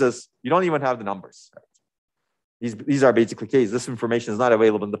the cases, you don't even have the numbers. Right? These are basically cases. This information is not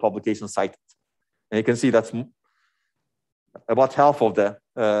available in the publication site. And you can see that's about half of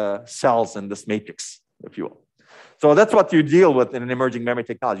the cells in this matrix, if you will. So that's what you deal with in an emerging memory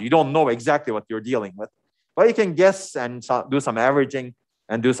technology. You don't know exactly what you're dealing with, but you can guess and do some averaging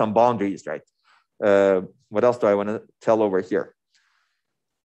and do some boundaries, right? What else do I want to tell over here?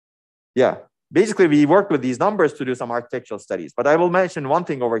 Yeah, basically we worked with these numbers to do some architectural studies, but I will mention one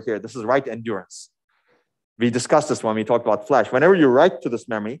thing over here. This is write endurance. We discussed this when we talked about flash. Whenever you write to this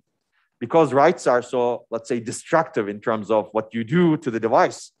memory, because writes are so, let's say, destructive in terms of what you do to the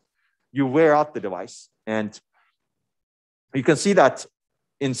device, you wear out the device. And you can see that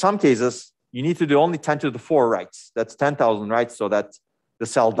in some cases, you need to do only 10 to the 4 writes. That's 10,000 writes so that the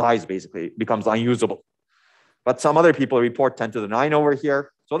cell dies, basically, becomes unusable. But some other people report 10 to the 9 over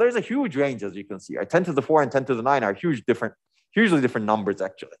here. So there's a huge range, as you can see. Right? 10 to the 4 and 10 to the 9 are hugely different numbers,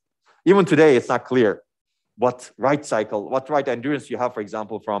 actually. Even today, it's not clear what write cycle, what write endurance you have, for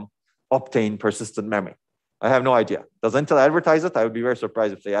example, from Optane persistent memory. I have no idea. Does Intel advertise it? I would be very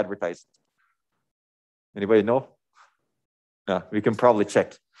surprised if they advertise it. Anybody know? Yeah, we can probably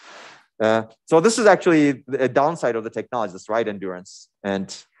check. So this is actually a downside of the technology, this write endurance.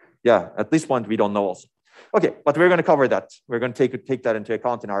 And yeah, at least one we don't know also. Okay, but we're going to cover that. We're going to take that into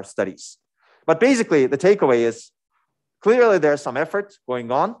account in our studies. But basically, the takeaway is clearly there's some effort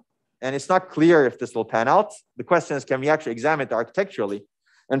going on, and it's not clear if this will pan out. The question is, can we actually examine it architecturally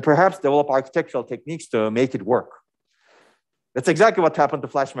and perhaps develop architectural techniques to make it work? That's exactly what happened to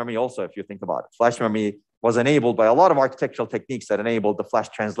flash memory also, if you think about it. Flash memory was enabled by a lot of architectural techniques that enabled the flash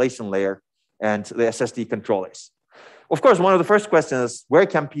translation layer and the SSD controllers. Of course, one of the first questions is, where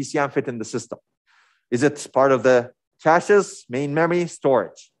can PCM fit in the system? Is it part of the caches, main memory,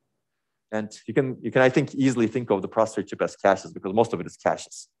 storage? And you can I think, easily think of the processor chip as caches because most of it is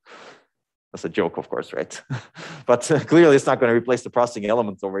caches. That's a joke, of course, right? But clearly, it's not going to replace the processing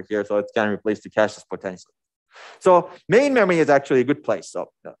elements over here, so it can replace the caches potentially. So main memory is actually a good place.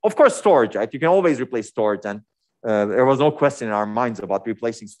 So of course, storage, right? You can always replace storage, and there was no question in our minds about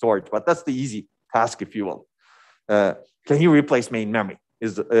replacing storage, but that's the easy task, if you will. Can you replace main memory?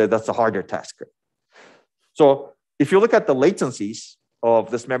 That's a harder task. Right? So if you look at the latencies of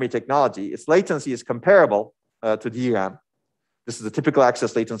this memory technology, its latency is comparable to DRAM. This is the typical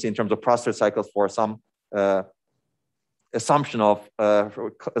access latency in terms of processor cycles for some assumption of a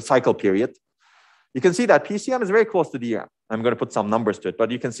cycle period, you can see that PCM is very close to DRAM. I'm going to put some numbers to it,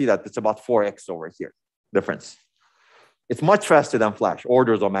 but you can see that it's about 4x over here difference. It's much faster than flash,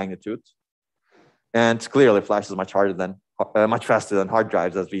 orders of magnitude. And clearly flash is much faster than hard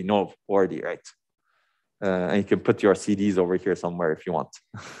drives, as we know already, right? And you can put your CDs over here somewhere if you want,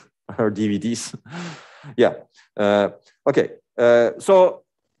 or DVDs. Yeah. Okay. So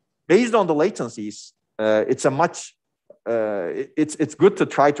based on the latencies, it's good to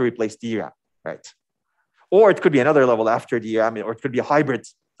try to replace DRAM, right? Or it could be another level after DRAM, or it could be a hybrid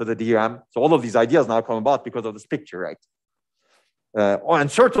to the DRAM. So all of these ideas now come about because of this picture, right?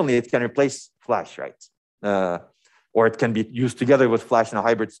 And certainly it can replace flash, right? Or it can be used together with flash in a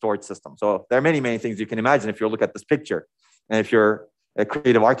hybrid storage system. So there are many, many things you can imagine if you look at this picture, and if you're a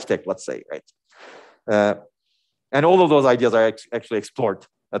creative architect, let's say, right? And all of those ideas are actually explored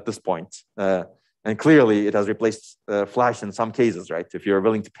at this point. And clearly it has replaced flash in some cases, right? If you're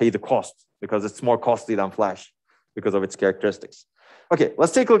willing to pay the cost, because it's more costly than flash because of its characteristics. Okay,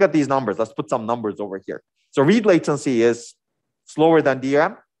 let's take a look at these numbers. Let's put some numbers over here. So read latency is slower than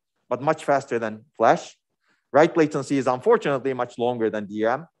DRAM, but much faster than flash. Write latency is unfortunately much longer than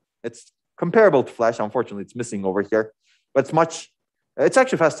DRAM. It's comparable to flash. Unfortunately, it's missing over here, but it's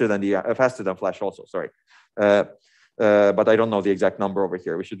actually faster than DRAM, faster than flash also, sorry. But I don't know the exact number over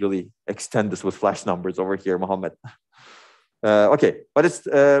here. We should really extend this with flash numbers over here, Mohammed. Okay, but it's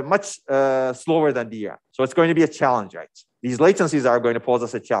much slower than DRAM. So it's going to be a challenge, right? These latencies are going to pose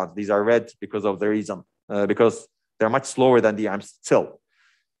us a challenge. These are red because of the reason, because they're much slower than DRAM still.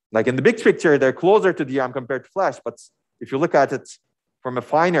 Like in the big picture, they're closer to DRAM compared to flash, but if you look at it from a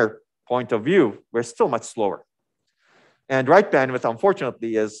finer point of view, we're still much slower. And write bandwidth,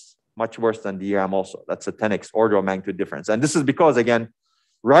 unfortunately, is much worse than DRAM also. That's a 10x order of magnitude difference. And this is because, again,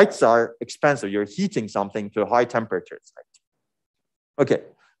 writes are expensive. You're heating something to high temperatures. Right? Okay,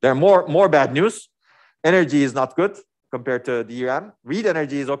 there are more bad news. Energy is not good compared to DRAM. Read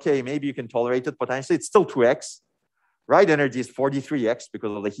energy is okay. Maybe you can tolerate it potentially. It's still 2x. Write energy is 43x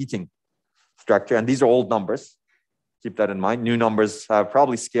because of the heating structure. And these are old numbers. Keep that in mind. New numbers have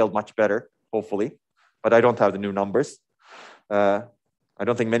probably scaled much better, hopefully. But I don't have the new numbers. I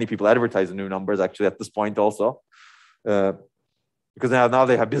don't think many people advertise the new numbers actually at this point also. Because now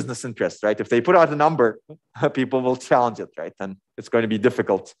they have business interests, right? If they put out a number, people will challenge it, right? And it's going to be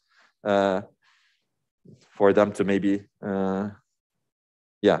difficult for them to maybe, and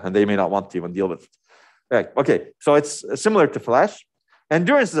they may not want to even deal with it. Right, okay, so it's similar to flash.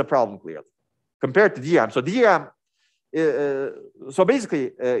 Endurance is a problem, clearly, compared to DRAM. So DRAM, so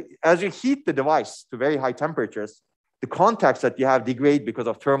basically, as you heat the device to very high temperatures, the contacts that you have degrade because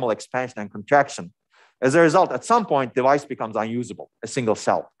of thermal expansion and contraction. As a result, at some point, the device becomes unusable, a single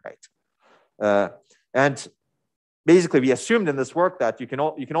cell, right? And basically, we assumed in this work that you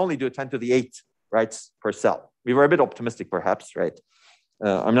can only do 10 to the 8 writes per cell. We were a bit optimistic, perhaps, right?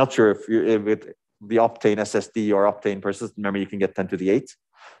 I'm not sure if with the Optane SSD or Optane persistent memory, you can get 10 to the 8.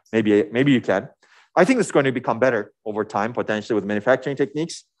 Maybe you can. I think it's going to become better over time, potentially with manufacturing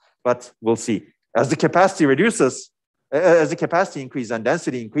techniques, but we'll see. As the capacity reduces, as the capacity increases and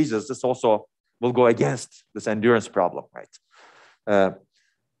density increases, this also will go against this endurance problem, right?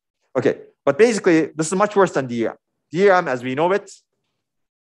 Okay, but basically, this is much worse than DRAM. DRAM, as we know it,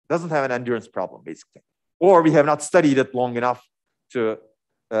 doesn't have an endurance problem, basically. Or we have not studied it long enough to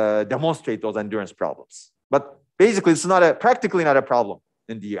demonstrate those endurance problems. But basically, this is practically not a problem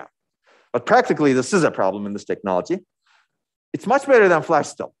in DRAM. But practically, this is a problem in this technology. It's much better than flash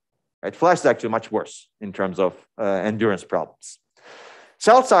still. Right? Flash is actually much worse in terms of endurance problems.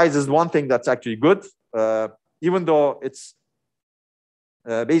 Cell size is one thing that's actually good, even though it's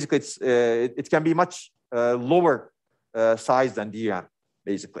basically it can be much lower size than DRAM,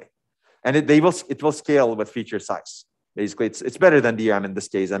 basically, and it will scale with feature size. Basically, it's better than DRAM in this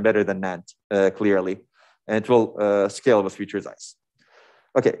case and better than NAND, clearly, and it will scale with feature size.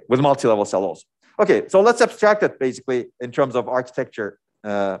 Okay, with multi-level cell also. Okay, so let's abstract it basically in terms of architectural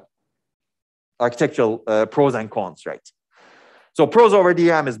pros and cons, right? So pros over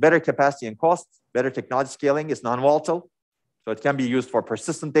DRAM is better capacity and cost, better technology scaling, is non-volatile, so it can be used for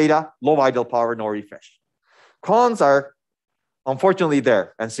persistent data, low idle power, no refresh. Cons are unfortunately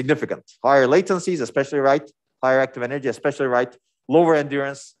there and significant. Higher latencies, especially write, higher active energy, especially write, lower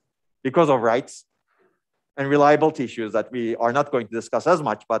endurance because of writes, and reliability issues that we are not going to discuss as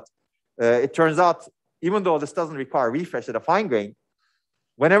much, but it turns out, even though this doesn't require refresh at a fine grain,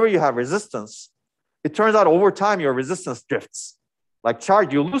 whenever you have resistance, it turns out over time your resistance drifts. Like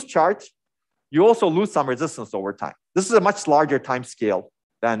charge, you lose charge, you also lose some resistance over time. This is a much larger time scale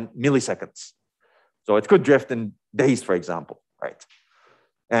than milliseconds. So it could drift in days, for example, right?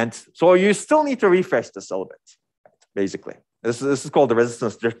 And so you still need to refresh this a little bit, right? Basically. This is called the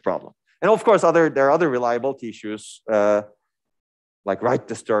resistance drift problem. And of course, there are other reliability issues, like write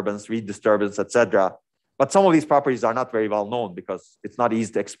disturbance, read disturbance, etc. But some of these properties are not very well known because it's not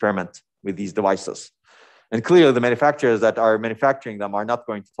easy to experiment with these devices. And clearly, the manufacturers that are manufacturing them are not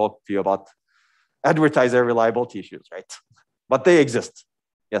going to talk to you about advertise their reliability issues, right? But they exist.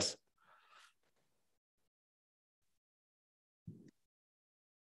 Yes.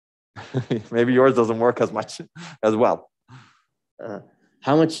 Maybe yours doesn't work as much as well.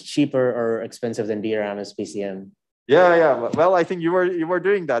 How much cheaper or expensive than DRAM is PCM? Yeah. Well, I think you were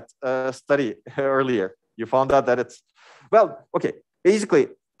doing that study earlier. You found out that it's, well, okay. Basically,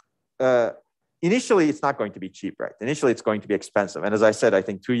 initially it's not going to be cheap, right? Initially it's going to be expensive. And as I said, I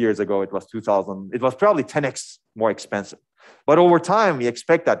think 2 years ago it was 2000. It was probably 10x more expensive. But over time, we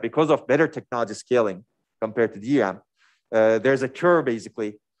expect that because of better technology scaling compared to DRAM, there's a curve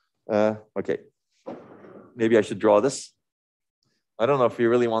basically. Okay, maybe I should draw this. I don't know if you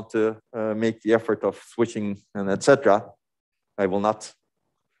really want to make the effort of switching and etc. I will not.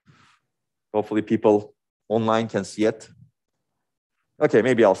 Hopefully people online can see it. Okay,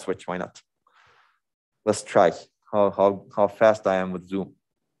 maybe I'll switch, why not? Let's try how fast I am with Zoom.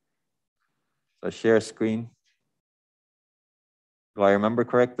 So share screen. Do I remember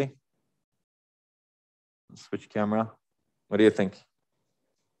correctly? Switch camera. What do you think?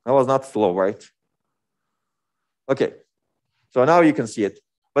 That was not slow, right? Okay, so now you can see it.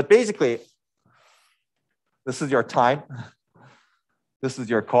 But basically, this is your time. This is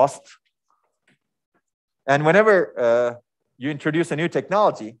your cost. And whenever you introduce a new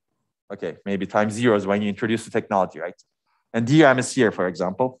technology, okay, maybe time 0 is when you introduce the technology, right? And DRAM is here, for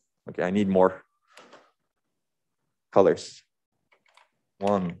example. Okay, I need more colors.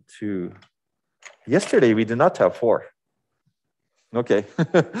 1, 2. Yesterday, we did not have 4. Okay,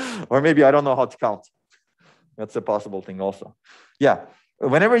 or maybe I don't know how to count. That's a possible thing also. Yeah,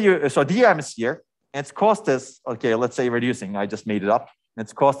 whenever so DRAM is here, and its cost is, okay, let's say reducing, I just made it up.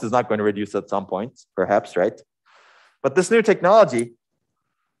 Its cost is not going to reduce at some point, perhaps, right? But this new technology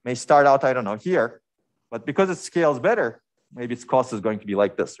may start out, I don't know, here, but because it scales better, maybe its cost is going to be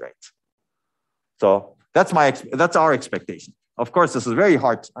like this, right? So that's our expectation. Of course, this is very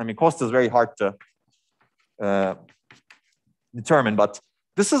hard. I mean, cost is very hard to determine, but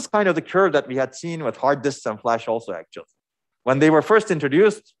this is kind of the curve that we had seen with hard disks and flash also, actually. When they were first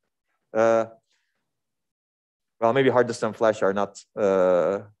introduced, well, maybe hard disks and flash are not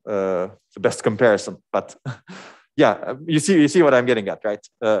the best comparison, but yeah, you see what I'm getting at, right?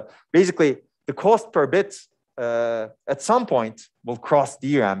 Basically, the cost per bit at some point will cross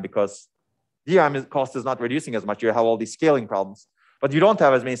DRAM because DRAM cost is not reducing as much. You have all these scaling problems, but you don't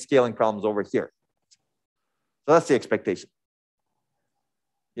have as many scaling problems over here. So that's the expectation.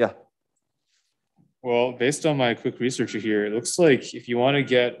 Yeah. Well, based on my quick research here, it looks like if you want to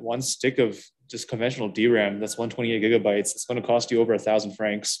get one stick of just conventional DRAM, that's 128 gigabytes, it's going to cost you over 1,000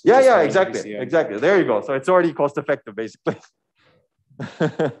 francs. Yeah, exactly. There you go. So it's already cost effective, basically.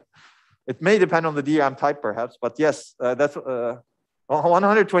 It may depend on the DRAM type, perhaps, but yes, that's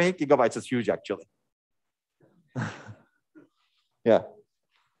 128 gigabytes is huge, actually. Yeah.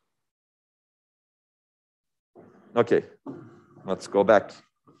 Okay, let's go back.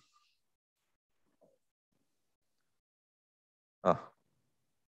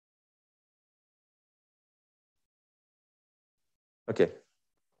 Okay,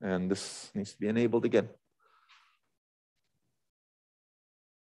 and this needs to be enabled again.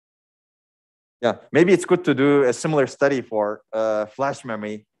 Yeah, maybe it's good to do a similar study for flash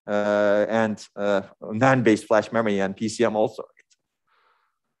memory and NAND-based flash memory and PCM also.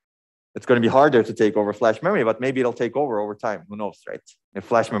 It's going to be harder to take over flash memory, but maybe it'll take over time. Who knows, right? If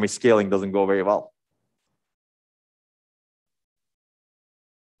flash memory scaling doesn't go very well.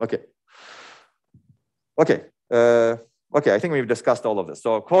 Okay. Okay, I think we've discussed all of this.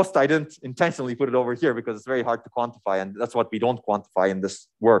 So cost, I didn't intentionally put it over here because it's very hard to quantify, and that's what we don't quantify in this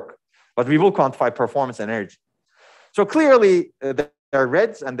work. But we will quantify performance and energy. So clearly, there are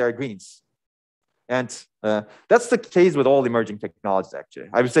reds and there are greens. And that's the case with all emerging technologies, actually.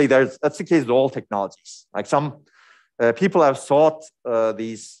 I would say that's the case with all technologies. Like some people have sought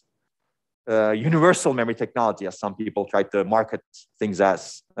these universal memory technology, as some people try to market things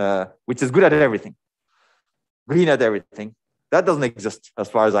as, which is good at everything. Green at everything. That doesn't exist as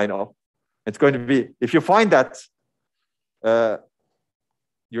far as I know. It's going to be, if you find that,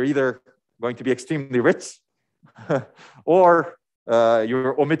 you're either going to be extremely rich or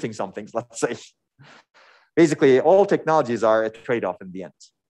you're omitting some things, let's say. Basically, all technologies are a trade-off in the end.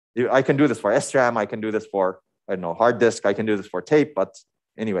 I can do this for SRAM, I can do this for I don't know, hard disk. I can do this for tape, but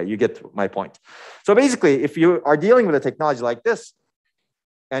anyway, you get my point. So basically, if you are dealing with a technology like this,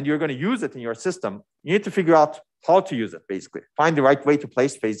 and you're going to use it in your system, you need to figure out how to use it, basically. Find the right way to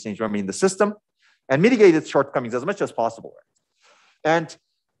place phase change memory in the system and mitigate its shortcomings as much as possible. And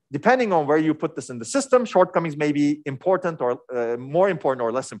depending on where you put this in the system, shortcomings may be important or more important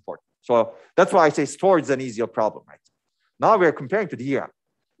or less important. So that's why I say storage is an easier problem, right? Now we're comparing to DRAM.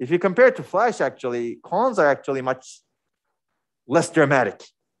 If you compare to flash, actually, cons are actually much less dramatic,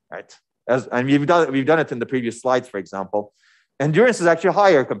 right? And we've done it in the previous slides, for example. Endurance is actually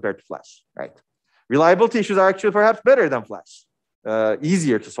higher compared to flash, right? Reliability issues are actually perhaps better than flash,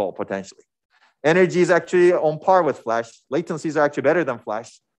 easier to solve potentially. Energy is actually on par with flash. Latencies are actually better than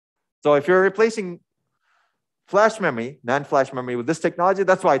flash. So if you're replacing flash memory, NAND flash memory with this technology,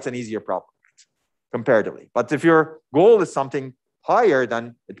 that's why it's an easier problem, right? Comparatively. But if your goal is something higher,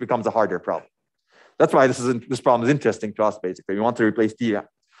 then it becomes a harder problem. That's why this problem is interesting to us, basically. We want to replace DRAM.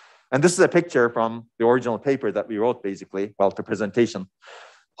 And this is a picture from the original paper that we wrote, basically, well, the presentation.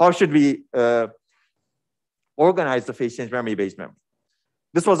 How should we organize the phase change memory-based memory?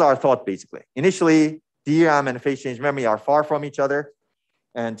 This was our thought, basically. Initially, DRAM and phase change memory are far from each other,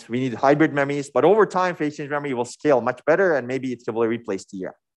 and we need hybrid memories. But over time, phase change memory will scale much better, and maybe it will replace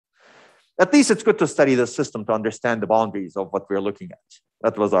DRAM. At least it's good to study the system to understand the boundaries of what we're looking at.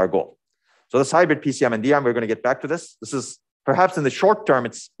 That was our goal. So this hybrid PCM and DRAM, we're going to get back to this. This is perhaps in the short term,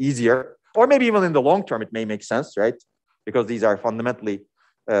 it's easier, or maybe even in the long term, it may make sense, right? Because these are fundamentally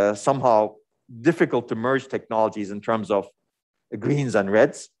somehow difficult to merge technologies in terms of greens and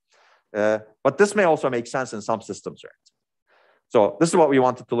reds. But this may also make sense in some systems, right? So this is what we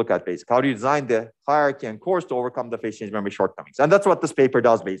wanted to look at, basically. How do you design the hierarchy and cores to overcome the phase change memory shortcomings? And that's what this paper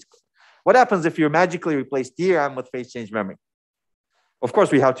does, basically. What happens if you magically replace DRAM with phase change memory? Of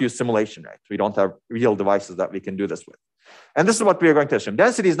course, we have to use simulation, right? We don't have real devices that we can do this with. And this is what we are going to assume.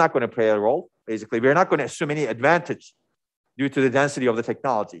 Density is not going to play a role. Basically, we're not going to assume any advantage due to the density of the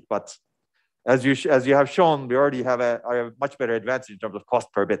technology. But as you have shown, we already have a much better advantage in terms of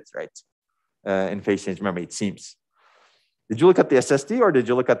cost per bit, right? In phase change memory, it seems. Did you look at the SSD or did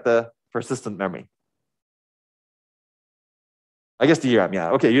you look at the persistent memory? I guess DRAM,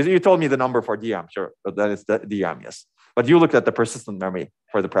 yeah. Okay, you told me the number for DRAM, sure. But that is the DRAM, yes. But you looked at the persistent memory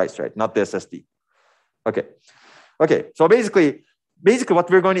for the price, right? Not the SSD. Okay. Okay, so basically what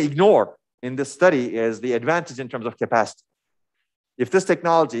we're going to ignore in this study is the advantage in terms of capacity. If this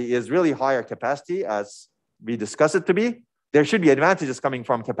technology is really higher capacity as we discuss it to be, there should be advantages coming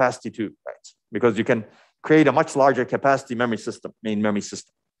from capacity too, right? Because you can create a much larger capacity memory system, main memory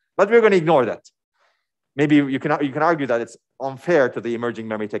system. But we're going to ignore that. Maybe you can argue that it's unfair to the emerging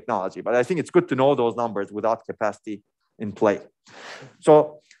memory technology, but I think it's good to know those numbers without capacity in play.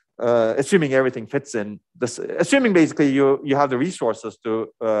 So assuming everything fits in this, assuming basically you have the resources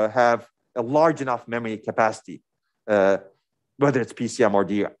to have a large enough memory capacity, whether it's PCM or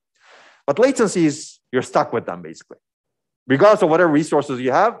DRAM. But latencies, you're stuck with them basically. Regardless of whatever resources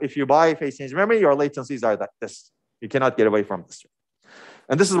you have, if you buy phase change memory, your latencies are like this. You cannot get away from this.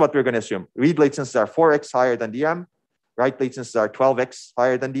 And this is what we're going to assume. Read latencies are 4x higher than DRAM. Write latencies are 12x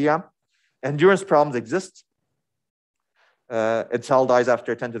higher than DRAM. Endurance problems exist. Cell dies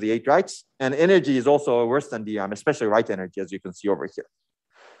after 10 to the 8 writes. And energy is also worse than DRAM, especially write energy, as you can see over here.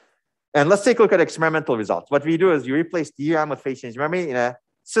 And let's take a look at experimental results. What we do is you replace DRAM with phase change memory in a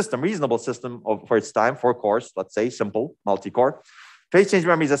system, reasonable system for its time, 4 cores, let's say, simple, multi-core. Phase change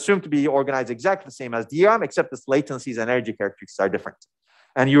memory is assumed to be organized exactly the same as DRAM, except its latencies and energy characteristics are different.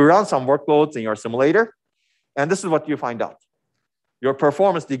 And you run some workloads in your simulator, and this is what you find out. Your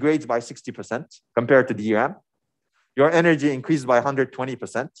performance degrades by 60% compared to DRAM. Your energy increases by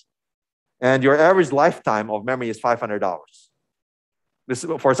 120%, and your average lifetime of memory is $500. This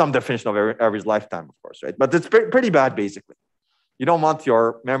is for some definition of average lifetime, of course, right? But it's pretty bad, basically. You don't want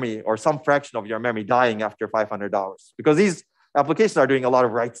your memory or some fraction of your memory dying after $500 because these applications are doing a lot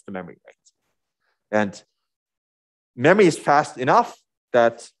of writes to memory, right? And memory is fast enough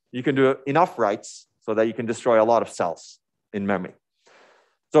that you can do enough writes so that you can destroy a lot of cells in memory.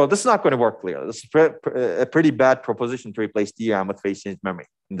 So this is not going to work clearly. This is a pretty bad proposition to replace DRAM with phase change memory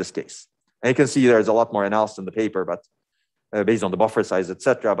in this case. And you can see there's a lot more analysis in the paper, but based on the buffer size,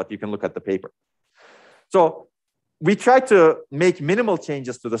 etc. But you can look at the paper. So we tried to make minimal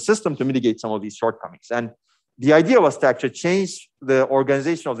changes to the system to mitigate some of these shortcomings. And the idea was to actually change the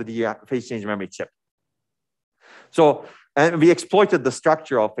organization of the DRAM phase change memory chip. So, and we exploited the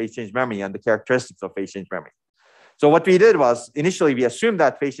structure of phase change memory and the characteristics of phase change memory. So what we did was, initially, we assumed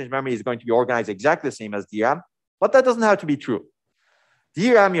that phase change memory is going to be organized exactly the same as DRAM, but that doesn't have to be true.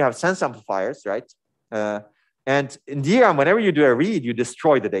 DRAM, you have sense amplifiers, right? And in DRAM, whenever you do a read, you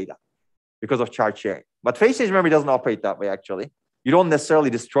destroy the data because of charge sharing. But phase change memory doesn't operate that way, actually. You don't necessarily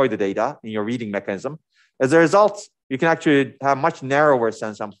destroy the data in your reading mechanism. As a result, you can actually have much narrower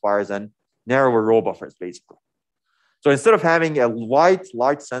sense amplifiers and narrower row buffers, basically. So instead of having a wide,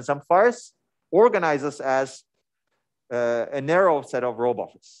 large sense amplifiers, organize this as a narrow set of row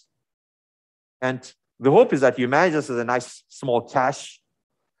buffers. And the hope is that you manage this as a nice small cache.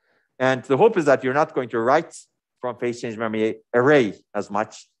 And the hope is that you're not going to write from phase change memory array as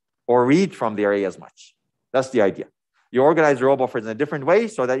much or read from the array as much. That's the idea. You organize row buffers in a different way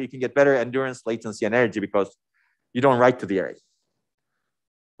so that you can get better endurance, latency, and energy because you don't write to the array.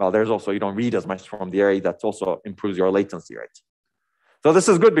 Well, there's also, you don't read as much from the array. That also improves your latency rate. So this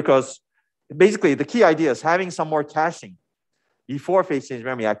is good because basically the key idea is having some more caching before phase change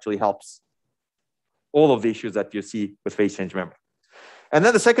memory actually helps all of the issues that you see with phase change memory. And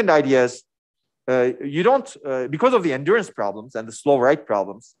then the second idea is you don't, because of the endurance problems and the slow write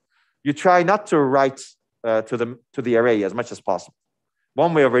problems, you try not to write to the array as much as possible.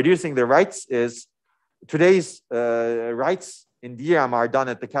 One way of reducing the writes is today's writes in DRAM are done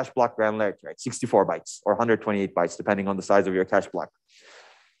at the cache block granularity, right? 64 bytes or 128 bytes, depending on the size of your cache block.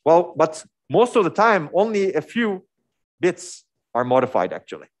 Well, but most of the time, only a few bits are modified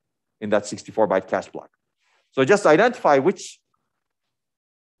actually in that 64-byte cache block. So just identify which,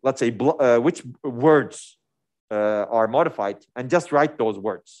 let's say, which words are modified and just write those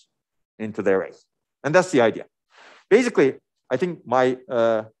words into the array. And that's the idea. Basically, I think my,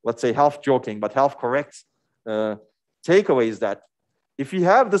 let's say, half joking, but half correct takeaway is that if you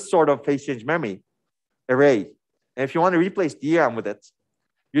have this sort of phase change memory array, and if you want to replace DRAM with it,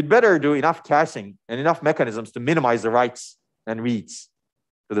 you'd better do enough caching and enough mechanisms to minimize the writes and reads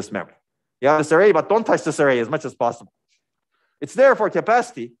to this memory. You have this array, but don't touch this array as much as possible. It's there for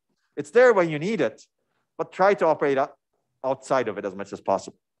capacity. It's there when you need it, but try to operate outside of it as much as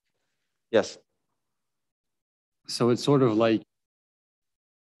possible. Yes. So it's sort of like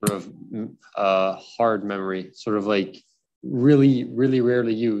hard memory, sort of like really, really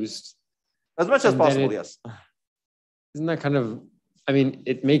rarely used. As much as possible, yes. Isn't that kind of, I mean,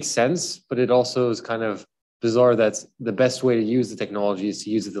 it makes sense, but it also is kind of bizarre that the best way to use the technology is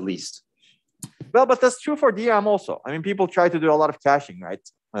to use it the least. Well, but that's true for DRAM also. I mean, people try to do a lot of caching, right?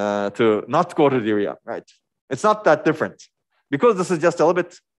 To not go to DRAM, right? It's not that different. Because this is just a little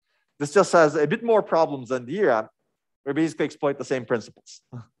bit, this just has a bit more problems than DRAM. We basically exploit the same principles.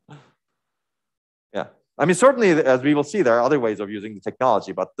 Yeah. I mean, certainly, as we will see, there are other ways of using the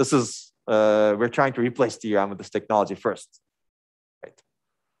technology, but this is, we're trying to replace DRAM with this technology first. Right.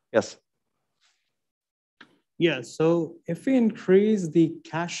 Yes. Yeah, so if we increase the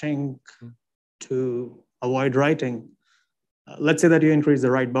caching to avoid writing, let's say that you increase the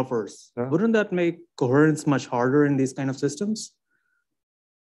write buffers, wouldn't that make coherence much harder in these kind of systems?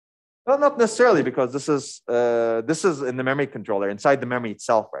 Well, not necessarily, because this is in the memory controller, inside the memory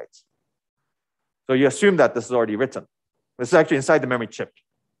itself, right? So you assume that this is already written. This is actually inside the memory chip.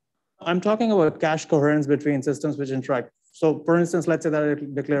 I'm talking about cache coherence between systems which interact. So for instance, let's say that I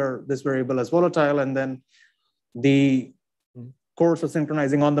declare this variable as volatile, and then the cores are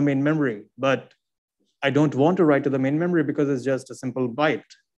synchronizing on the main memory, but I don't want to write to the main memory because it's just a simple byte.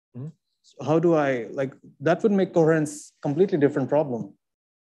 So how do I, like, that would make coherence completely different problem.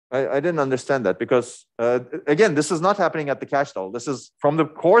 I didn't understand that because, again, this is not happening at the cache level. This is from the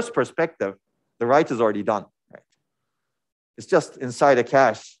core's perspective, the write is already done. Right? It's just inside a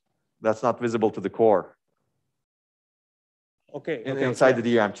cache that's not visible to the core. Okay. Inside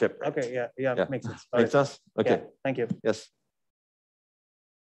the DRAM chip. Right? Okay, yeah, makes sense. Makes sense? Okay. Yeah, thank you. Yes.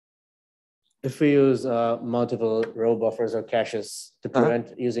 If we use multiple row buffers or caches to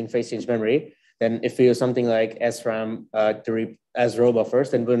prevent using phase change memory, then if we use something like SRAM as row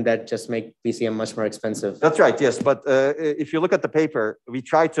buffers, then wouldn't that just make PCM much more expensive? That's right, yes. But if you look at the paper, we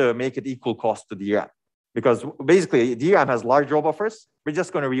try to make it equal cost to DRAM because basically DRAM has large row buffers. We're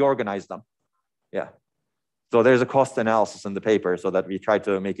just going to reorganize them. Yeah. So there's a cost analysis in the paper so that we try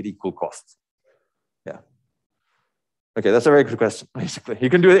to make it equal cost. Yeah. Okay, that's a very good question, basically. You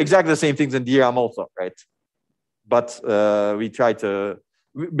can do exactly the same things in DRAM also, right? But we try to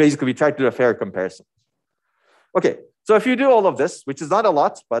do a fair comparison. Okay, so if you do all of this, which is not a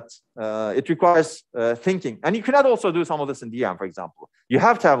lot, but it requires thinking. And you cannot also do some of this in DRAM, for example. You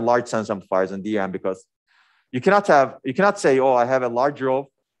have to have large sense amplifiers in DRAM because you cannot say, oh, I have a large row,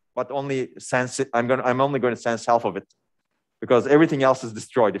 but only sense it. I'm only going to sense half of it because everything else is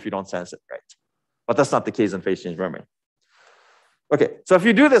destroyed if you don't sense it, right? But that's not the case in phase change memory. Okay, so if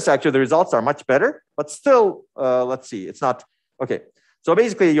you do this, actually, the results are much better, but still, let's see, it's not, okay. So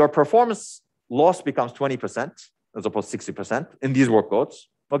basically your performance loss becomes 20% as opposed to 60% in these workloads.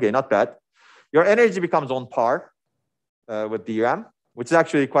 Okay, not bad. Your energy becomes on par with DRAM, which is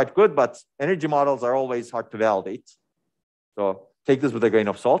actually quite good, but energy models are always hard to validate. So take this with a grain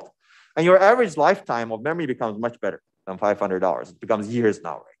of salt. And your average lifetime of memory becomes much better than 500 hours. It becomes years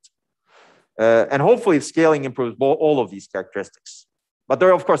now, right? And hopefully scaling improves all of these characteristics. But there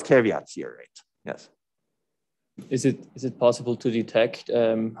are, of course, caveats here, right? Yes. Is it possible to detect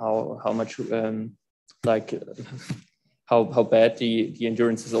how much how bad the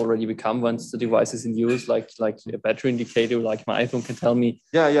endurance has already become once the device is in use, like a battery indicator, like my iPhone can tell me?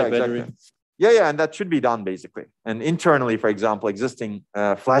 Yeah, exactly. Yeah, and that should be done basically. And internally, for example, existing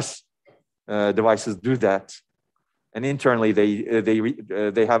flash devices do that. And internally,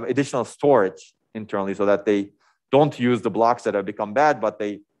 they have additional storage internally so that they don't use the blocks that have become bad, but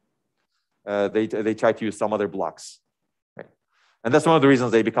they try to use some other blocks. Right? And that's one of the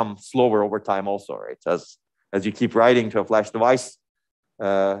reasons they become slower over time also, right? As you keep writing to a flash device,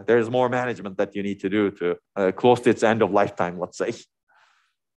 there's more management that you need to do to close to its end of lifetime, let's say.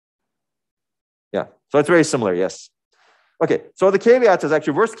 Yeah, so it's very similar, yes. Okay, so the caveat is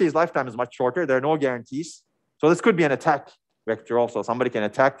actually worst case lifetime is much shorter. There are no guarantees. So this could be an attack vector also. Somebody can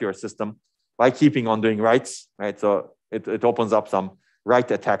attack your system by keeping on doing writes, right? So it opens up some write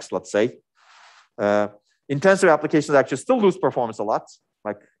attacks, let's say. Intensive applications actually still lose performance a lot.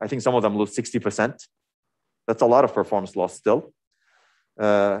 Like I think some of them lose 60%. That's a lot of performance loss still.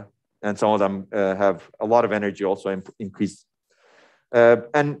 And some of them have a lot of energy also increased.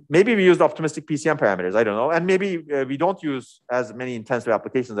 And maybe we used optimistic PCM parameters, I don't know. And maybe we don't use as many intensive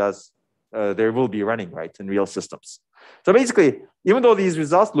applications as there will be running, right, in real systems. So basically, even though these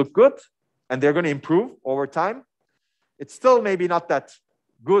results look good and they're going to improve over time, it's still maybe not that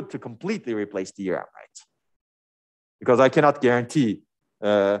good to completely replace DRAM, right? Because I cannot guarantee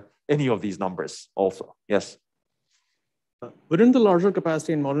any of these numbers also. Yes? Wouldn't the larger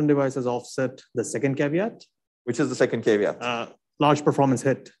capacity in modern devices offset the second caveat? Which is the second caveat? Large performance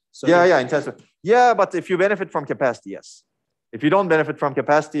hit. So yeah, intensive. Yeah, but if you benefit from capacity, yes. If you don't benefit from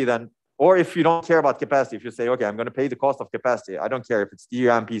capacity, then, or if you don't care about capacity, if you say, okay, I'm going to pay the cost of capacity, I don't care if it's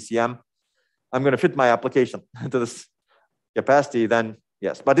DRAM, PCM, I'm going to fit my application to this capacity, then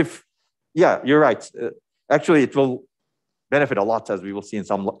yes. But if, yeah, you're right. Actually, it will benefit a lot, as we will see in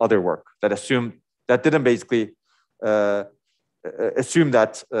some other work that didn't basically assume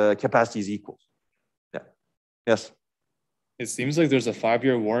that capacity is equal. Yeah. Yes. It seems like there's a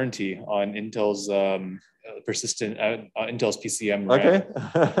 5-year warranty on Intel's persistent Intel's PCM, right?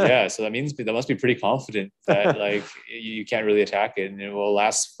 Okay. Yeah, so that means that must be pretty confident that like you can't really attack it, and it will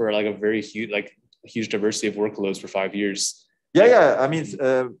last for like a very huge diversity of workloads for 5 years. Yeah. I mean,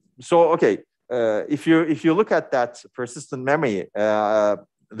 so okay. If you look at that persistent memory,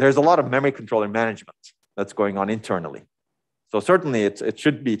 there's a lot of memory controller management that's going on internally. So certainly it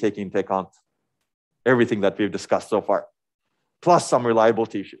should be taking into account everything that we've discussed so far, plus some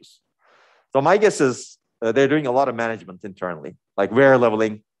reliability issues. So my guess is they're doing a lot of management internally, like wear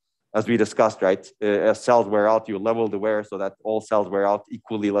leveling, as we discussed, right? As cells wear out, you level the wear so that all cells wear out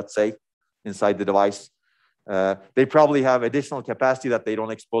equally, let's say, inside the device. They probably have additional capacity that they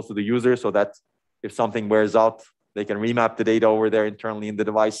don't expose to the user so that if something wears out, they can remap the data over there internally in the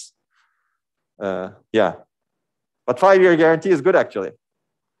device. Yeah, but 5-year guarantee is good actually.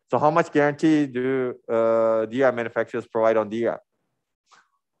 So how much guarantee do DRAM manufacturers provide on DRAM?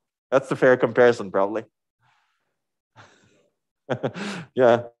 That's the fair comparison probably.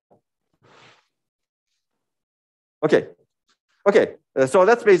 Yeah. Okay. So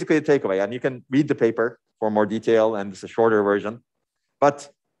that's basically the takeaway, and you can read the paper for more detail, and it's a shorter version.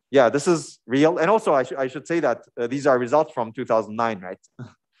 But yeah, this is real. And also I should say that these are results from 2009, right?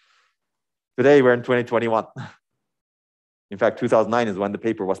 Today we're in 2021. In fact, 2009 is when the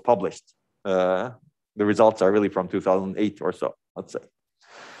paper was published. The results are really from 2008 or so, let's say.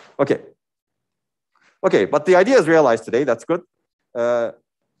 Okay, but the idea is realized today, that's good. But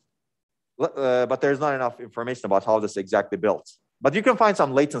there's not enough information about how this is exactly built. But you can find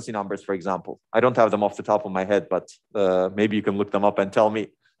some latency numbers, for example. I don't have them off the top of my head, but maybe you can look them up and tell me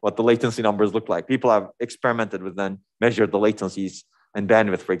what the latency numbers look like. People have experimented with them, measured the latencies and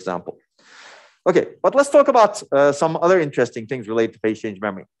bandwidth, for example. Okay, but let's talk about some other interesting things related to phase change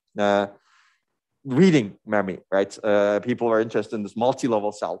memory. Reading memory, right? People are interested in this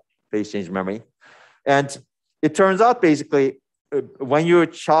multi-level cell phase change memory. And it turns out basically, when you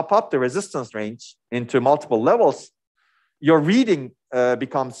chop up the resistance range into multiple levels, your reading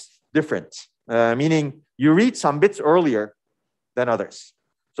becomes different, meaning you read some bits earlier than others.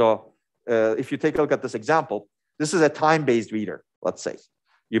 So if you take a look at this example, this is a time-based reader, let's say.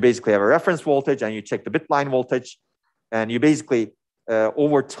 You basically have a reference voltage and you check the bit line voltage. And you basically,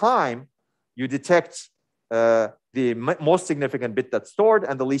 over time, you detect the most significant bit that's stored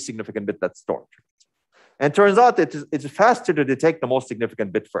and the least significant bit that's stored. And it turns out that it's faster to detect the most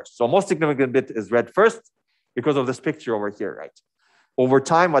significant bit first. So most significant bit is read first because of this picture over here, right? Over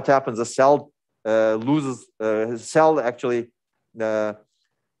time, what happens, a cell loses, cell actually, the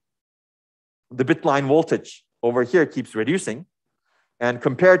bit line voltage over here keeps reducing. And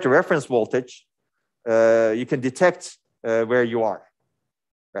compared to reference voltage, you can detect where you are,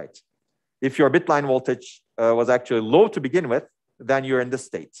 right? If your bit line voltage was actually low to begin with, then you're in this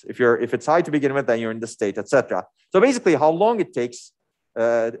state. If it's high to begin with, then you're in this state, etc. So basically, how long it takes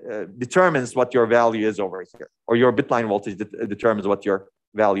determines what your value is over here, or your bit line voltage determines what your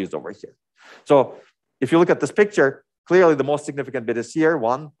value is over here. So if you look at this picture, clearly the most significant bit is here,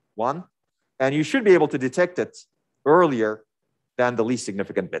 1, 1, and you should be able to detect it earlier than the least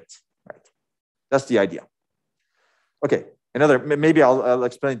significant bit, right? That's the idea. Okay. Maybe I'll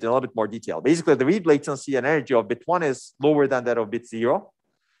explain it in a little bit more detail. Basically, the read latency and energy of bit 1 is lower than that of bit 0.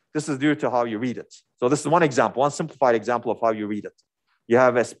 This is due to how you read it. So this is one example, one simplified example of how you read it. You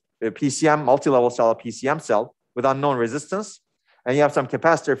have a PCM, multi-level cell PCM cell with unknown resistance, and you have some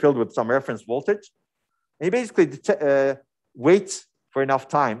capacitor filled with some reference voltage. And you basically wait for enough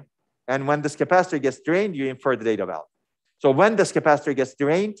time, and when this capacitor gets drained, you infer the data value. So when this capacitor gets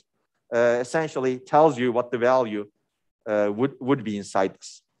drained, essentially tells you what the value would be inside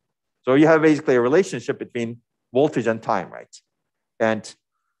this. So you have basically a relationship between voltage and time, right? And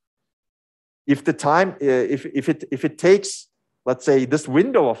if the time, if it takes, let's say, this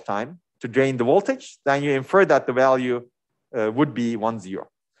window of time to drain the voltage, then you infer that the value would be 1, 0.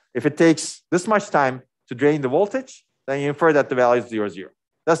 If it takes this much time to drain the voltage, then you infer that the value is 0, 0.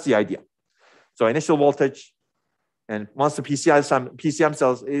 That's the idea. So initial voltage, and once the PCM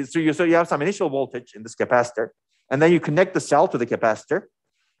cells, so you have some initial voltage in this capacitor, and then you connect the cell to the capacitor,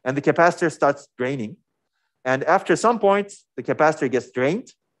 and the capacitor starts draining. And after some point, the capacitor gets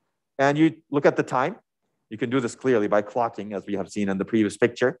drained, and you look at the time. You can do this clearly by clocking, as we have seen in the previous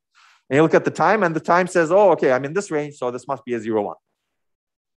picture. And you look at the time, and the time says, oh, okay, I'm in this range, so this must be a 0, 1.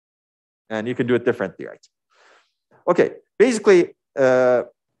 And you can do it differently, right? Okay, basically,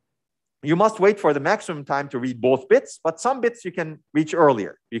 you must wait for the maximum time to read both bits, but some bits you can reach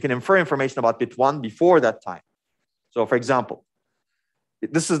earlier. You can infer information about bit 1 before that time. So for example,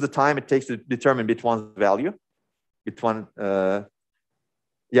 this is the time it takes to determine bit 1's value. Bit 1,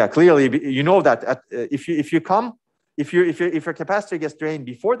 yeah, clearly you know that if your capacitor gets drained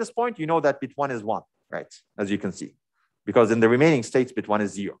before this point, you know that bit 1 is 1, right? As you can see, because in the remaining states, bit 1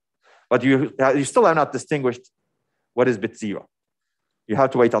 is 0. But you still have not distinguished what is bit 0. You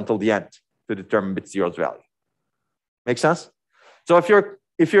have to wait until the end to determine bit 0's value. Make sense? So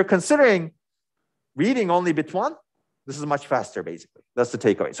if you're considering reading only bit 1, this is much faster, basically. That's the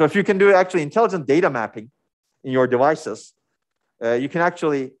takeaway. So if you can do actually intelligent data mapping in your devices, you can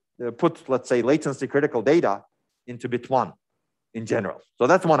actually put, let's say, latency critical data into bit 1 in general. So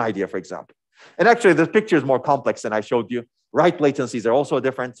that's one idea, for example. And actually, the picture is more complex than I showed you. Write latencies are also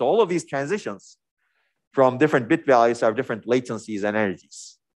different. So all of these transitions from different bit values have different latencies and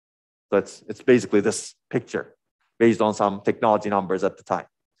energies. So it's basically this picture based on some technology numbers at the time.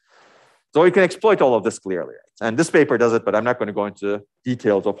 So you can exploit all of this clearly. Right? And this paper does it, but I'm not going to go into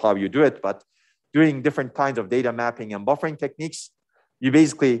details of how you do it. But doing different kinds of data mapping and buffering techniques, you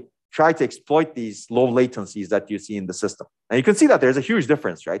basically try to exploit these low latencies that you see in the system. And you can see that there's a huge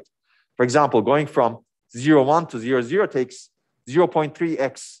difference, right? For example, going from 0, 1 to 0, 0 takes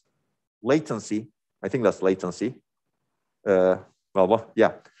 0.3x latency. I think that's latency. Yeah.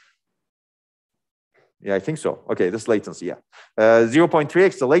 Yeah, I think so. Okay, this latency, yeah.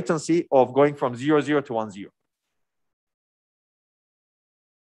 0.3x the latency of going from 0, 0 to 1, 0.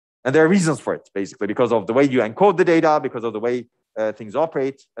 And there are reasons for it, basically, because of the way you encode the data, because of the way things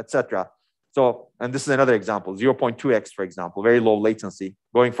operate, etc. So, and this is another example, 0.2x, for example, very low latency.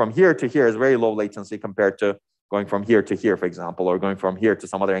 Going from here to here is very low latency compared to going from here to here, for example, or going from here to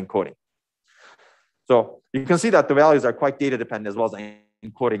some other encoding. So you can see that the values are quite data dependent as well as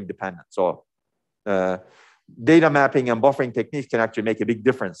encoding dependent. So data mapping and buffering techniques can actually make a big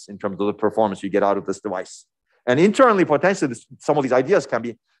difference in terms of the performance you get out of this device. And internally, potentially, some of these ideas can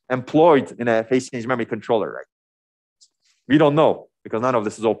be employed in a phase change memory controller, right? We don't know because none of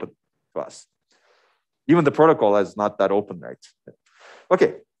this is open to us. Even the protocol is not that open, right?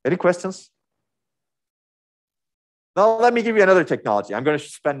 Okay, any questions? Now, let me give you another technology. I'm going to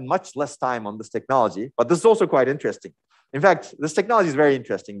spend much less time on this technology, but this is also quite interesting. In fact, this technology is very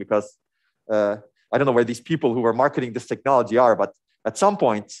interesting because I don't know where these people who are marketing this technology are, but at some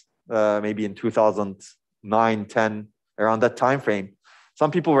point, maybe in 2009, 10, around that time frame,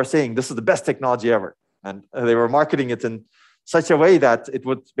 some people were saying this is the best technology ever. And they were marketing it in such a way that it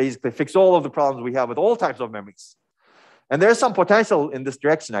would basically fix all of the problems we have with all types of memories. And there's some potential in this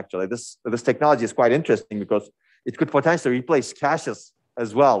direction, actually. This technology is quite interesting because it could potentially replace caches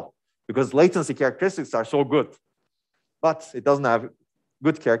as well, because latency characteristics are so good, but it doesn't have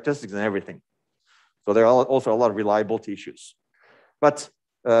good characteristics in everything. So there are also a lot of reliability issues. But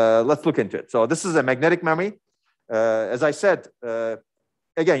let's look into it. So this is a magnetic memory. As I said,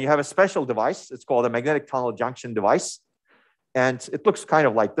 again, you have a special device. It's called a magnetic tunnel junction device. And it looks kind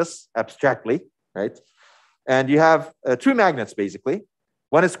of like this abstractly, right? And you have two magnets, basically.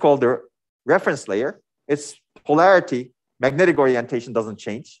 One is called the reference layer. Its polarity, magnetic orientation doesn't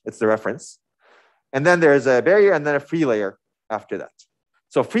change. It's the reference. And then there's a barrier and then a free layer after that.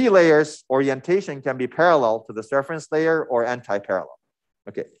 So free layers orientation can be parallel to this reference layer or anti-parallel.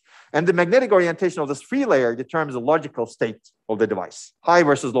 Okay. And the magnetic orientation of this free layer determines the logical state of the device, high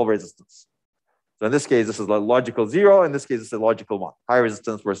versus low resistance. So in this case, this is a logical 0. In this case, it's a logical 1, high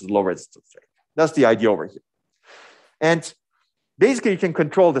resistance versus low resistance. Right? That's the idea over here. And basically, you can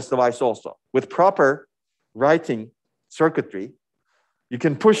control this device also. With proper writing circuitry, you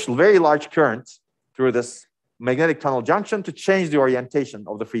can push very large currents through this magnetic tunnel junction to change the orientation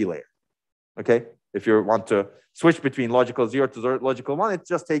of the free layer. Okay? If you want to switch between logical 0 to logical 1, it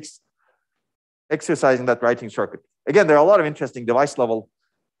just takes exercising that writing circuit. Again, there are a lot of interesting device level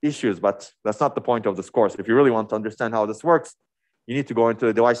issues, but that's not the point of this course. If you really want to understand how this works, you need to go into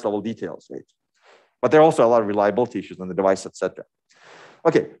the device level details, right? But there are also a lot of reliability issues on the device, etc.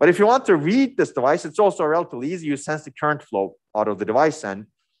 Okay, but if you want to read this device, it's also relatively easy. You sense the current flow out of the device, and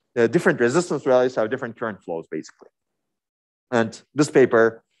the different resistance values have different current flows, basically. And this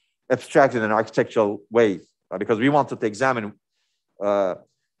paper abstracted in an architectural way because we wanted to examine,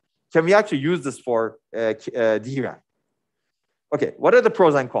 can we actually use this for DRAM? Okay, what are the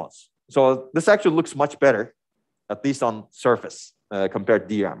pros and cons? So this actually looks much better, at least on surface, compared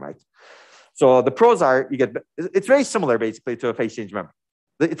to DRAM, right? So the pros are, it's very similar basically to a phase change memory.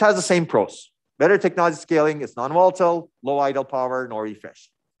 It has the same pros. Better technology scaling, it's non-volatile, low idle power, no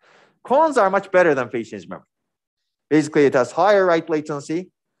refresh. Cons are much better than phase change memory. Basically, it has higher write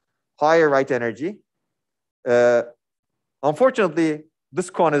latency, higher write energy. Unfortunately, this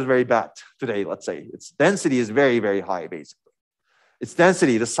con is very bad today, let's say. Its density is very, very high, basically. Its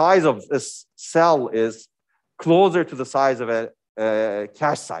density, the size of this cell is closer to the size of a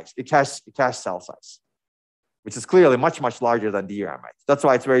cache cell size, which is clearly much, much larger than DRAM, right? That's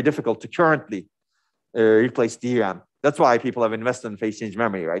why it's very difficult to currently replace DRAM. That's why people have invested in phase change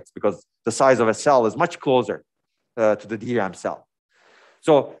memory, right? Because the size of a cell is much closer to the DRAM cell.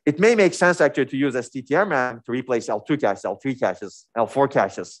 So it may make sense actually to use STT-MRAM to replace L2 caches, L3 caches, L4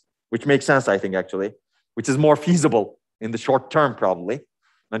 caches, which makes sense, I think, actually, which is more feasible in the short term, probably,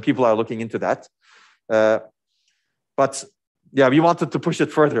 when people are looking into that. But yeah, we wanted to push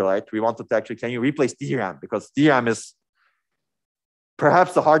it further, right? We wanted to actually, can you replace DRAM? Because DRAM is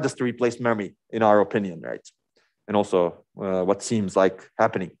perhaps the hardest to replace memory, in our opinion, right? And also what seems like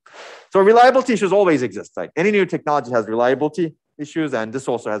happening. So reliability issues always exist, right? Any new technology has reliability issues, and this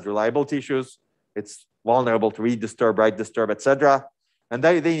also has reliability issues. It's vulnerable to read disturb, write disturb, etc. And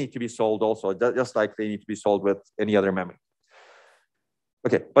they need to be solved also, just like they need to be solved with any other memory.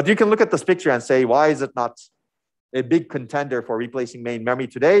 Okay, but you can look at this picture and say, why is it not a big contender for replacing main memory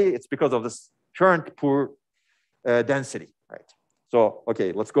today? It's because of this current poor density, right? So,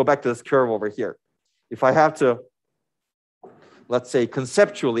 okay, let's go back to this curve over here. If I have to, let's say,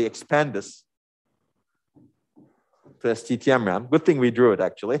 conceptually expand this to STT-MRAM, good thing we drew it,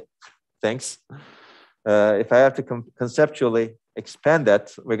 actually. Thanks. If I have to conceptually expand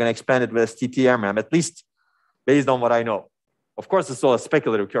that, we're going to expand it with STT-MRAM, at least based on what I know. Of course, it's all a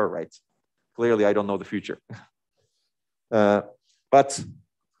speculative curve, right? Clearly, I don't know the future. But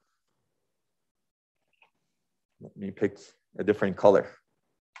let me pick a different color.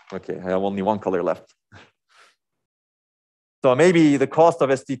 Okay, I have only one color left. So maybe the cost of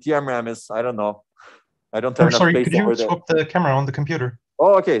STT-MRAM is, I don't know. I don't have enough space could you over there. swap the camera on the computer?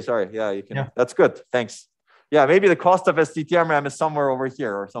 Oh, okay, sorry. Yeah, you can. Yeah. That's good. Thanks. Yeah, maybe the cost of STT-MRAM is somewhere over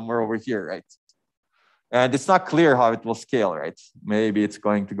here or somewhere over here, right? And it's not clear how it will scale, right? Maybe it's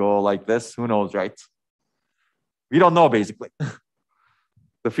going to go like this. Who knows, right? We don't know, basically,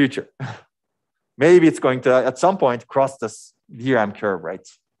 the future. Maybe it's going to, at some point, cross this DRAM curve, right?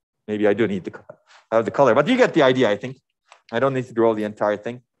 Maybe I do need to have the color, but you get the idea, I think. I don't need to draw the entire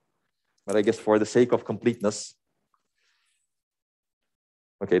thing, but I guess for the sake of completeness.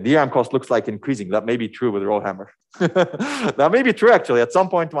 Okay, DRAM cost looks like increasing. That may be true with RowHammer. That may be true, actually. At some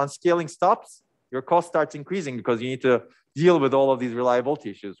point, when scaling stops, your cost starts increasing because you need to deal with all of these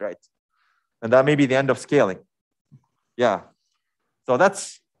reliability issues, right? And that may be the end of scaling. Yeah. So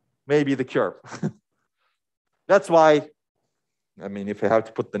that's maybe the curve. That's why, I mean, if I have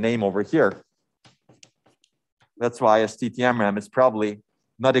to put the name over here, that's why STT-MRAM is probably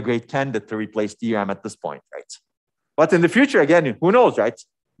not a great candidate to replace DRAM at this point, right? But in the future, again, who knows, right?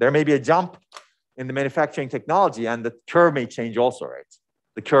 There may be a jump in the manufacturing technology and the curve may change also, right?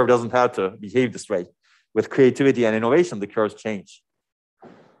 The curve doesn't have to behave this way. With creativity and innovation, the curves change.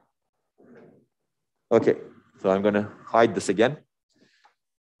 Okay, so I'm going to hide this again.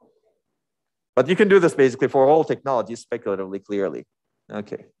 But you can do this basically for all technologies speculatively, clearly.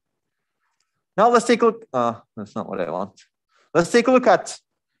 Okay. Now let's take a look. That's not what I want. Let's take a look at,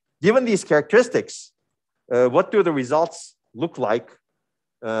 given these characteristics, what do the results look like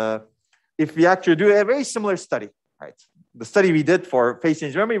if we actually do a very similar study, right? The study we did for phase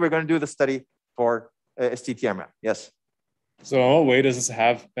change memory, we're going to do the study for STT-MRAM. Yes? So in what way does this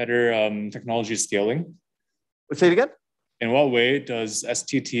have better technology scaling? Say it again? In what way does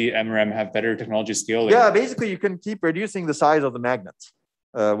STT-MRAM have better technology scaling? Yeah, basically you can keep reducing the size of the magnet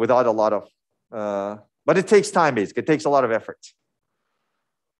without a lot of, but it takes time, basically. It takes a lot of effort.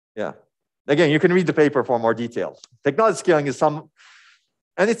 Yeah. Again, you can read the paper for more detail. Technology scaling is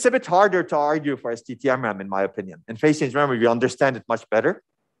and it's a bit harder to argue for STT-MRAM, in my opinion. In phase change memory, we understand it much better.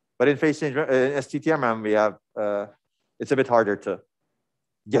 But in phase change STT-MRAM, we have, it's a bit harder to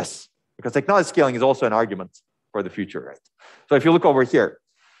guess, because technology scaling is also an argument for the future, right? So if you look over here,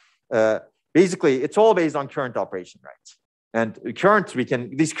 basically, it's all based on current operation, right? And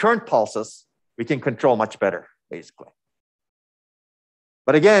these current pulses, we can control much better, basically.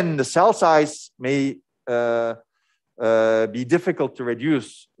 But again, the cell size may be difficult to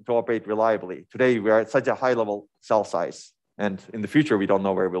reduce to operate reliably. Today, we are at such a high level cell size. And in the future, we don't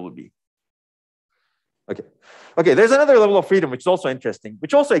know where we will be. Okay, there's another level of freedom, which is also interesting,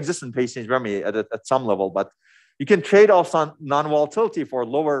 which also exists in phase change memory at some level, but you can trade off some non-volatility for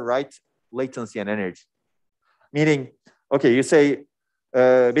lower write latency and energy. Meaning, okay, you say,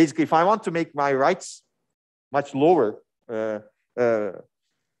 basically, if I want to make my writes much lower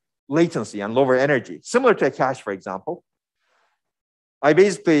latency and lower energy, similar to a cache, for example, I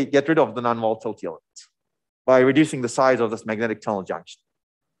basically get rid of the non-volatility element by reducing the size of this magnetic tunnel junction.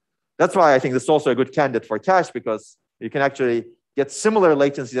 That's why I think this is also a good candidate for cache, because you can actually get similar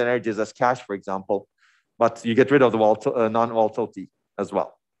latencies and energies as cache, for example, but you get rid of the non-volatility as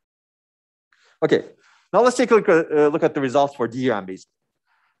well. Okay, now let's take a look at the results for DRAM, basically.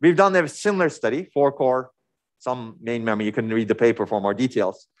 We've done a similar study, 4-core, some main memory. You can read the paper for more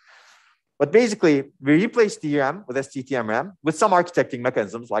details. But basically, we replaced DRAM with STT-MRAM with some architecting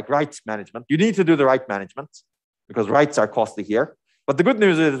mechanisms like write management. You need to do the write management because writes are costly here. But the good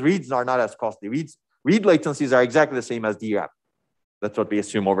news is reads are not as costly. Read latencies are exactly the same as DRAM. That's what we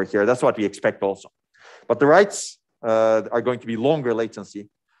assume over here. That's what we expect also. But the writes are going to be longer latency.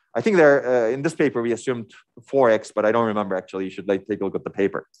 I think they're, in this paper, we assumed 4x, but I don't remember actually. You should take a look at the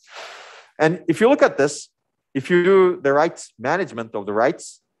paper. And if you look at this, if you do the writes management of the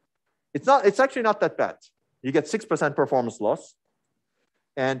writes, it's actually not that bad. You get 6% performance loss,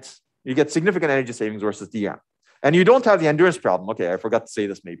 and you get significant energy savings versus DRAM. And you don't have the endurance problem. Okay, I forgot to say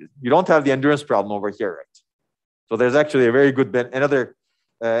this maybe. You don't have the endurance problem over here, right? So there's actually a very good, another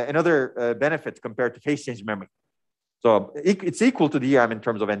benefit compared to phase change memory. So it's equal to DRAM in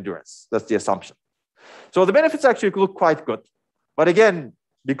terms of endurance. That's the assumption. So the benefits actually look quite good. But again,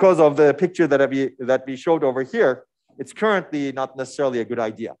 because of the picture that we showed over here, it's currently not necessarily a good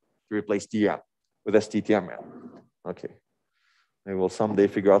idea to replace DRAM with STT-MRAM. Okay. Maybe we'll someday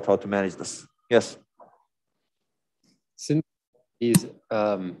figure out how to manage this. Yes? Since these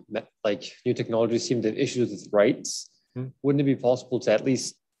like new technologies seem to have issues with writes, wouldn't it be possible to at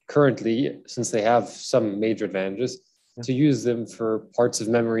least currently, since they have some major advantages, to use them for parts of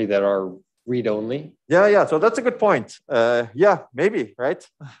memory that are read-only? Yeah. So that's a good point. Yeah, maybe, right?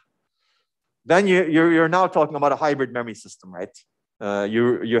 Then you're now talking about a hybrid memory system, right?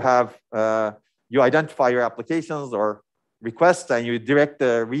 You identify your applications or requests, and you direct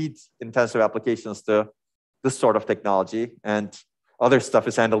the read-intensive applications to this sort of technology, and other stuff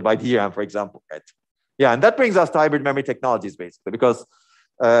is handled by DRAM, for example, right? Yeah, and that brings us to hybrid memory technologies, basically, because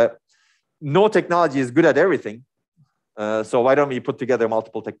no technology is good at everything. So why don't we put together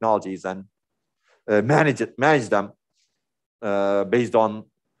multiple technologies and manage them based on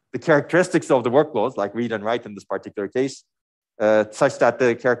the characteristics of the workloads, like read and write in this particular case, such that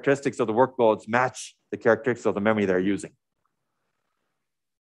the characteristics of the workloads match the characteristics of the memory they're using.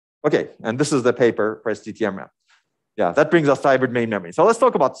 Okay, and this is the paper for STT-MRAM. Yeah, that brings us to hybrid main memory. So let's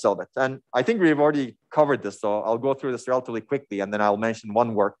talk about Selbit. And I think we've already covered this, so I'll go through this relatively quickly, and then I'll mention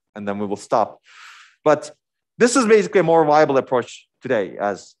one work, and then we will stop. But this is basically a more viable approach today,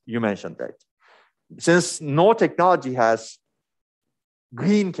 as you mentioned, right? Since no technology has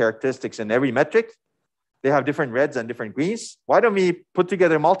green characteristics in every metric, they have different reds and different greens. Why don't we put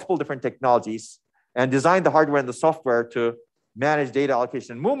together multiple different technologies and design the hardware and the software to manage data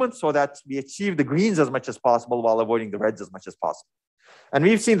allocation and movement so that we achieve the greens as much as possible while avoiding the reds as much as possible. And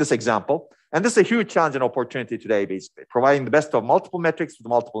we've seen this example. And this is a huge challenge and opportunity today, basically, providing the best of multiple metrics with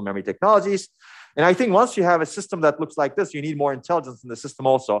multiple memory technologies. And I think once you have a system that looks like this, you need more intelligence in the system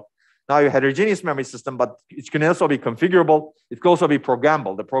also. Now you have a heterogeneous memory system, but it can also be configurable. It can also be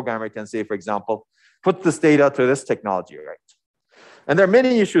programmable. The programmer can say, for example, put this data to this technology, right? And there are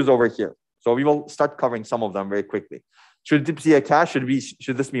many issues over here. So we will start covering some of them very quickly. Should it be a cache?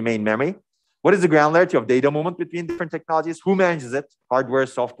 Should this be main memory? What is the granularity of data movement between different technologies? Who manages it? Hardware,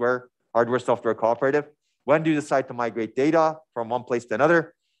 software cooperative. When do you decide to migrate data from one place to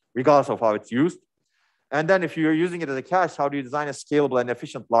another, regardless of how it's used? And then if you're using it as a cache, how do you design a scalable and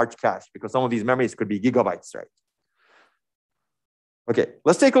efficient large cache? Because some of these memories could be gigabytes, right? Okay,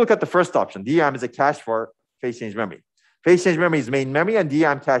 let's take a look at the first option. DRAM is a cache for phase change memory. Phase change memory is main memory, and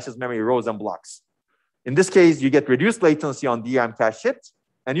DRAM caches memory rows and blocks. In this case, you get reduced latency on DRAM cache hits,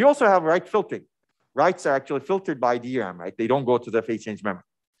 and you also have write filtering. Writes are actually filtered by DRAM, right? They don't go to the phase change memory.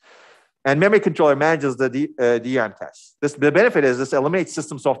 And memory controller manages the DRAM cache. The benefit is this eliminates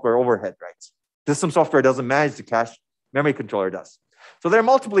system software overhead, right? System software doesn't manage the cache, memory controller does. So there are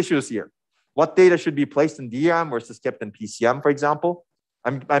multiple issues here. What data should be placed in DRAM versus kept in PCM, for example?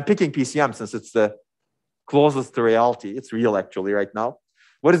 I'm picking PCM since it's the closest to reality. It's real actually right now.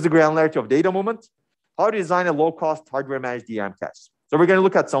 What is the granularity of data movement? How to design a low-cost hardware-managed DRAM cache? So we're going to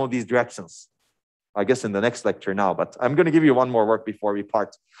look at some of these directions, I guess, in the next lecture now. But I'm going to give you one more work before we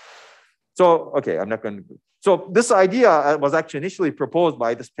part. So, okay, I'm not going to. So this idea was actually initially proposed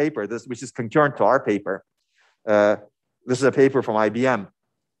by this paper, which is concurrent to our paper. This is a paper from IBM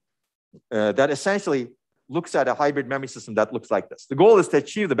that essentially looks at a hybrid memory system that looks like this. The goal is to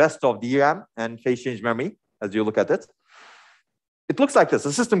achieve the best of DRAM and phase change memory as you look at it. It looks like this.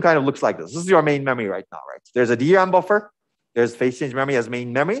 The system kind of looks like this. This is your main memory right now, right? There's a DRAM buffer. There's phase change memory as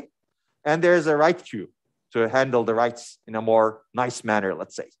main memory. And there's a write queue to handle the writes in a more nice manner,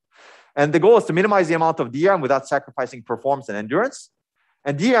 let's say. And the goal is to minimize the amount of DRAM without sacrificing performance and endurance.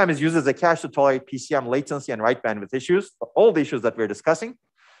 And DRAM is used as a cache to tolerate PCM latency and write bandwidth issues, all the issues that we're discussing.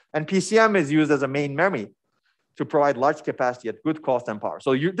 And PCM is used as a main memory to provide large capacity at good cost and power.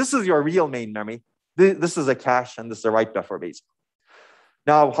 So this is your real main memory. This is a cache, and this is a write buffer, basically.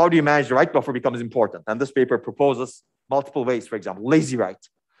 Now, how do you manage the write buffer becomes important. And this paper proposes multiple ways, for example, lazy write.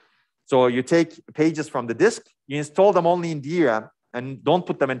 So you take pages from the disk, you install them only in DRAM, and don't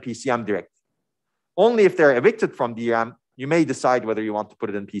put them in PCM direct. Only if they're evicted from DRAM, you may decide whether you want to put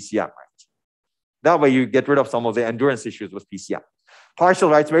it in PCM, right? That way you get rid of some of the endurance issues with PCM. Partial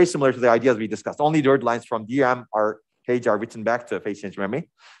writes, very similar to the ideas we discussed. Only direct lines from DRAM page are written back to phase change memory.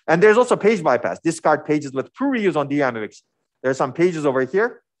 And there's also page bypass. Discard pages with true reuse on DRAM eviction. There are some pages over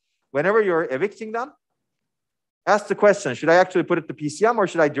here. Whenever you're evicting them, ask the question, should I actually put it to PCM or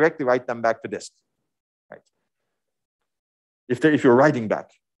should I directly write them back to disk? Right. If you're writing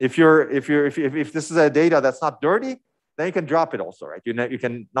back. If this is a data that's not dirty, then you can drop it also, right? You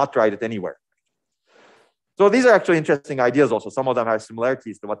can not write it anywhere. So these are actually interesting ideas also. Some of them have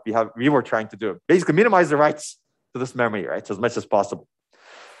similarities to what we were trying to do. Basically minimize the writes to this memory, right? As much as possible.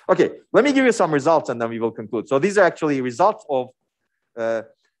 Okay, let me give you some results and then we will conclude. So these are actually results of,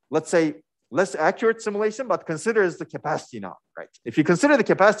 let's say, less accurate simulation, but considers the capacity now, right? If you consider the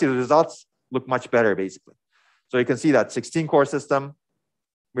capacity, the results look much better, basically. So you can see that 16-core system,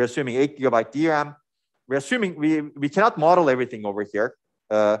 we're assuming 8 GB DRAM. We're assuming we cannot model everything over here,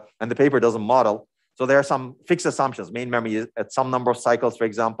 and the paper doesn't model. So there are some fixed assumptions. Main memory at some number of cycles, for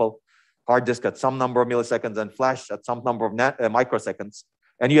example, hard disk at some number of milliseconds, and flash at some number of microseconds.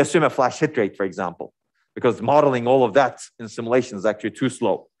 And you assume a flash hit rate, for example, because modeling all of that in simulation is actually too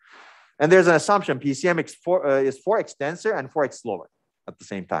slow. And there's an assumption PCM is 4x denser and 4x slower at the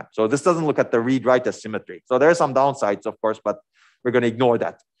same time. So this doesn't look at the read-write asymmetry. So there are some downsides, of course, but we're going to ignore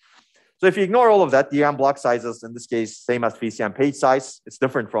that. So if you ignore all of that, DRAM block sizes, in this case, same as PCM page size. It's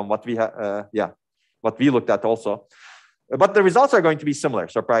different from what we what we looked at also. But the results are going to be similar,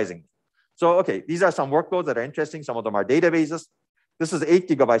 surprisingly. So, okay, these are some workloads that are interesting. Some of them are databases. This is 8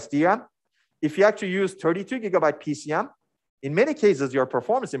 GB DRAM. If you actually use 32 GB PCM, in many cases, your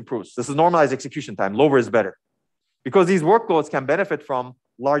performance improves. This is normalized execution time. Lower is better. Because these workloads can benefit from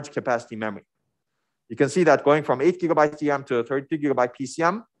large capacity memory. You can see that going from 8 GB DRAM to 32 GB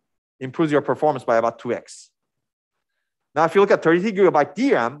PCM improves your performance by about 2x. Now, if you look at 32 GB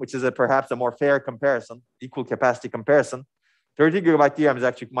DRAM, which is perhaps a more fair comparison, equal capacity comparison, 32 GB DRAM is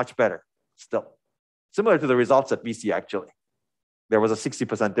actually much better still. Similar to the results that we see actually. There was a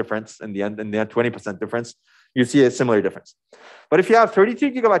 60% difference in the end, 20% difference. You see a similar difference. But if you have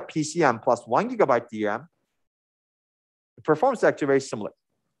 32 GB PCM plus 1 GB DRAM, the performance is actually very similar.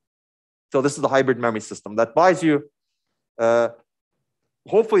 So this is the hybrid memory system that buys you,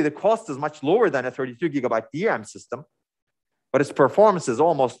 hopefully the cost is much lower than a 32 GB DRAM system, but its performance is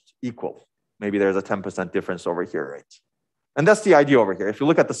almost equal. Maybe there's a 10% difference over here, right? And that's the idea over here. If you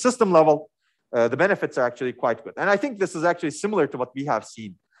look at the system level, the benefits are actually quite good. And I think this is actually similar to what we have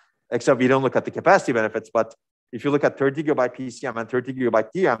seen, except we don't look at the capacity benefits. But if you look at 30 GB PCM and 30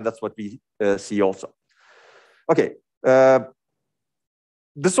 GB DRAM, that's what we see also. Okay.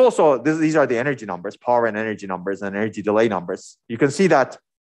 These are the energy numbers, power and energy numbers and energy delay numbers. You can see that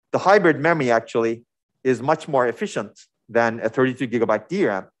the hybrid memory actually is much more efficient than a 32 GB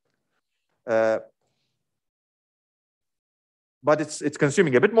DRAM. But it's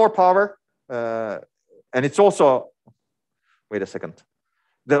consuming a bit more power. And it's also, wait a second.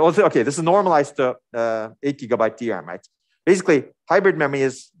 Okay, this is normalized to 8 GB DRAM, right? Basically, hybrid memory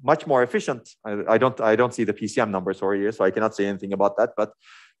is much more efficient. I don't see the PCM numbers over here, so I cannot say anything about that.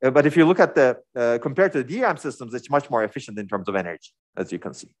 But if you look at the compared to the DRAM systems, it's much more efficient in terms of energy, as you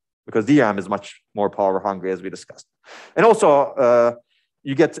can see, because DRAM is much more power hungry, as we discussed. And also,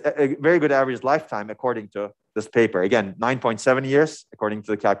 you get a very good average lifetime according to this paper. Again, 9.7 years according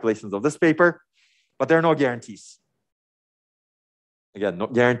to the calculations of this paper, but there are no guarantees. Again, no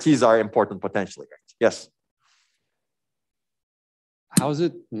guarantees are important potentially, right? Yes. How is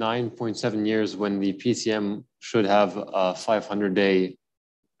it 9.7 years when the PCM should have a 500-day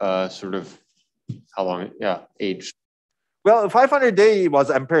sort of, how long? Yeah, age. Well, 500-day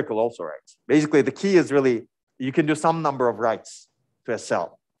was empirical also, right? Basically, the key is really, you can do some number of writes to a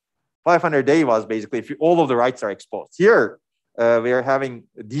cell. 500-day was basically if all of the writes are exposed. Here, we are having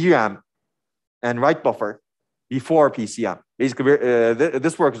DRAM and write buffer before PCM. Basically,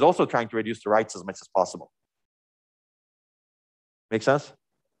 this work is also trying to reduce the writes as much as possible. Make sense?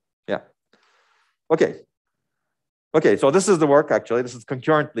 Yeah. Okay. Okay, so this is the work actually. This is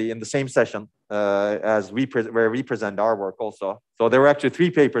concurrently in the same session as where we present our work also. So there were actually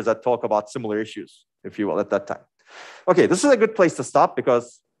 3 papers that talk about similar issues, if you will, at that time. Okay, this is a good place to stop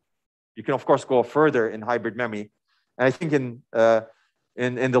because you can of course go further in hybrid memory. And I think in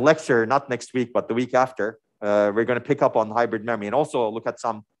the lecture, not next week, but the week after, we're going to pick up on hybrid memory and also look at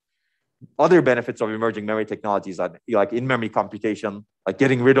some other benefits of emerging memory technologies, like in-memory computation, like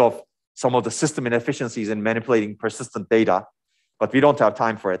getting rid of some of the system inefficiencies in manipulating persistent data, but we don't have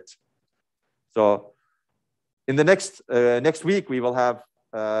time for it. So in the next week, we will have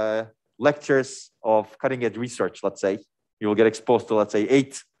lectures of cutting-edge research, let's say. You will get exposed to, let's say,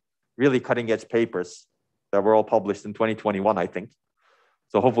 8 really cutting-edge papers that were all published in 2021, I think.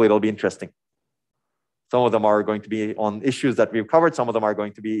 So hopefully it'll be interesting. Some of them are going to be on issues that we've covered. Some of them are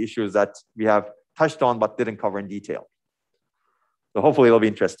going to be issues that we have touched on but didn't cover in detail. So hopefully it'll be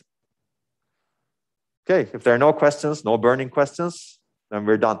interesting. Okay, if there are no questions, no burning questions, then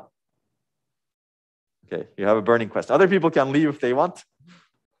we're done. Okay, you have a burning question. Other people can leave if they want.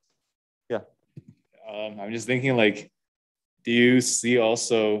 Yeah. I'm just thinking, like, do you see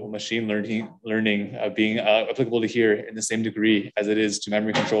also machine learning being applicable to here in the same degree as it is to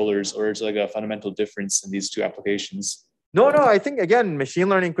memory controllers, or is like a fundamental difference in these 2 applications? No, I think again, machine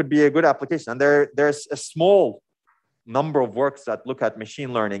learning could be a good application. And there's a small number of works that look at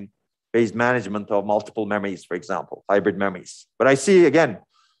machine learning based management of multiple memories, for example, hybrid memories. But I see, again,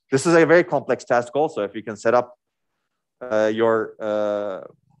 this is a very complex task also. If you can set up your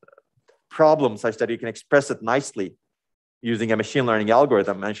problem such that you can express it nicely using a machine learning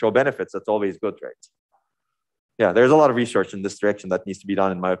algorithm and show benefits, that's always good, right? Yeah, there's a lot of research in this direction that needs to be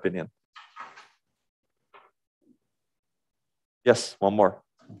done, in my opinion. Yes, one more.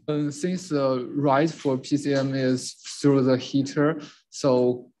 Since the write for PCM is through the heater,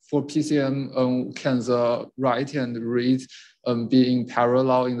 so for PCM, can the write and read be in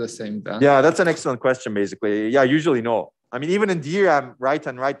parallel in the same band? Yeah, that's an excellent question, basically. Yeah, usually no. I mean, even in DRAM, write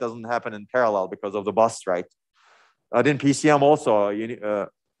and write doesn't happen in parallel because of the bus, right? In PCM also,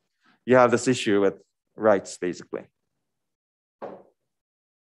 you have this issue with writes, basically.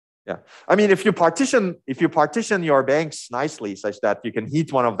 Yeah, I mean, if you partition your banks nicely such that you can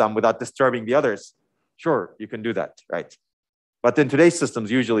heat one of them without disturbing the others, sure, you can do that, right? But in today's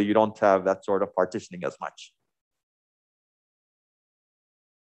systems, usually you don't have that sort of partitioning as much.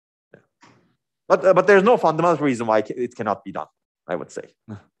 But there's no fundamental reason why it cannot be done, I would say.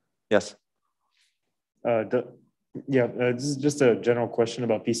 Yes. This is just a general question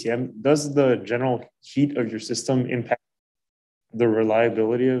about PCM. Does the general heat of your system impact the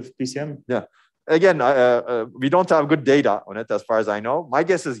reliability of PCM? Yeah. Again, we don't have good data on it as far as I know. My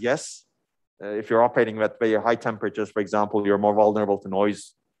guess is yes. If you're operating at very high temperatures, for example, you're more vulnerable to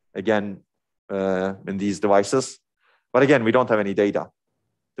noise, again, in these devices. But again, we don't have any data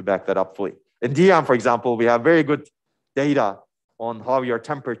to back that up fully. In DRAM, for example, we have very good data on how your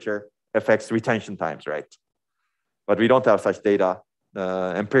temperature affects retention times, right? But we don't have such data,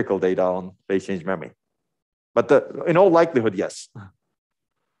 empirical data on phase change memory. But in all likelihood, yes.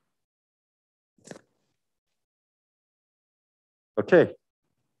 Okay.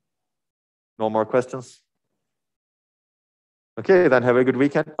 No more questions? Okay, then have a good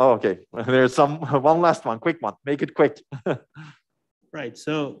weekend. Oh, okay. There's one last one, quick one. Make it quick. Right.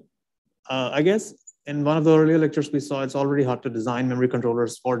 So I guess in one of the earlier lectures we saw, it's already hard to design memory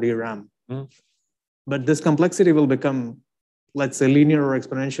controllers for DRAM. But this complexity will become, let's say, linear or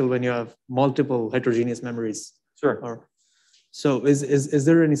exponential when you have multiple heterogeneous memories. Sure. So is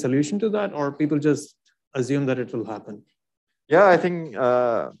there any solution to that, or people just assume that it will happen? Yeah, I think,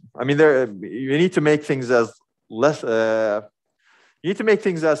 I mean, you need to make things as you need to make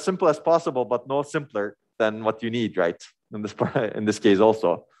things as simple as possible, but no simpler than what you need, right? In this case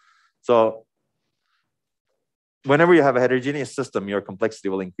also. So whenever you have a heterogeneous system, your complexity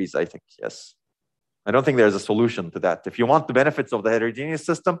will increase, I think, yes. I don't think there's a solution to that. If you want the benefits of the heterogeneous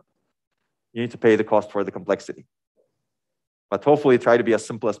system, you need to pay the cost for the complexity. But hopefully try to be as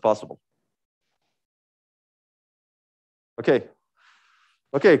simple as possible. Okay.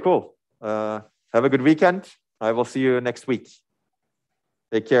 Okay, cool. Have a good weekend. I will see you next week.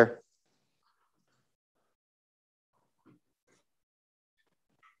 Take care.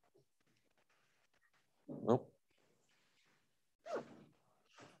 Nope.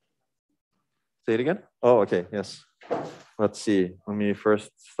 Say it again? Oh, okay, yes. Let's see. Let me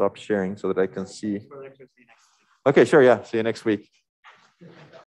first stop sharing so that I can see. Okay, sure, yeah. See you next week.